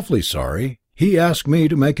was awfully sorry. He asked me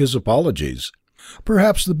to make his apologies."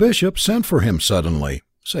 "Perhaps the bishop sent for him suddenly,"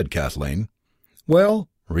 said Kathleen. "Well,"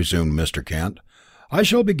 resumed Mr. Kent, "I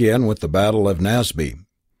shall begin with the Battle of Naseby.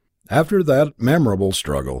 After that memorable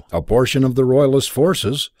struggle, a portion of the royalist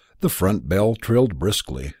forces, the front bell trilled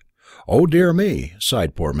briskly. 'Oh, dear me,'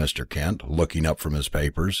 sighed poor Mr. Kent, looking up from his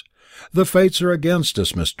papers. 'The fates are against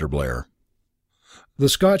us, Mr. Blair.'" The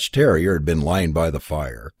Scotch terrier had been lying by the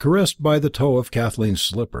fire, caressed by the toe of Kathleen's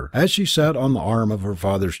slipper, as she sat on the arm of her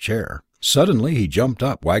father's chair. Suddenly he jumped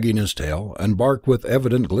up, wagging his tail, and barked with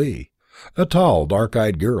evident glee. A tall,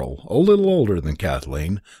 dark-eyed girl, a little older than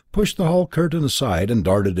Kathleen, pushed the hall curtain aside and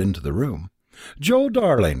darted into the room. "Joe,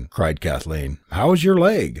 darling," cried Kathleen, "how's your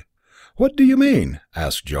leg?" "What do you mean?"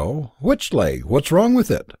 asked Joe. "Which leg? What's wrong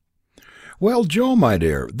with it?" "Well, Joe, my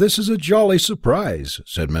dear, this is a jolly surprise,"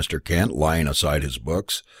 said Mr. Kent, laying aside his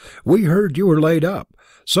books. "We heard you were laid up.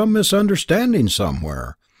 Some misunderstanding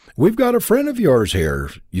somewhere. We've got a friend of yours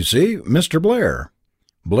here, you see, Mr. Blair."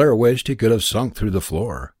 Blair wished he could have sunk through the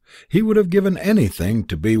floor. He would have given anything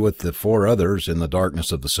to be with the 4 others in the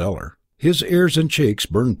darkness of the cellar. His ears and cheeks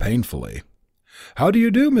burned painfully. "How do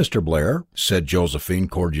you do, Mr. Blair?" said Josephine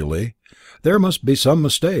cordially. "There must be some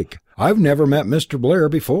mistake. I've never met Mr. Blair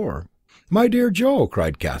before." "My dear Joe,"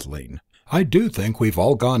 cried Kathleen, "I do think we've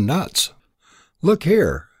all gone nuts. Look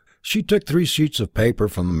here." She took 3 sheets of paper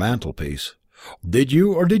from the mantelpiece. "Did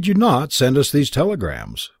you or did you not send us these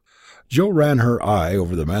telegrams?" Joe ran her eye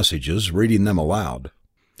over the messages, reading them aloud.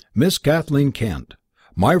 "Miss Kathleen Kent.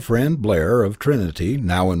 My friend Blair of Trinity,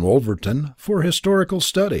 now in Wolverton, for historical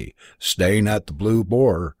study, staying at the Blue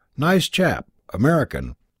Boar. Nice chap,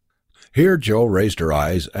 American." Here Joe raised her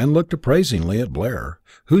eyes and looked appraisingly at Blair,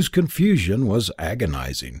 whose confusion was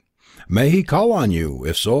agonizing. "May he call on you?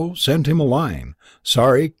 If so, send him a line.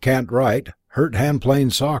 Sorry, can't write. Hurt hand playing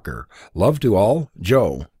soccer. Love to all,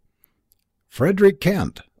 Joe." "Frederick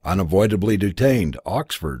Kent, unavoidably detained,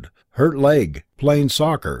 Oxford. Hurt leg, playing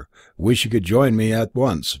soccer. Wish you could join me at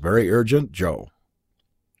once. Very urgent, Joe."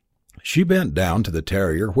 She bent down to the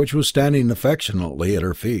terrier, which was standing affectionately at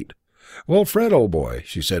her feet. "Well, Fred, old boy,"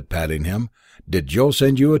 she said, patting him, "did Joe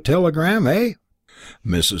send you a telegram, eh?"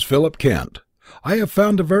 "Mrs. Philip Kent. I have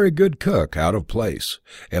found a very good cook out of place.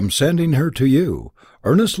 Am sending her to you.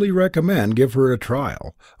 Earnestly recommend give her a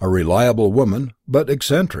trial. A reliable woman, but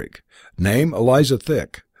eccentric. Name Eliza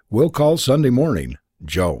Thick. Will call Sunday morning.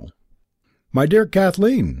 Joe." "My dear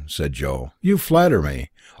Kathleen," said Joe, "you flatter me.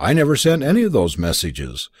 I never sent any of those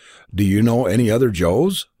messages. Do you know any other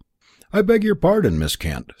Joes?" "I beg your pardon, Miss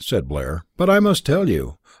Kent," said Blair, "but I must tell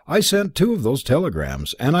you. I sent 2 of those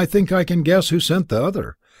telegrams, and I think I can guess who sent the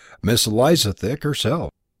other. Miss Eliza Thick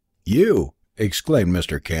herself." "You!" exclaimed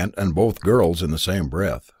Mr. Kent and both girls in the same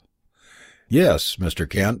breath. "Yes, Mr.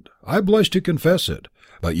 Kent, I blush to confess it,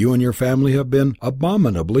 but you and your family have been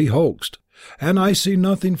abominably hoaxed, and I see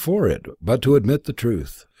nothing for it but to admit the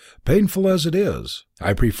truth. Painful as it is,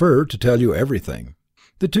 I prefer to tell you everything."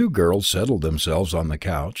 The two girls settled themselves on the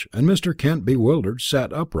couch, and Mr. Kent, bewildered,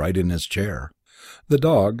 sat upright in his chair. The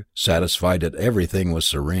dog, satisfied that everything was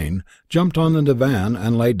serene, jumped on the divan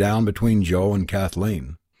and lay down between Joe and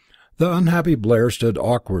Kathleen. The unhappy Blair stood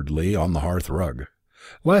awkwardly on the hearth rug.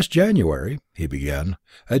 "Last January," he began,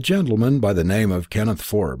 "a gentleman by the name of Kenneth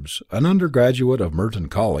Forbes, an undergraduate of Merton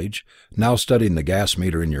College, now studying the gas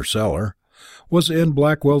meter in your cellar, was in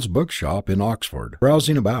Blackwell's bookshop in Oxford,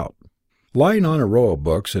 browsing about. Lying on a row of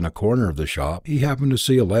books in a corner of the shop, he happened to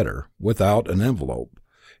see a letter, without an envelope.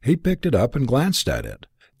 He picked it up and glanced at it.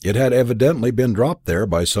 It had evidently been dropped there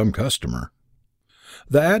by some customer.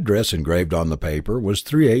 The address engraved on the paper was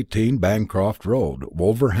 318 Bancroft Road,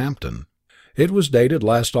 Wolverhampton. It was dated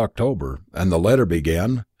last October, and the letter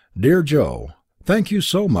began, 'Dear Joe, thank you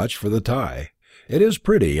so much for the tie. It is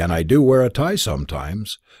pretty, and I do wear a tie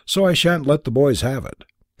sometimes, so I shan't let the boys have it.'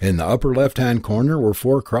 In the upper left-hand corner were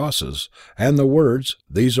 4 crosses, and the words,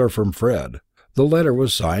 'These are from Fred.' The letter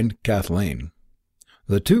was signed Kathleen."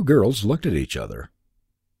 The two girls looked at each other.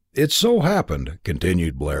 "It so happened,"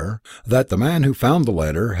 continued Blair, "that the man who found the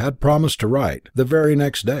letter had promised to write, the very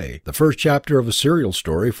next day, the first chapter of a serial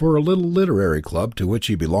story for a little literary club to which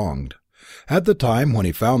he belonged. At the time when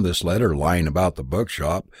he found this letter lying about the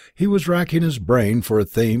bookshop, he was racking his brain for a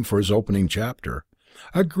theme for his opening chapter.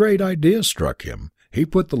 A great idea struck him. He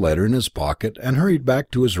put the letter in his pocket and hurried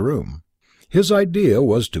back to his room. His idea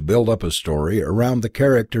was to build up a story around the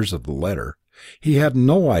characters of the letter. He had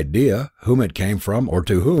no idea whom it came from or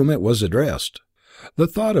to whom it was addressed. The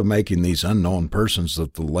thought of making these unknown persons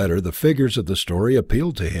of the letter the figures of the story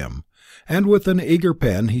appealed to him, and with an eager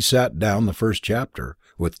pen he sat down the first chapter,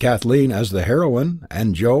 with Kathleen as the heroine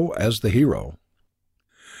and Joe as the hero."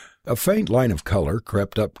 A faint line of colour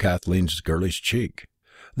crept up Kathleen's girlish cheek.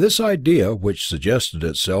 This idea, which suggested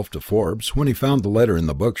itself to Forbes when he found the letter in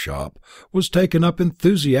the bookshop, was taken up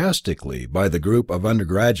enthusiastically by the group of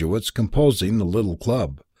undergraduates composing the little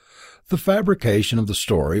club. The fabrication of the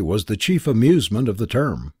story was the chief amusement of the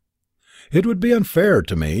term. It would be unfair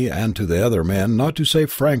to me and to the other men not to say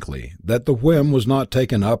frankly that the whim was not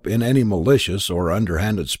taken up in any malicious or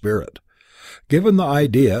underhanded spirit. Given the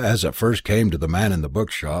idea as it first came to the man in the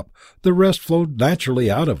bookshop, the rest flowed naturally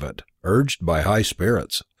out of it, urged by high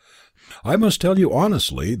spirits. I must tell you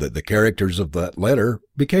honestly that the characters of that letter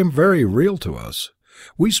became very real to us.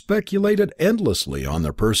 We speculated endlessly on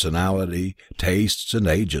their personality, tastes, and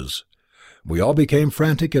ages. We all became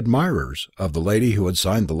frantic admirers of the lady who had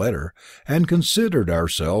signed the letter, and considered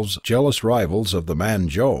ourselves jealous rivals of the man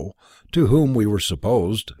Joe, to whom we were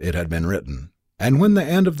supposed it had been written. And when the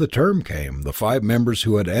end of the term came, the 5 members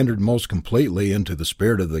who had entered most completely into the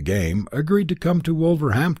spirit of the game agreed to come to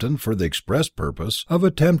Wolverhampton for the express purpose of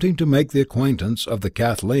attempting to make the acquaintance of the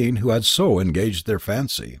Kathleen who had so engaged their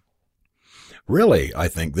fancy. "Really, I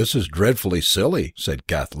think this is dreadfully silly," said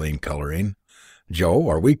Kathleen, colouring. "Joe,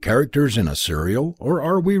 are we characters in a serial, or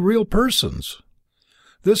are we real persons?"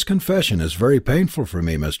 "This confession is very painful for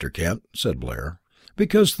me, Mr. Kent," said Blair,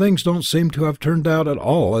 "because things don't seem to have turned out at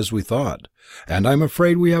all as we thought, and I'm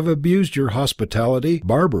afraid we have abused your hospitality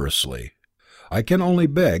barbarously. I can only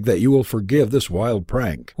beg that you will forgive this wild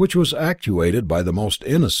prank, which was actuated by the most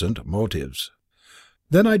innocent motives."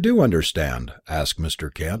 "Then I do understand," asked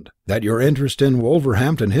Mr. Kent, "that your interest in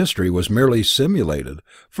Wolverhampton history was merely simulated,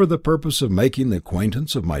 for the purpose of making the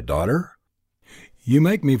acquaintance of my daughter?" "You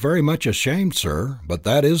make me very much ashamed, sir, but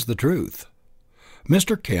that is the truth."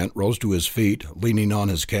 Mr. Kent rose to his feet, leaning on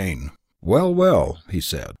his cane. "Well, well," he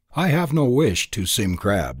said, "I have no wish to seem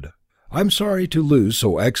crabbed. I'm sorry to lose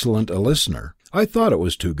so excellent a listener. I thought it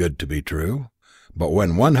was too good to be true. But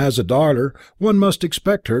when one has a daughter, one must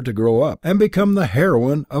expect her to grow up and become the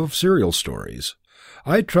heroine of serial stories.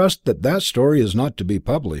 I trust that story is not to be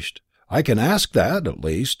published. I can ask that, at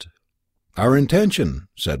least." "Our intention,"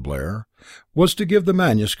 said Blair, "was to give the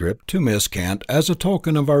manuscript to Miss Kent as a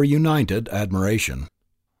token of our united admiration."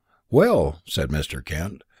 "Well," said Mr.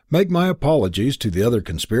 Kent, "make my apologies to the other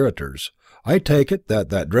conspirators. I take it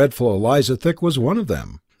that dreadful Eliza Thick was one of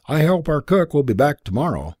them. I hope our cook will be back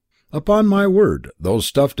tomorrow. Upon my word, those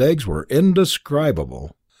stuffed eggs were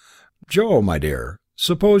indescribable. Joe, my dear,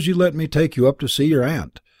 suppose you let me take you up to see your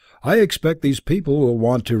aunt. I expect these people will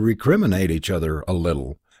want to recriminate each other a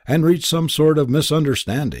little, and reach some sort of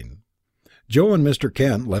misunderstanding." Joe and Mr.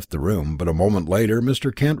 Kent left the room, but a moment later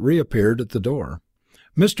Mr. Kent reappeared at the door.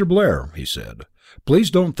 "Mr. Blair," he said,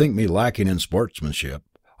 "please don't think me lacking in sportsmanship.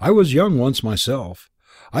 I was young once myself.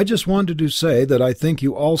 I just wanted to say that I think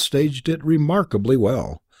you all staged it remarkably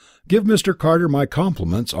well. Give Mr. Carter my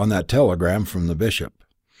compliments on that telegram from the Bishop."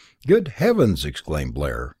 "Good heavens!" exclaimed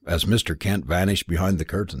Blair, as Mr. Kent vanished behind the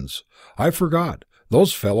curtains. "I forgot.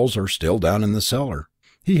 Those fellows are still down in the cellar."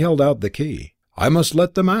 He held out the key. "I must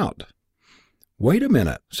let them out." "Wait a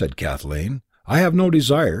minute," said Kathleen. "I have no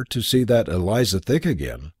desire to see that Eliza Thick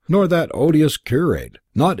again, nor that odious curate,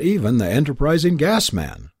 not even the enterprising gas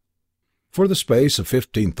man." For the space of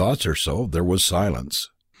 15 thoughts or so there was silence.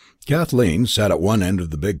 Kathleen sat at one end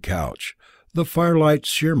of the big couch, the firelight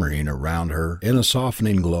shimmering around her in a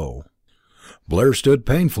softening glow. Blair stood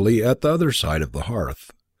painfully at the other side of the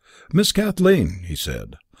hearth. "Miss Kathleen," he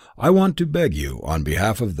said, "I want to beg you, on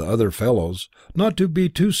behalf of the other fellows, not to be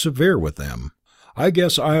too severe with them. I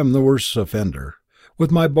guess I am the worst offender,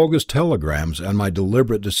 with my bogus telegrams and my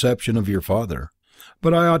deliberate deception of your father.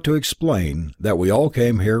 But I ought to explain that we all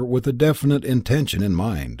came here with a definite intention in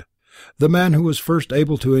mind. The man who was first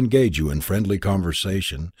able to engage you in friendly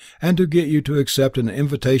conversation, and to get you to accept an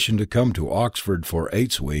invitation to come to Oxford for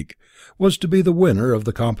Eights Week, was to be the winner of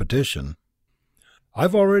the competition."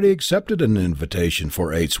 "I've already accepted an invitation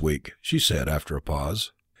for Eights Week," she said after a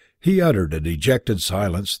pause. He uttered a dejected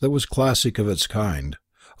silence that was classic of its kind,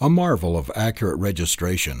 a marvel of accurate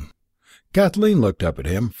registration. Kathleen looked up at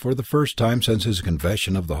him for the first time since his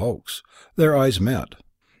confession of the hoax. Their eyes met.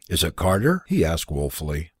 "Is it Carter?" he asked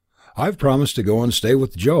woefully. "I've promised to go and stay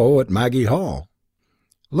with Joe at Maggie Hall."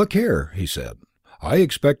 "Look here," he said, "I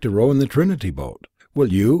expect to row in the Trinity boat.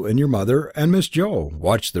 Will you and your mother and Miss Joe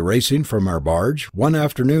watch the racing from our barge one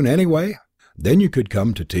afternoon anyway? Then you could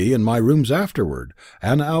come to tea in my rooms afterward,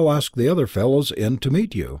 and I'll ask the other fellows in to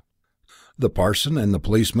meet you." "The parson and the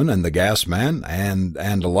policeman and the gas man and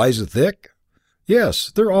Eliza Thick?" "Yes,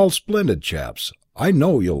 they're all splendid chaps. I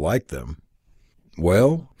know you'll like them."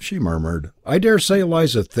 "Well," she murmured, "I dare say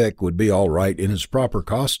Eliza Thick would be all right in his proper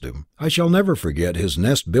costume. I shall never forget his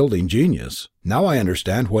nest-building genius. Now I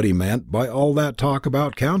understand what he meant by all that talk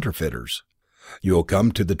about counterfeiters." "You'll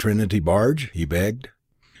come to the Trinity barge?" he begged.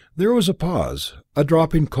 There was a pause. A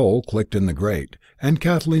dropping coal clicked in the grate, and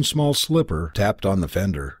Kathleen's small slipper tapped on the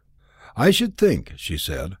fender. "I should think," she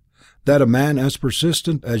said, "that a man as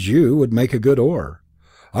persistent as you would make a good oar.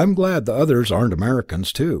 I'm glad the others aren't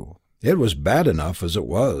Americans, too. It was bad enough as it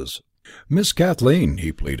was." "Miss Kathleen,"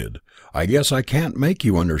 he pleaded, "I guess I can't make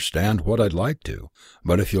you understand what I'd like to,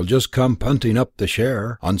 but if you'll just come punting up the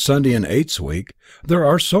Cher on Sunday in Eights Week, there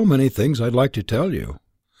are so many things I'd like to tell you."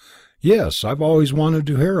 "Yes, I've always wanted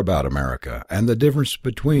to hear about America, and the difference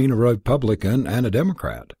between a Republican and a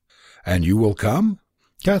Democrat." "And you will come?"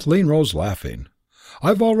 Kathleen rose laughing.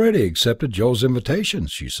 "I've already accepted Joe's invitation,"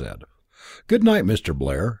 she said. "Good night, Mr.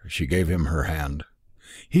 Blair." She gave him her hand.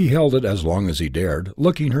 He held it as long as he dared,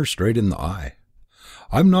 looking her straight in the eye.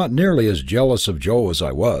 "I'm not nearly as jealous of Joe as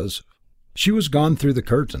I was." She was gone through the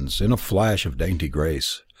curtains, in a flash of dainty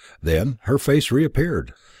grace. Then her face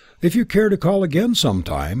reappeared. "If you care to call again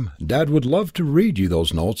sometime, Dad would love to read you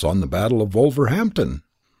those notes on the Battle of Wolverhampton."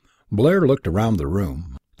 Blair looked around the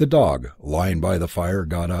room. The dog, lying by the fire,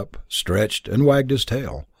 got up, stretched, and wagged his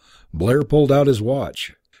tail. Blair pulled out his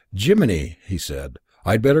watch. "Jiminy," he said,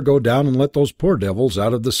 "I'd better go down and let those poor devils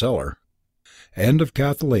out of the cellar." End of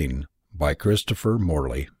Kathleen, by Christopher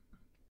Morley.